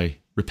unless I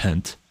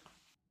repent.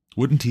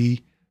 Wouldn't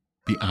he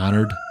be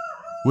honored?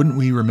 Wouldn't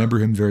we remember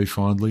him very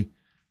fondly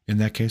in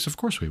that case? Of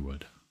course we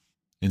would.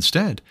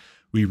 Instead,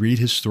 we read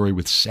his story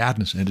with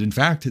sadness. And in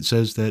fact, it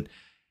says that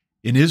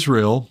in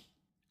Israel,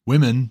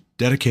 women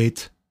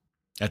dedicate,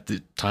 at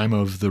the time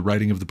of the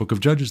writing of the book of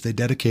Judges, they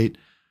dedicate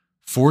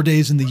 4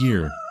 days in the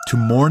year to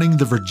mourning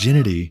the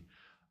virginity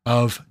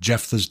of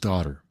Jephthah's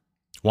daughter.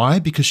 Why?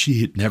 Because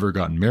she had never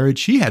gotten married.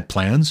 She had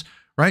plans,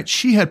 right?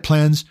 She had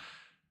plans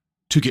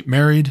to get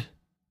married,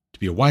 to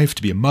be a wife,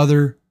 to be a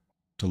mother,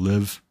 to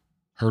live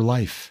her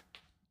life.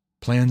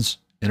 Plans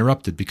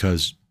interrupted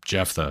because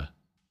Jephthah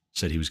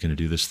said he was going to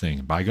do this thing.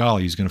 And by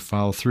golly, he's going to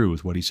follow through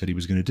with what he said he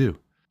was going to do.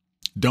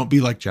 Don't be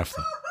like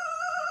Jephthah.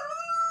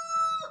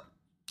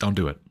 Don't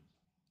do it.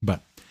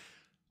 But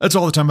that's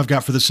all the time I've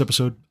got for this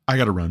episode. I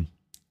got to run.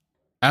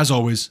 As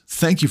always,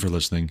 thank you for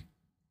listening.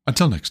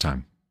 Until next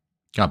time,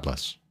 God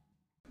bless.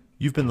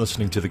 You've been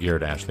listening to The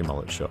Garrett Ashley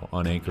Mullet Show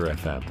on Anchor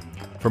FM.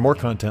 For more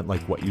content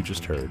like what you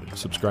just heard,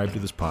 subscribe to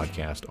this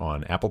podcast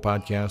on Apple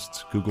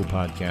Podcasts, Google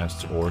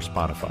Podcasts, or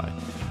Spotify.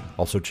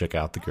 Also check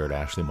out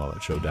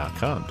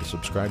thegarrettashleymulletshow.com to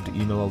subscribe to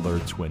email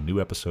alerts when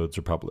new episodes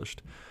are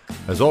published.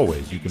 As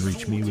always, you can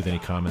reach me with any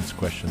comments,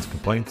 questions,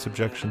 complaints,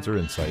 objections, or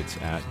insights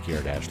at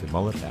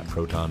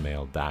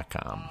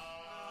garrettashleyMullet@protonmail.com.